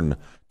learn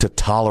to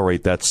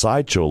tolerate that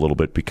sideshow a little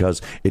bit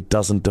because it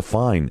doesn't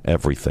define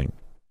everything.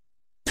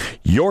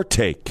 Your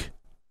take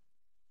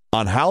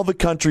on how the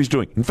country's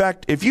doing. In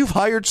fact, if you've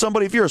hired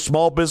somebody, if you're a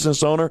small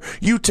business owner,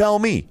 you tell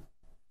me.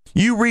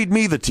 You read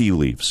me the tea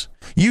leaves.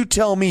 You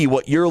tell me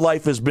what your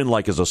life has been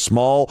like as a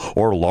small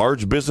or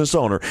large business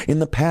owner in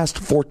the past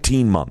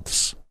 14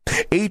 months.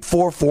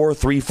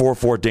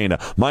 844-344-DANA.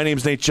 My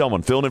name's Nate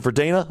Shellman, filling in for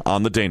Dana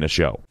on The Dana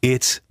Show.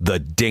 It's The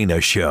Dana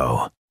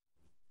Show.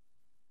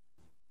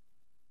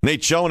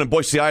 Nate Shellman in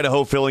Boise,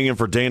 Idaho, filling in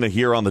for Dana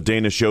here on The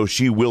Dana Show.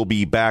 She will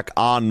be back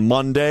on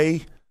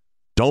Monday.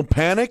 Don't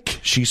panic.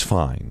 She's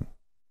fine.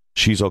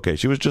 She's okay.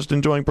 She was just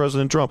enjoying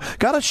President Trump.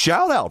 Got a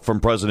shout out from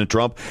President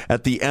Trump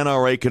at the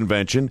NRA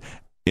convention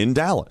in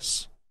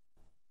Dallas.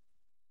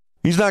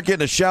 He's not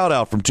getting a shout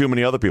out from too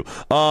many other people.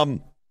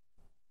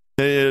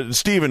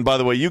 Stephen, by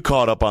the way, you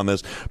caught up on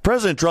this.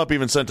 President Trump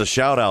even sent a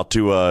shout out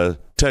to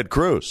Ted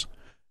Cruz.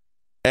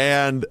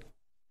 And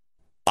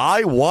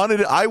I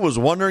was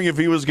wondering if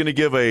he was going to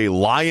give a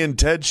Lion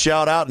Ted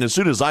shout out, and as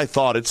soon as I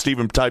thought it,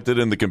 Stephen typed it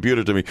in the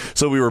computer to me,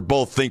 so we were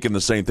both thinking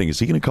the same thing. Is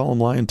he going to call him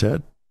Lion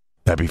Ted?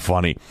 That'd be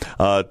funny.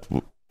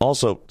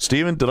 Also,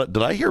 Stephen, did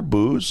I hear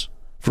boos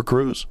for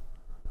Cruz?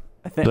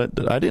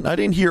 I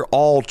didn't hear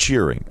all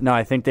cheering. No,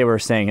 I think they were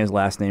saying his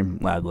last name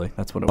loudly.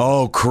 That's what it was.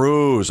 Oh,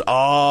 Cruz.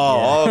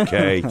 Oh, yeah.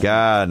 Okay.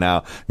 God,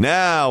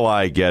 now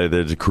I get it.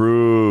 It's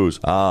Cruz.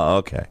 Oh,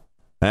 okay.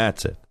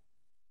 That's it.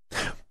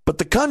 But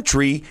the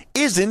country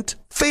isn't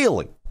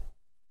failing.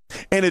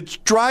 And it's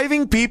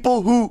driving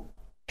people who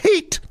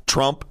hate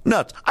Trump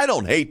nuts. I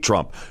don't hate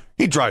Trump.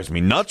 He drives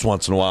me nuts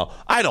once in a while.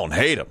 I don't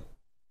hate him.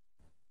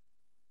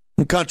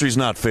 The country's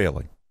not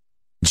failing.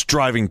 It's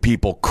driving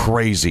people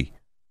crazy.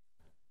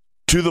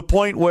 To the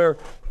point where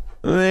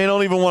They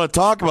don't even want to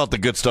talk about the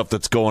good stuff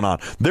that's going on.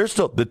 They're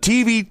still, the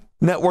TV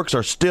networks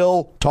are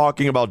still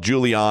talking about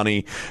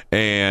Giuliani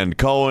and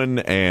Cohen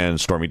and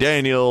Stormy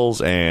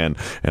Daniels and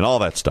all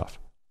that stuff.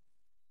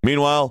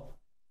 Meanwhile,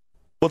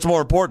 what's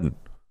more important?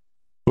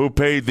 Who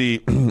paid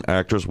the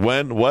actors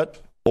when, what,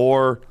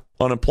 or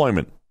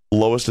unemployment?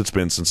 Lowest it's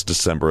been since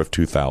December of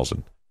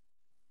 2000.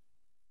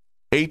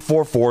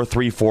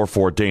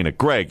 844-344-DANA.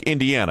 Greg,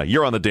 Indiana,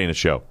 you're on the Dana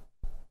Show.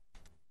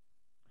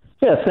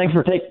 Yes, thanks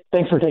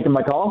for taking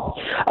my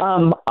call.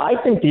 I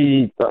think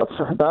the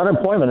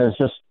unemployment is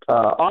just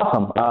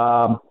awesome.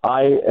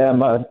 I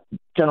am a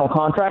general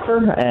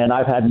contractor, and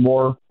I've had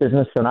more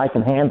business than I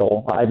can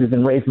handle. I've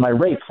even raised my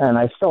rates, and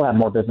I still have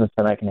more business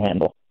than I can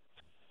handle.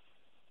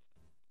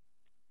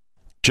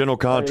 General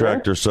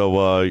contractor,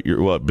 so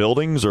you're what,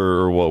 buildings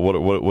or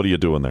what are you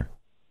doing there?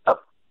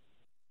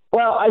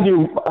 Well, I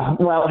do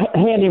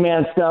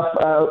handyman stuff,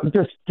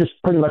 just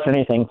pretty much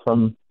anything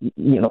from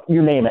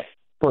you name it.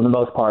 For the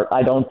most part,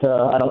 I don't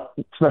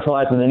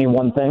specialize in any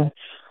one thing,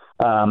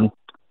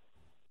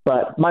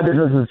 but my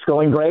business is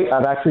going great.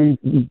 I've actually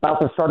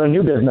about to start a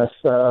new business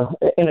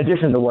in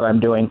addition to what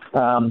I'm doing.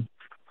 But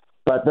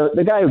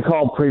the guy who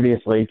called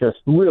previously, just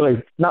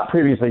really not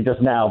previously,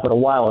 just now, but a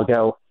while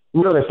ago,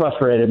 really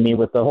frustrated me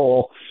with the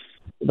whole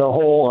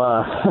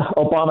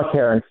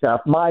Obamacare and stuff.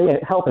 My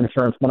health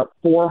insurance went up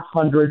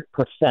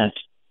 400%.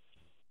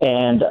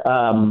 And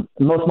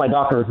most of my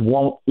doctors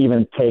won't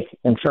even take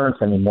insurance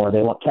anymore.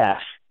 They want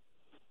cash.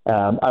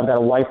 I've got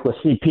a wife with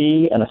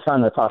CP and a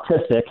son that's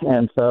autistic,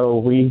 and so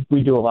we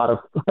do a lot of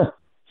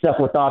stuff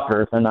with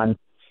doctors, and I'm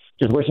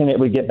just wishing it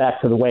would get back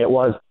to the way it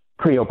was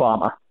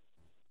pre-Obama.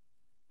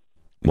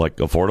 Like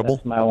affordable?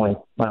 That's my only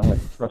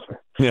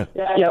frustration. Yeah.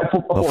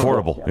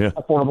 Affordable. Yeah.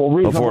 Affordable,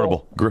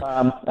 reasonable.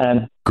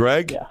 And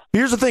Greg,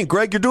 here's the thing.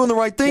 Greg, you're doing the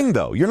right thing,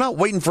 though. You're not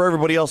waiting for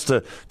everybody else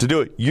to do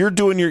it.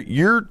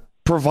 You're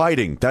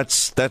providing.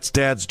 That's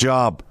dad's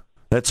job.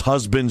 That's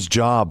husband's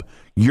job.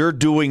 You're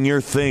doing your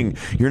thing.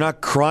 You're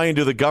not crying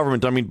to the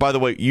government. I mean, by the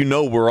way,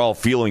 we're all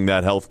feeling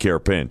that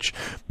healthcare pinch.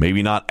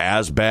 Maybe not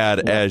as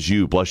bad as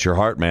you. Bless your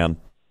heart, man.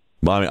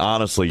 I mean,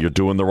 honestly, you're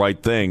doing the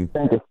right thing.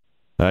 Thank you.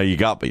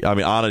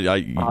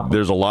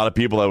 There's a lot of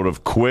people that would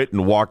have quit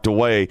and walked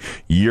away.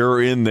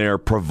 You're in there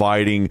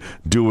providing,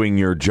 doing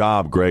your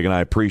job, Greg, and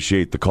I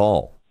appreciate the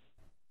call.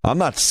 I'm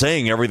not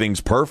saying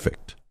everything's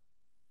perfect.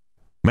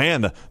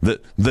 Man,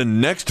 the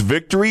next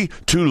victory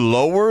to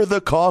lower the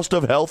cost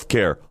of health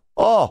care.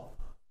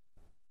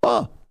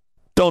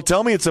 Don't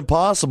tell me it's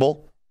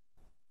impossible.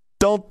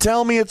 Don't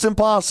tell me it's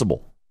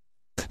impossible.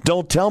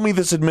 Don't tell me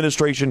this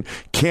administration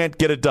can't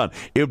get it done.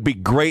 It would be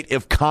great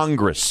if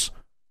Congress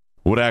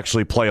would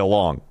actually play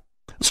along.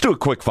 Let's do a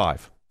quick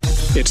five.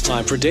 It's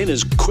time for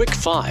Dana's Quick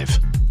Five.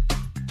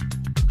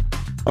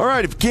 All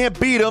right, if you can't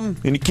beat them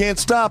and you can't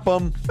stop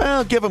them,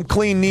 give them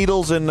clean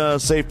needles and a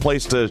safe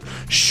place to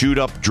shoot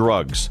up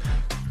drugs.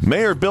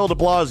 Mayor Bill de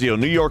Blasio,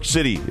 New York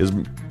City,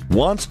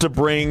 wants to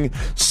bring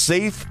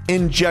safe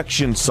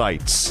injection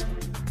sites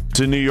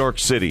to New York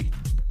City,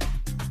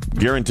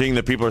 guaranteeing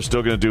that people are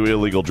still going to do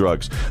illegal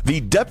drugs.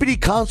 The Deputy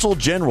Consul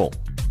General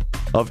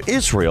of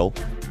Israel,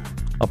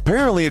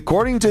 apparently,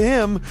 according to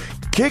him,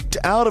 kicked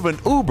out of an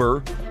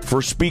Uber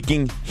for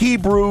speaking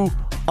Hebrew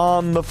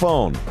on the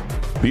phone.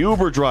 The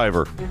Uber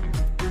driver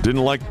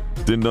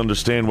didn't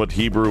understand what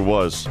Hebrew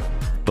was.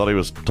 Thought he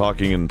was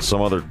talking in some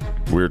other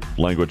weird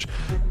language.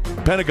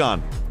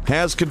 Pentagon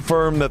has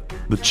confirmed that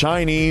the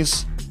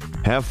Chinese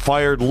have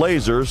fired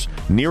lasers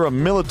near a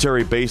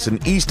military base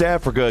in East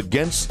Africa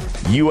against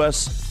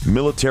U.S.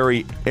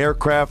 military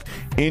aircraft,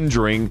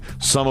 injuring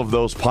some of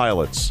those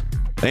pilots.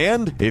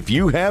 And if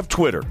you have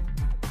Twitter,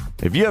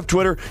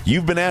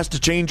 you've been asked to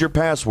change your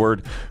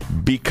password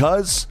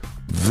because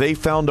they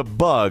found a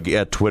bug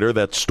at Twitter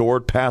that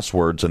stored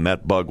passwords, and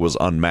that bug was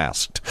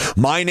unmasked.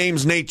 My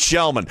name's Nate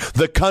Shellman.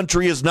 The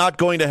country is not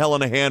going to hell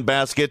in a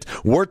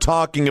handbasket. We're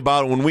talking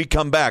about it when we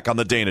come back on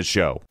The Dana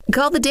Show.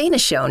 Call The Dana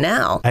Show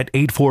now. At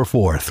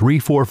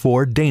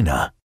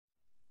 844-344-DANA.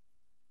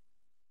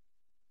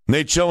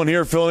 Nate Shellman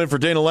here, filling in for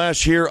Dana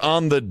Lash here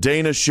on The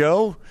Dana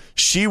Show.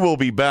 She will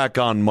be back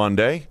on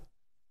Monday.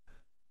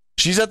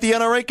 She's at the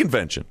NRA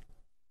convention.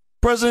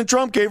 President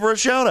Trump gave her a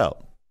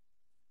shout-out.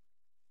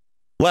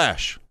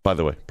 Lash, by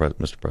the way,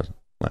 Mr. President.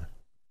 Lash.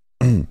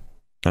 I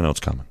know it's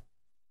coming.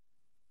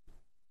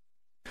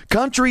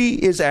 Country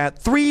is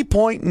at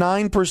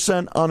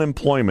 3.9%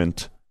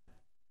 unemployment,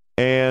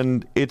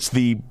 and it's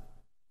the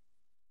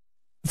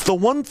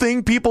one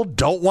thing people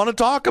don't want to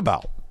talk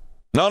about.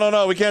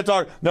 No, we can't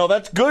talk. No,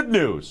 that's good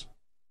news.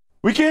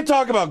 We can't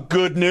talk about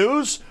good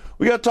news.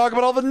 We got to talk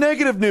about all the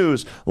negative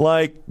news,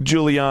 like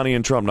Giuliani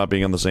and Trump not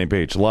being on the same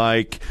page,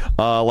 like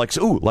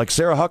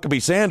Sarah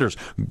Huckabee Sanders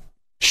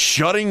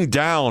shutting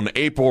down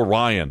April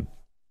Ryan.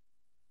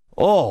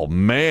 Oh,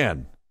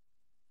 man.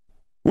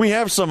 We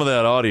have some of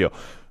that audio.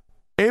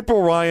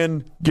 April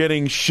Ryan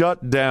getting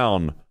shut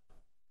down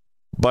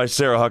by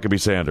Sarah Huckabee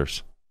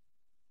Sanders.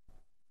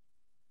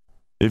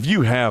 If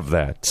you have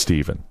that,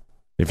 Stephen,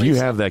 if you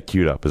have that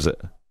queued up, is it?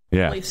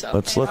 Yeah. believe so.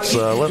 Let's hear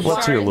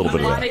a little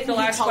bit of that. Take the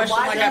last question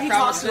like I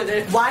promised to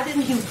do. Why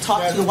didn't he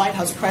talk to the White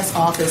House press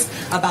office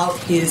about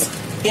his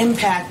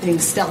impacting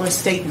stellar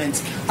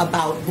statements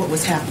about what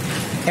was happening?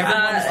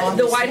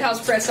 The White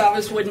House press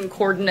office wouldn't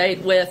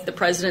coordinate with the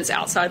president's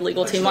outside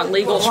legal team on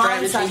legal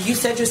strategy. You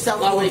said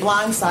yourself you were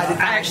blindsided.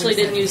 I actually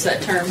didn't use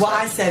that term. Well,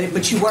 I said it,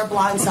 but you were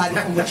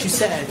blindsided from what you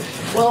said.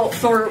 Well,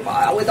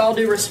 with all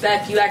due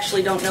respect, you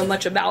actually don't know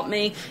much about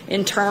me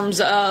in terms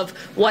of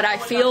what I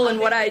feel and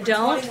what I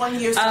don't.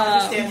 21 years to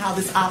understand how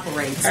this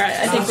operates. All right,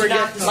 I think we're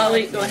good.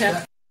 Lolly, go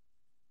ahead.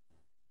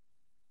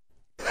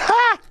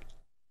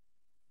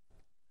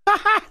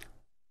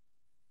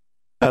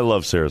 I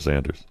love Sarah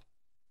Sanders.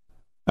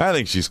 I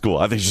think she's cool.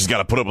 I think she's got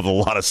to put up with a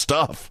lot of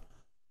stuff.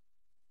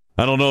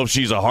 I don't know if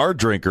she's a hard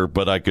drinker,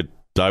 but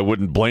I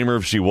wouldn't blame her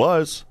if she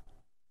was.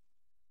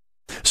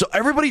 So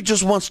everybody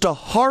just wants to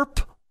harp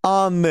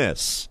on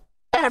this.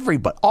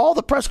 Everybody, all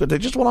the press, they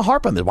just want to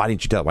harp on this. Why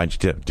didn't you tell? Why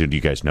didn't you tell? Do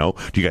you guys know?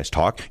 Do you guys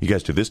talk? You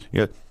guys do this?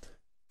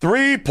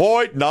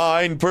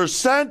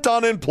 3.9%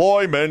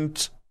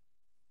 unemployment.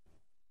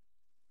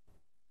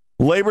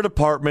 Labor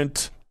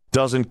Department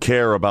doesn't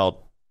care about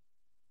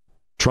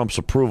Trump's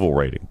approval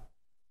rating.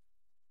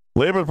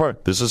 Labor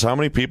Department, this is how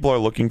many people are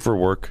looking for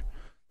work.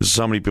 This is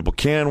how many people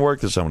can work.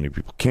 This is how many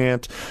people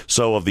can't.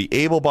 So of the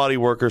able-bodied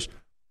workers,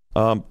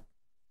 only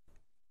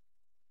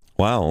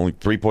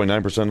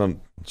 3.9%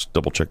 on, let's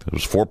double check that. It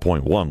was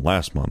 4.1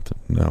 last month.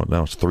 Now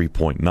it's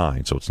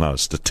 3.9, so it's not a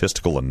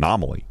statistical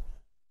anomaly.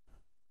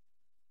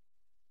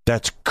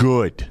 That's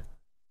good.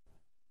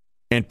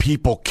 And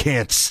people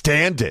can't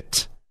stand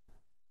it,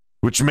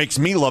 which makes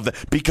me love that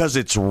because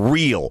it's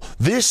real.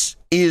 This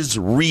is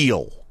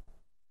real.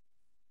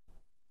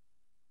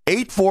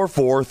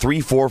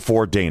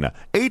 844-344-DANA.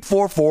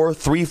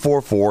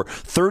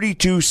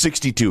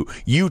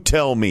 844-344-3262. You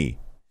tell me.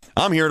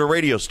 I'm here at a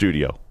radio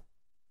studio.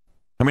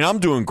 I mean, I'm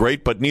doing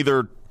great, but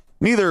neither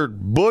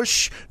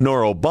Bush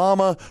nor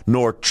Obama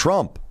nor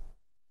Trump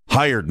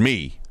hired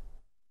me.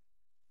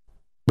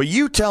 But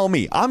you tell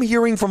me. I'm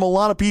hearing from a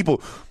lot of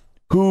people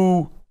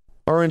who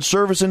are in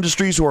service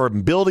industries, who are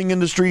in building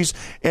industries,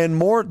 and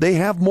more. They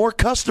have more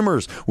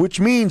customers, which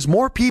means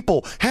more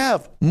people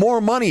have more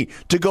money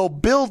to go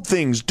build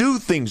things, do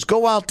things,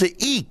 go out to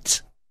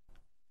eat.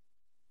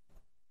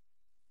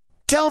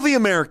 Tell the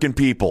American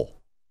people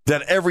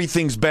that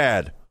everything's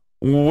bad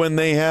when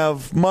they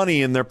have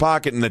money in their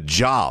pocket and a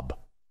job.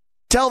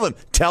 Tell them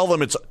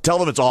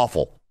it's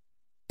awful.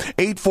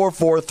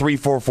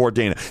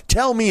 844-344-DANA.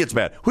 Tell me it's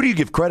bad. Who do you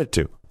give credit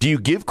to? Do you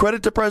give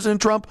credit to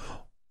President Trump?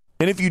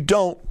 And if you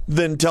don't,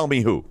 then tell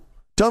me who.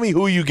 Tell me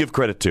who you give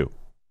credit to.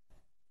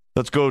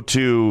 Let's go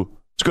to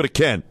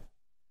Ken.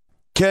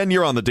 Ken,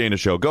 you're on the Dana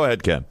Show. Go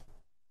ahead, Ken.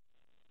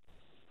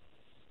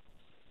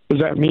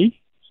 Is that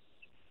me?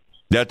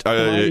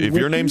 If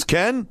your name's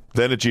Ken,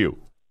 then it's you.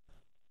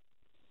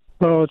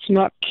 Oh, it's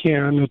not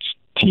Ken. It's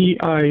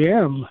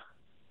Tim.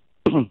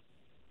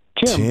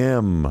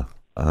 Tim.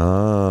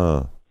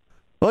 Well,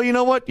 you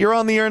know what? You're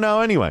on the air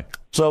now anyway.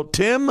 So,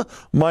 Tim,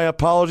 my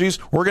apologies.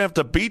 We're going to have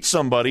to beat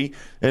somebody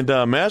in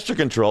Master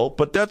Control,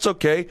 but that's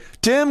okay.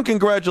 Tim,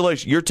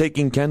 congratulations. You're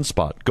taking Ken's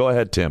spot. Go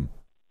ahead, Tim.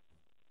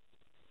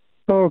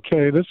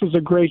 Okay, this is a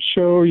great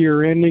show.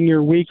 You're ending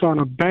your week on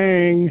a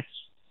bang.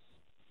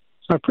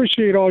 I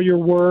appreciate all your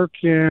work,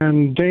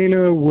 and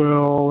Dana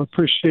will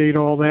appreciate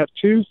all that,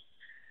 too.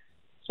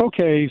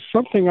 Okay,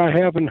 something I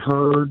haven't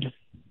heard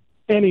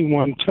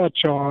anyone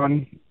touch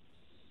on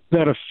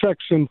that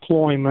affects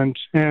employment,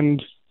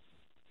 and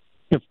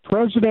if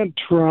President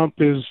Trump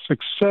is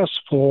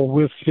successful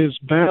with his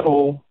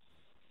battle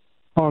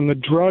on the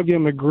drug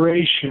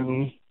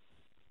immigration,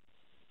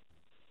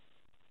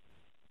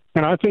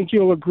 and I think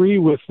you'll agree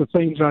with the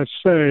things I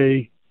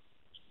say,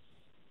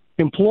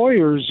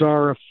 employers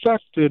are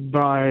affected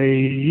by,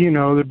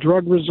 the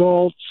drug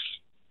results.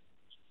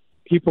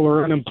 People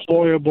are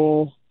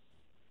unemployable.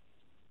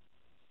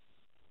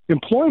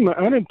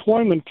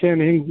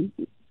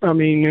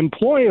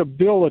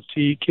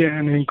 Employability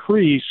can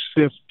increase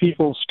if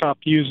people stop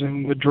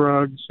using the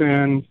drugs,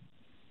 and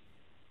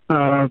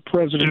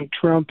President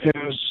Trump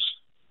has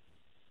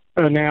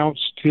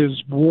announced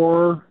his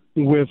war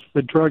with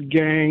the drug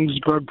gangs,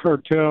 drug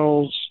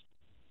cartels,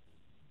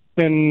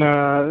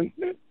 and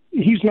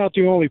he's not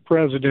the only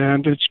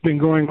president. It's been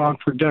going on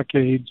for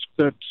decades.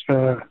 But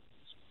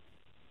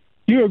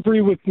you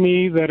agree with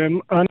me that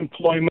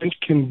unemployment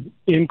can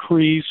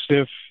increase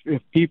if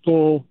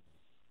people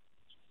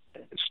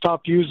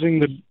stop using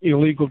the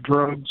illegal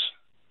drugs?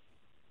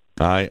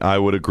 I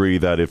would agree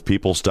that if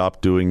people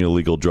stop doing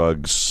illegal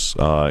drugs,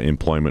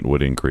 employment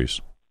would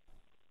increase.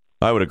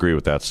 I would agree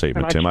with that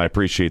statement, Tim. I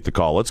appreciate the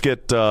call. Let's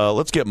get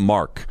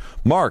Mark.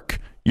 Mark,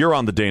 you're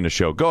on the Dana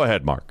Show. Go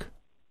ahead, Mark.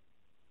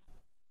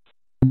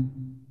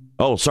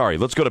 Oh, sorry.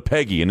 Let's go to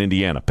Peggy in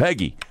Indiana.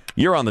 Peggy,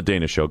 you're on the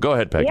Dana Show. Go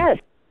ahead, Peggy. Yes.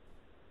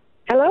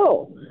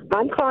 Hello.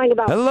 I'm calling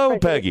about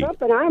President Peggy.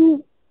 Trump, and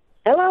I'm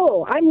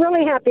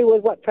really happy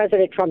with what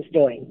President Trump's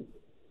doing.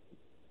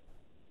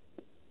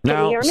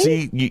 Now,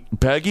 see,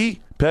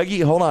 Peggy,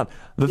 Peggy, hold on.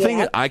 The thing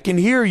is, I can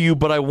hear you,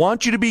 but I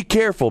want you to be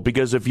careful,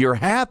 because if you're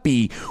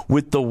happy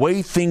with the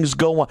way things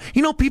go on,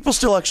 people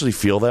still actually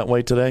feel that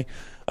way today.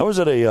 I was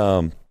at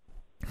a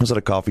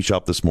coffee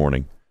shop this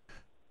morning,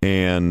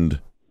 and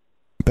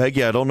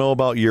Peggy, I don't know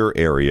about your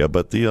area,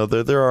 but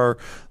there are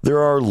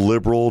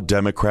liberal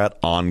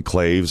Democrat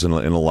enclaves in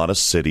a lot of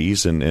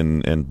cities,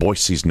 and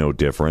Boise's no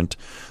different.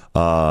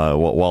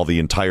 While the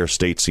entire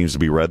state seems to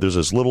be red, there's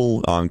this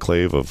little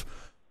enclave of,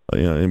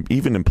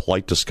 even in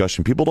polite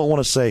discussion, people don't want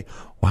to say,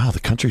 wow, the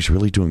country's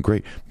really doing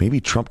great. Maybe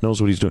Trump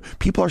knows what he's doing.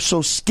 People are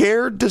so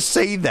scared to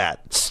say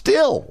that.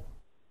 Still.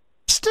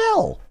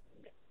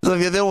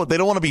 They don't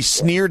want to be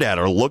sneered at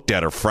or looked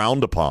at or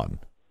frowned upon.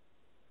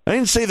 I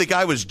didn't say the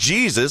guy was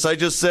Jesus. I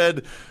just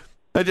said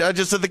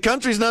the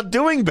country's not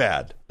doing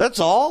bad. That's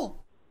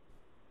all.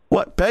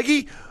 What,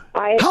 Peggy?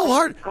 How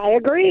hard? I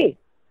agree.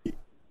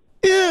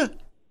 Yeah.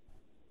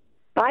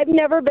 I've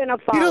never been a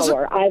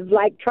follower. I've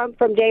liked Trump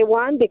from day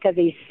one because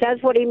he says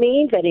what he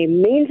means and he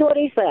means what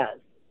he says.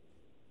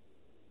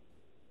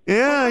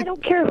 Yeah. I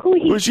don't care who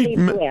he sleeps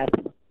with.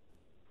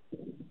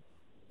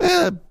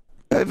 Yeah.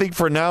 I think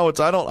for now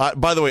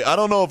by the way, I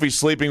don't know if he's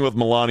sleeping with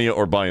Melania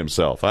or by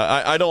himself.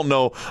 I don't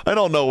know. I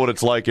don't know what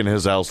it's like in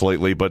his house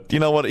lately, but you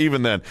know what?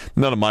 Even then,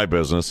 none of my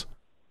business.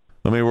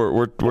 I mean,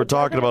 we're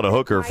talking about a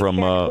hooker from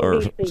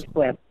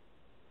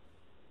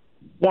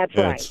That's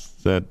right.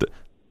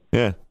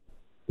 Yeah.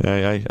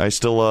 I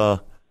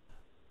still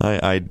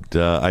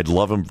I'd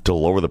love him to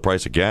lower the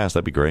price of gas.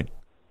 That'd be great.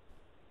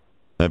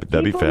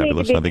 That'd be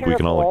fabulous. I think we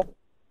can all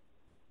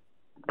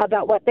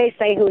about what they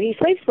say who he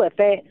sleeps with.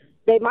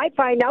 They might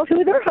find out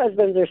who their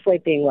husbands are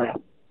sleeping with.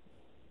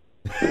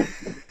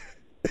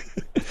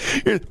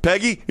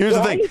 Peggy, here's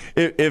the thing: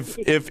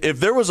 if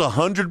there was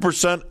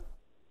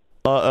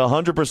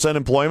 100%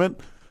 employment,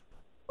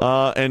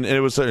 and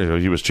it was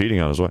he was cheating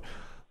on his wife,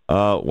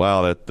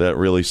 wow, that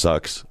really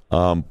sucks.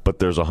 But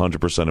there's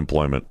 100%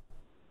 employment.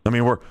 I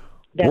mean, we're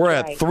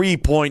at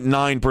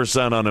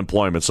 3.9%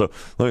 unemployment, so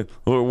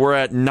we're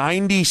at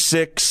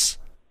 96.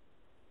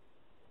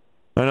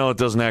 I know it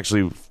doesn't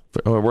actually.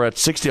 We're at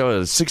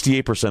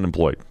 68%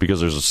 employed, because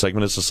there's a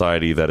segment of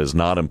society that is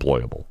not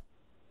employable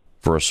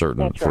for a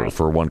certain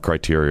for one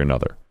criteria or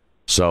another.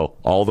 So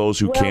all those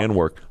who can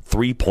work,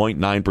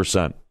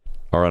 3.9%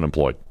 are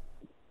unemployed.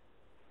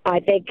 I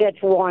think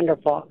it's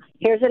wonderful.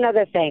 Here's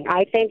another thing.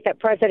 I think that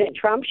President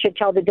Trump should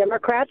tell the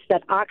Democrats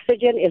that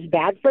oxygen is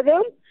bad for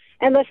them,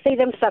 and let's see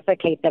them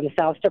suffocate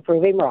themselves to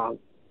prove him wrong.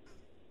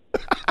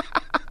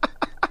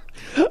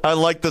 I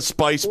like the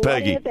spice,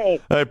 Peggy.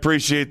 I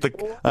appreciate the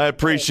call.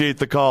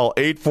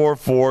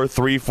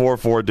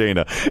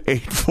 844-344-DANA.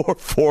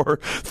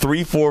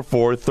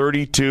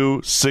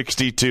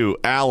 844-344-3262.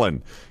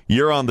 Alan,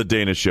 you're on the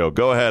Dana Show.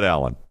 Go ahead,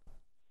 Alan.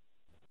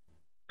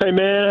 Hey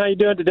man, how you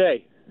doing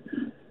today?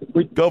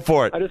 Go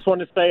for it. I just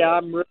wanted to say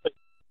I'm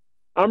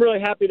really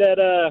happy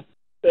that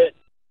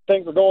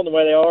things are going the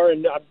way they are,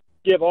 and I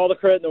give all the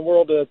credit in the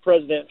world to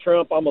President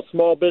Trump. I'm a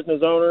small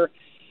business owner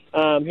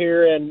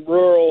here in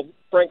rural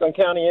Franklin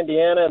County,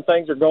 Indiana, and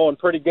things are going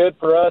pretty good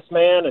for us,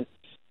 man. And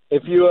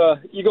if you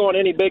go in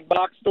any big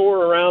box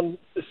store around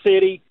the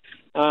city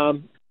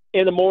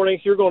in the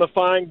mornings, you're going to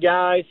find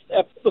guys.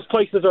 Those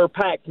places are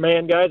packed,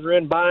 man. Guys are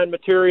in buying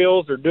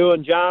materials, they're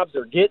doing jobs,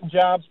 they're getting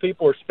jobs.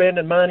 People are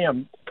spending money.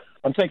 I'm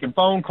taking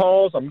phone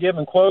calls. I'm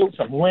giving quotes.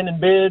 I'm winning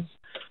bids.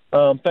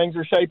 Things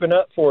are shaping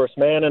up for us,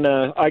 man. And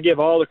I give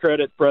all the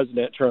credit to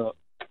President Trump.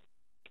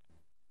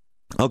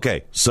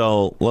 Okay,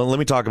 so let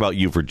me talk about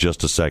you for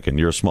just a second.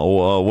 You're a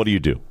small. What do you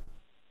do?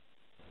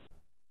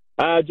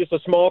 Just a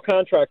small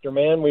contractor,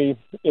 man. We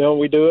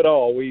do it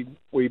all. We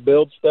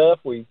build stuff.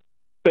 We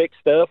fix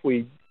stuff.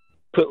 We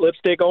put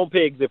lipstick on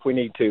pigs if we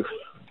need to.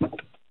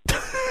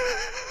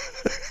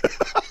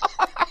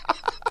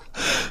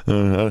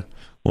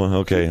 Well,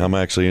 okay, I'm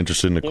actually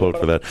interested in a quote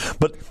for that.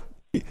 But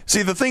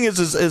see, the thing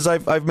is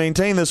I've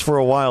maintained this for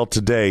a while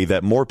today,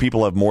 that more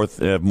people have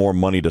more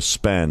money to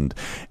spend,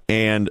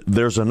 and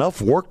there's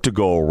enough work to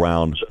go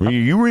around.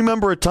 You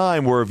remember a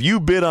time where if you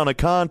bid on a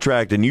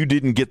contract and you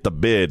didn't get the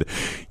bid,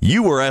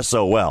 you were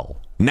SOL.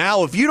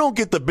 Now, if you don't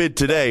get the bid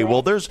today,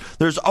 well, there's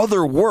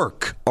other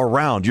work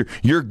around.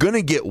 You're going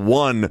to get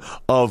one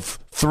of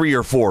 3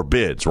 or 4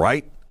 bids,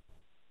 right?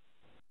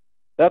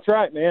 That's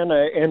right, man.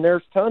 And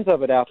there's tons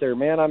of it out there,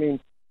 man. I mean,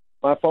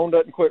 my phone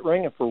doesn't quit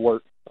ringing for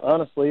work,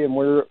 honestly, and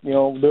we're,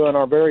 doing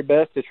our very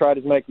best to try to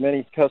make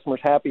many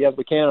customers happy as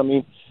we can. I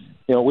mean,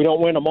 we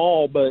don't win them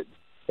all, but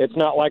it's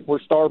not like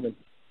we're starving.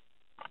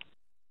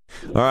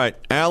 All right,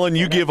 Alan,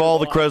 you give all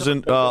the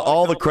credit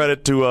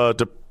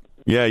to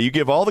you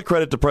give all the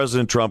credit to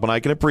President Trump, and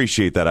I can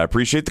appreciate that. I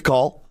appreciate the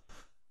call.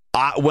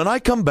 When I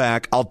come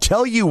back, I'll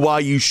tell you why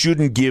you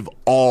shouldn't give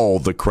all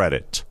the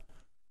credit.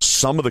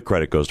 Some of the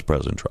credit goes to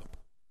President Trump.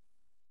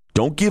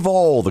 Don't give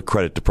all the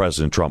credit to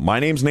President Trump. My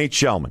name's Nate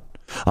Shellman.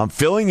 I'm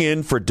filling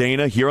in for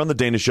Dana here on the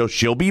Dana Show.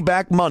 She'll be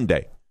back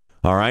Monday.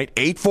 All right?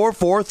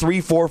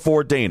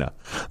 844-344-DANA.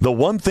 The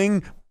one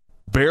thing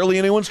barely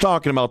anyone's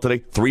talking about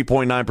today,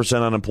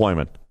 3.9%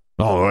 unemployment.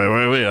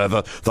 Oh, wait. I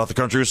thought the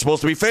country was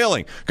supposed to be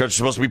failing. The country's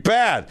supposed to be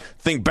bad.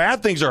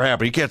 Bad things are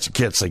happening. You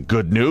can't say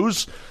good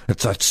news.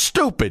 That's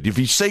stupid. If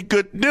you say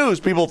good news,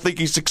 people think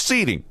he's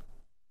succeeding.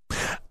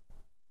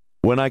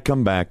 When I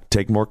come back,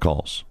 take more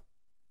calls.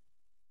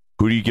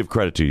 Who do you give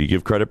credit to? Do you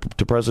give credit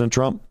to President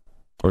Trump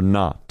or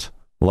not?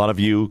 A lot of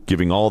you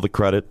giving all the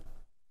credit.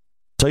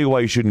 Tell you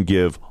why you shouldn't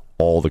give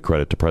all the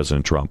credit to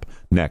President Trump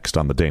next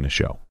on The Dana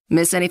Show.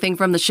 Miss anything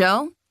from the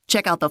show?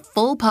 Check out the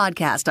full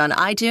podcast on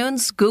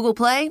iTunes, Google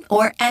Play,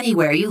 or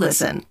anywhere you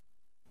listen.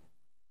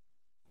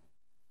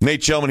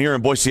 Nate Shellman here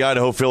in Boise,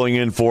 Idaho, filling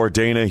in for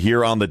Dana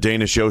here on The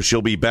Dana Show.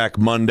 She'll be back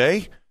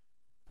Monday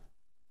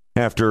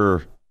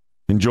after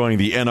enjoying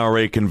the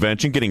NRA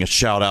convention, getting a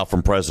shout out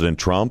from President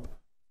Trump,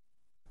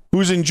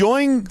 who's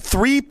enjoying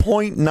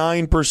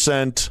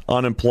 3.9%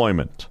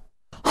 unemployment,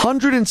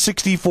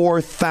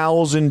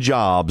 164,000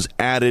 jobs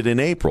added in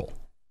April.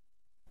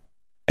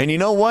 And you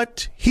know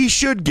what? He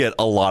should get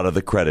a lot of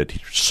the credit.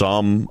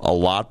 Some, a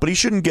lot, but he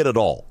shouldn't get it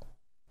all.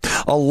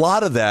 A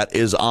lot of that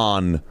is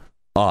on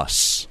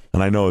us.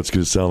 And I know it's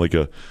going to sound like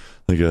a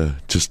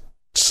just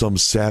some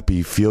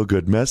sappy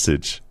feel-good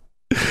message.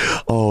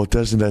 Oh,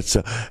 doesn't that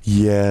sound?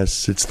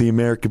 Yes, it's the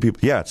American people.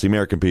 Yeah, it's the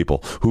American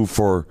people who,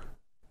 for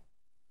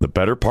the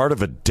better part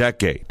of a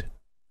decade,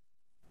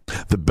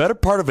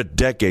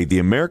 the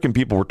American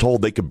people were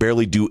told they could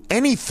barely do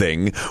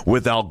anything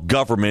without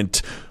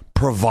government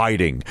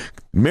providing.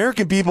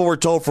 American people were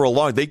told for a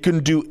long time they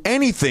couldn't do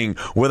anything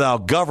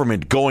without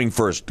government going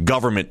first,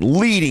 government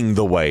leading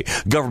the way,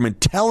 government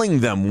telling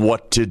them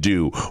what to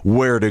do,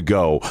 where to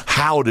go,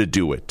 how to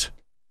do it.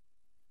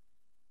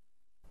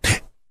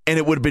 And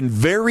it would have been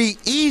very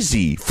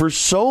easy for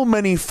so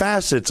many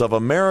facets of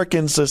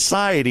American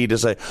society to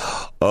say,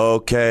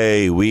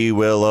 okay, we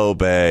will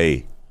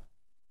obey.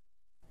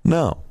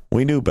 No,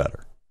 we knew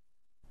better.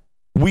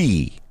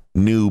 We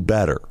knew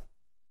better.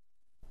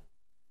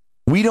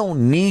 We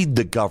don't need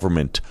the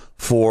government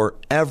for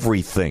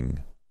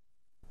everything.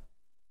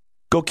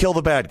 Go kill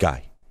the bad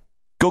guy.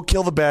 Go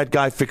kill the bad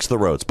guy, fix the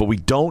roads. But we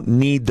don't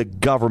need the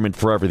government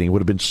for everything. It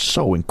would have been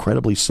so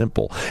incredibly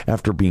simple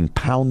after being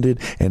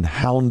pounded and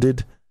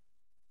hounded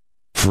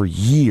for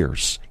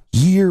years,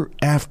 year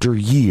after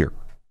year,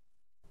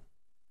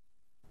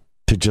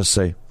 to just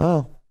say,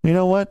 oh, you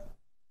know what?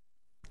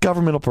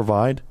 Government will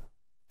provide.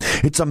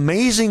 It's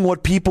amazing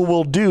what people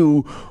will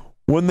do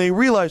when they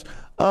realize,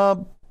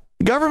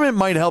 government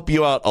might help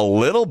you out a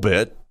little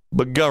bit,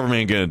 but government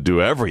ain't going to do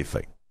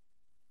everything.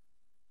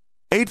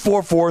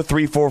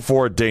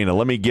 844-344-DANA.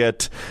 Let me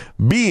get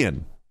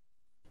Bean.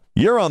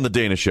 You're on the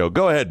Dana Show.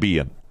 Go ahead,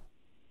 Bean.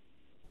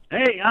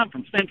 Hey, I'm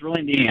from Central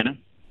Indiana.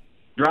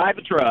 Drive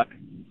a truck,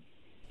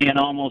 and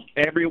almost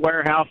every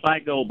warehouse I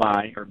go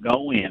by or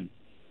go in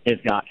has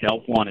got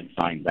help wanted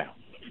signs out.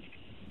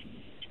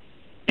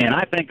 And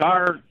I think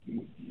our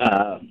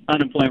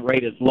unemployment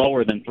rate is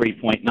lower than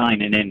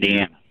 3.9 in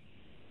Indiana.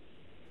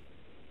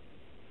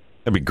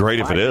 That'd be great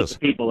if it is. The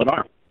people that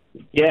aren't.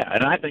 Yeah,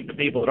 and I think the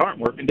people that aren't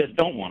working just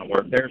don't want to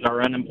work. There's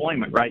our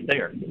unemployment right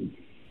there.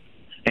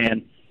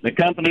 And the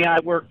company I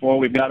work for,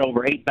 we've got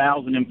over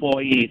 8,000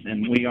 employees,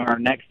 and we are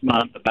next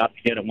month about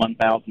to get a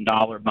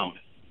 $1,000 bonus,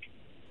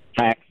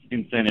 tax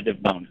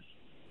incentive bonus.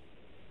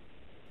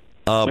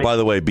 By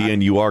the way,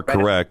 Bean, you are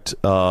correct.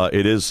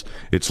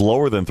 It's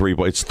lower than 3.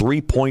 It's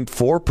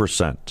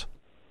 3.4%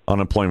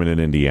 unemployment in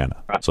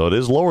Indiana. So it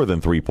is lower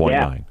than 3.9.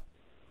 Yeah.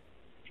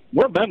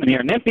 We're booming here,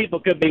 and then people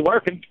could be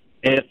working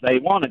if they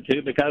wanted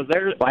to, because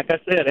there's, like I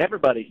said,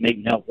 everybody's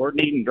needing help. We're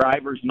needing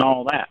drivers and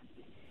all that.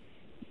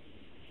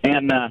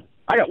 And I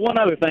got one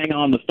other thing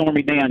on the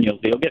Stormy Daniels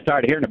deal. Get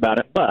tired of hearing about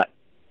it, but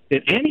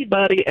did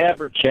anybody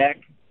ever check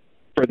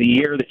for the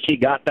year that she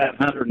got that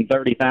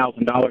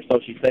 $130,000? So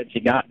she said she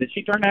got. Did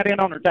she turn that in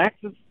on her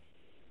taxes?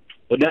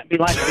 Would that be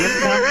like an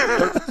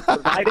income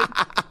provided?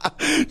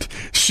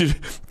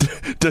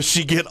 Does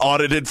she get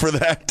audited for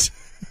that?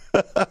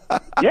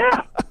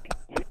 Yeah.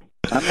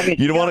 I mean,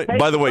 you don't want to.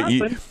 By the way,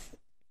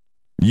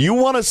 you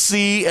want to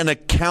see an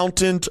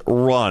accountant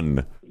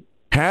run.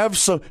 Have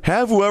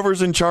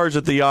whoever's in charge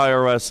at the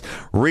IRS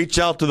reach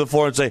out to the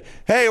floor and say,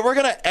 "Hey, we're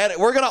gonna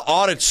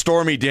audit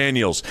Stormy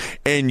Daniels,"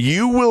 and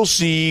you will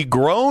see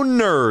grown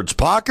nerds,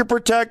 pocket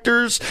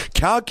protectors,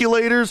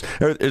 calculators.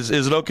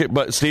 Is it okay?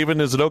 But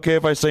Stephen, is it okay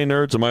if I say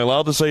nerds? Am I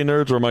allowed to say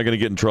nerds, or am I going to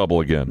get in trouble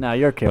again? No,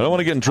 you're okay. I don't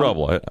want to get in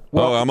trouble.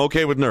 I'm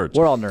okay with nerds.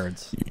 We're all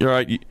nerds. You're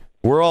right.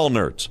 We're all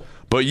nerds.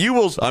 But you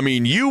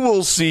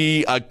will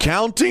see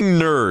accounting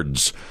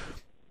nerds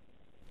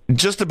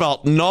just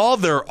about gnaw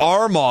their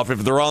arm off if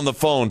they're on the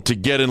phone to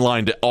get in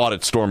line to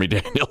audit Stormy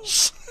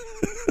Daniels.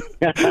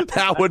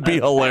 That would be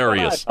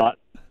hilarious.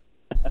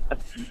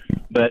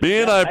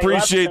 Bean, I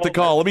appreciate the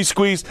call. Let me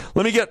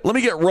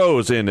get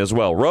Rose in as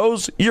well.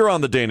 Rose, you're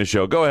on the Dana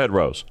Show. Go ahead,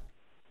 Rose.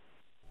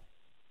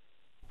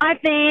 I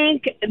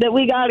think that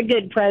we got a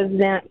good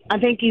president. I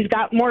think he's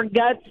got more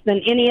guts than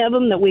any of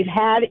them that we've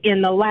had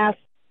in the last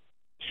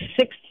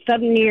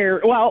 6-7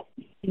 years. Well,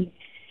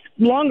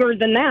 longer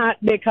than that,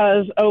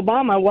 because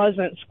Obama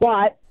wasn't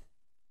squat.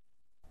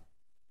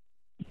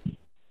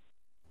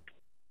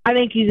 I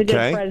think he's a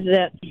good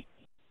president.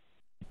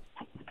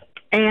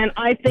 And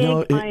I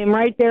think I am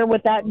right there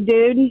with that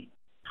dude.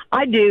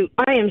 I do.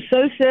 I am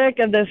so sick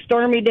of the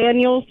Stormy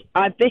Daniels.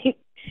 I think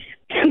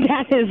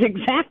that is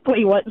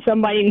exactly what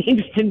somebody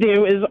needs to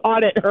do, is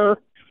audit her.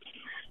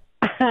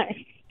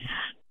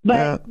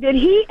 But did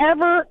he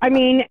ever, I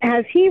mean,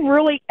 has he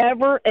really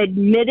ever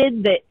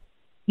admitted that,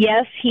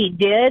 yes, he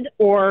did?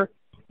 Or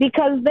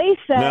because they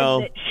said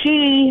that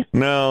she...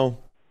 No,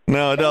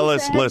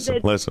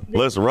 listen.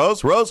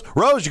 Rose,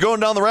 you're going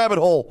down the rabbit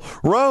hole.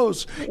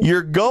 Rose,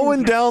 you're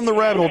going down the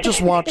rabbit hole.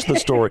 Just watch the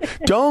story.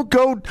 Don't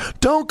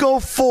go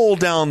full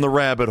down the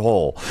rabbit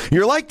hole.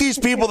 You're like these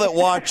people that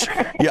watch.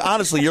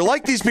 Honestly, you're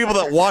like these people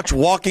that watch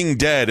Walking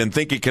Dead and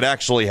think it could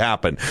actually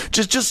happen.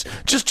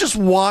 Just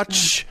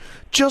watch.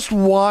 Just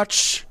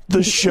watch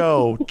the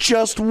show.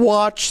 Just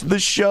watch the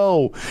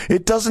show.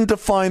 It doesn't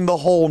define the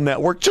whole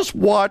network. Just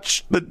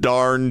watch the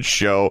darn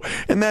show.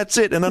 And that's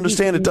it. And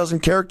understand it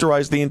doesn't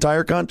characterize the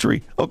entire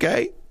country.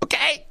 Okay?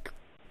 Okay?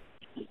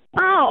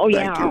 Oh,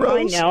 yeah,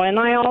 I know. And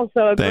I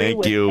also agree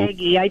with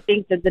Peggy. I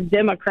think that the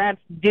Democrats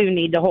do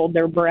need to hold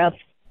their breath.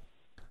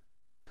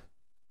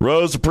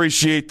 Rose,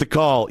 appreciate the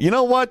call. You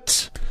know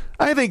what?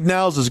 I think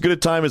now's as good a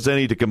time as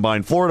any to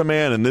combine Florida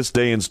man and this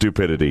day in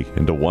stupidity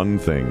into one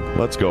thing.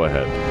 Let's go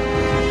ahead.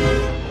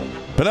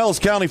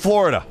 Pinellas County,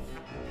 Florida.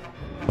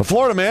 A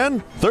Florida man,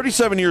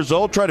 37 years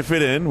old, tried to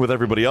fit in with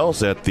everybody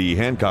else at the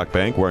Hancock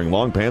Bank, wearing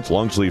long pants,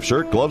 long sleeve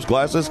shirt, gloves,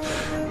 glasses,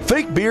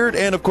 fake beard,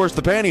 and, of course,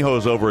 the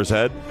pantyhose over his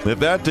head. If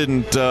that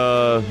didn't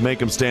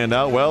make him stand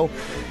out, well,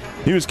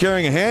 he was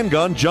carrying a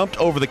handgun, jumped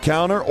over the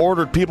counter,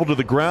 ordered people to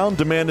the ground,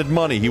 demanded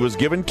money. He was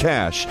given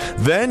cash.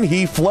 Then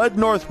he fled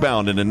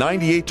northbound in a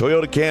 98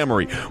 Toyota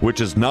Camry, which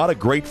is not a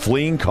great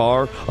fleeing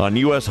car on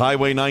U.S.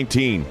 Highway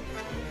 19.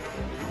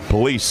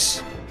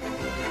 Police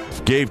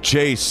gave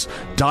chase,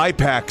 dye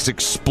packs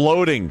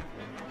exploding.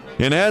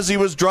 And as he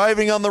was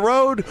driving on the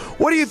road,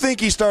 what do you think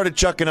he started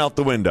chucking out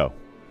the window?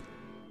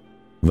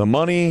 The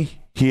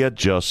money he had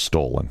just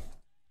stolen.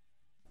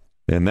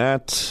 And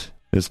that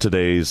is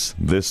today's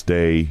This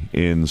Day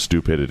in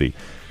Stupidity.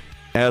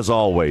 As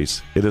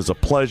always, it is a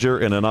pleasure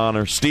and an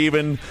honor.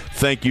 Stephen,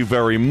 thank you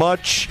very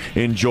much.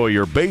 Enjoy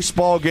your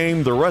baseball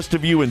game. The rest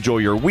of you, enjoy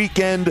your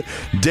weekend.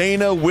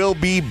 Dana will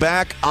be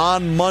back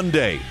on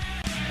Monday,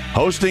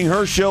 hosting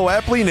her show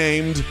aptly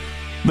named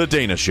The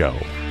Dana Show.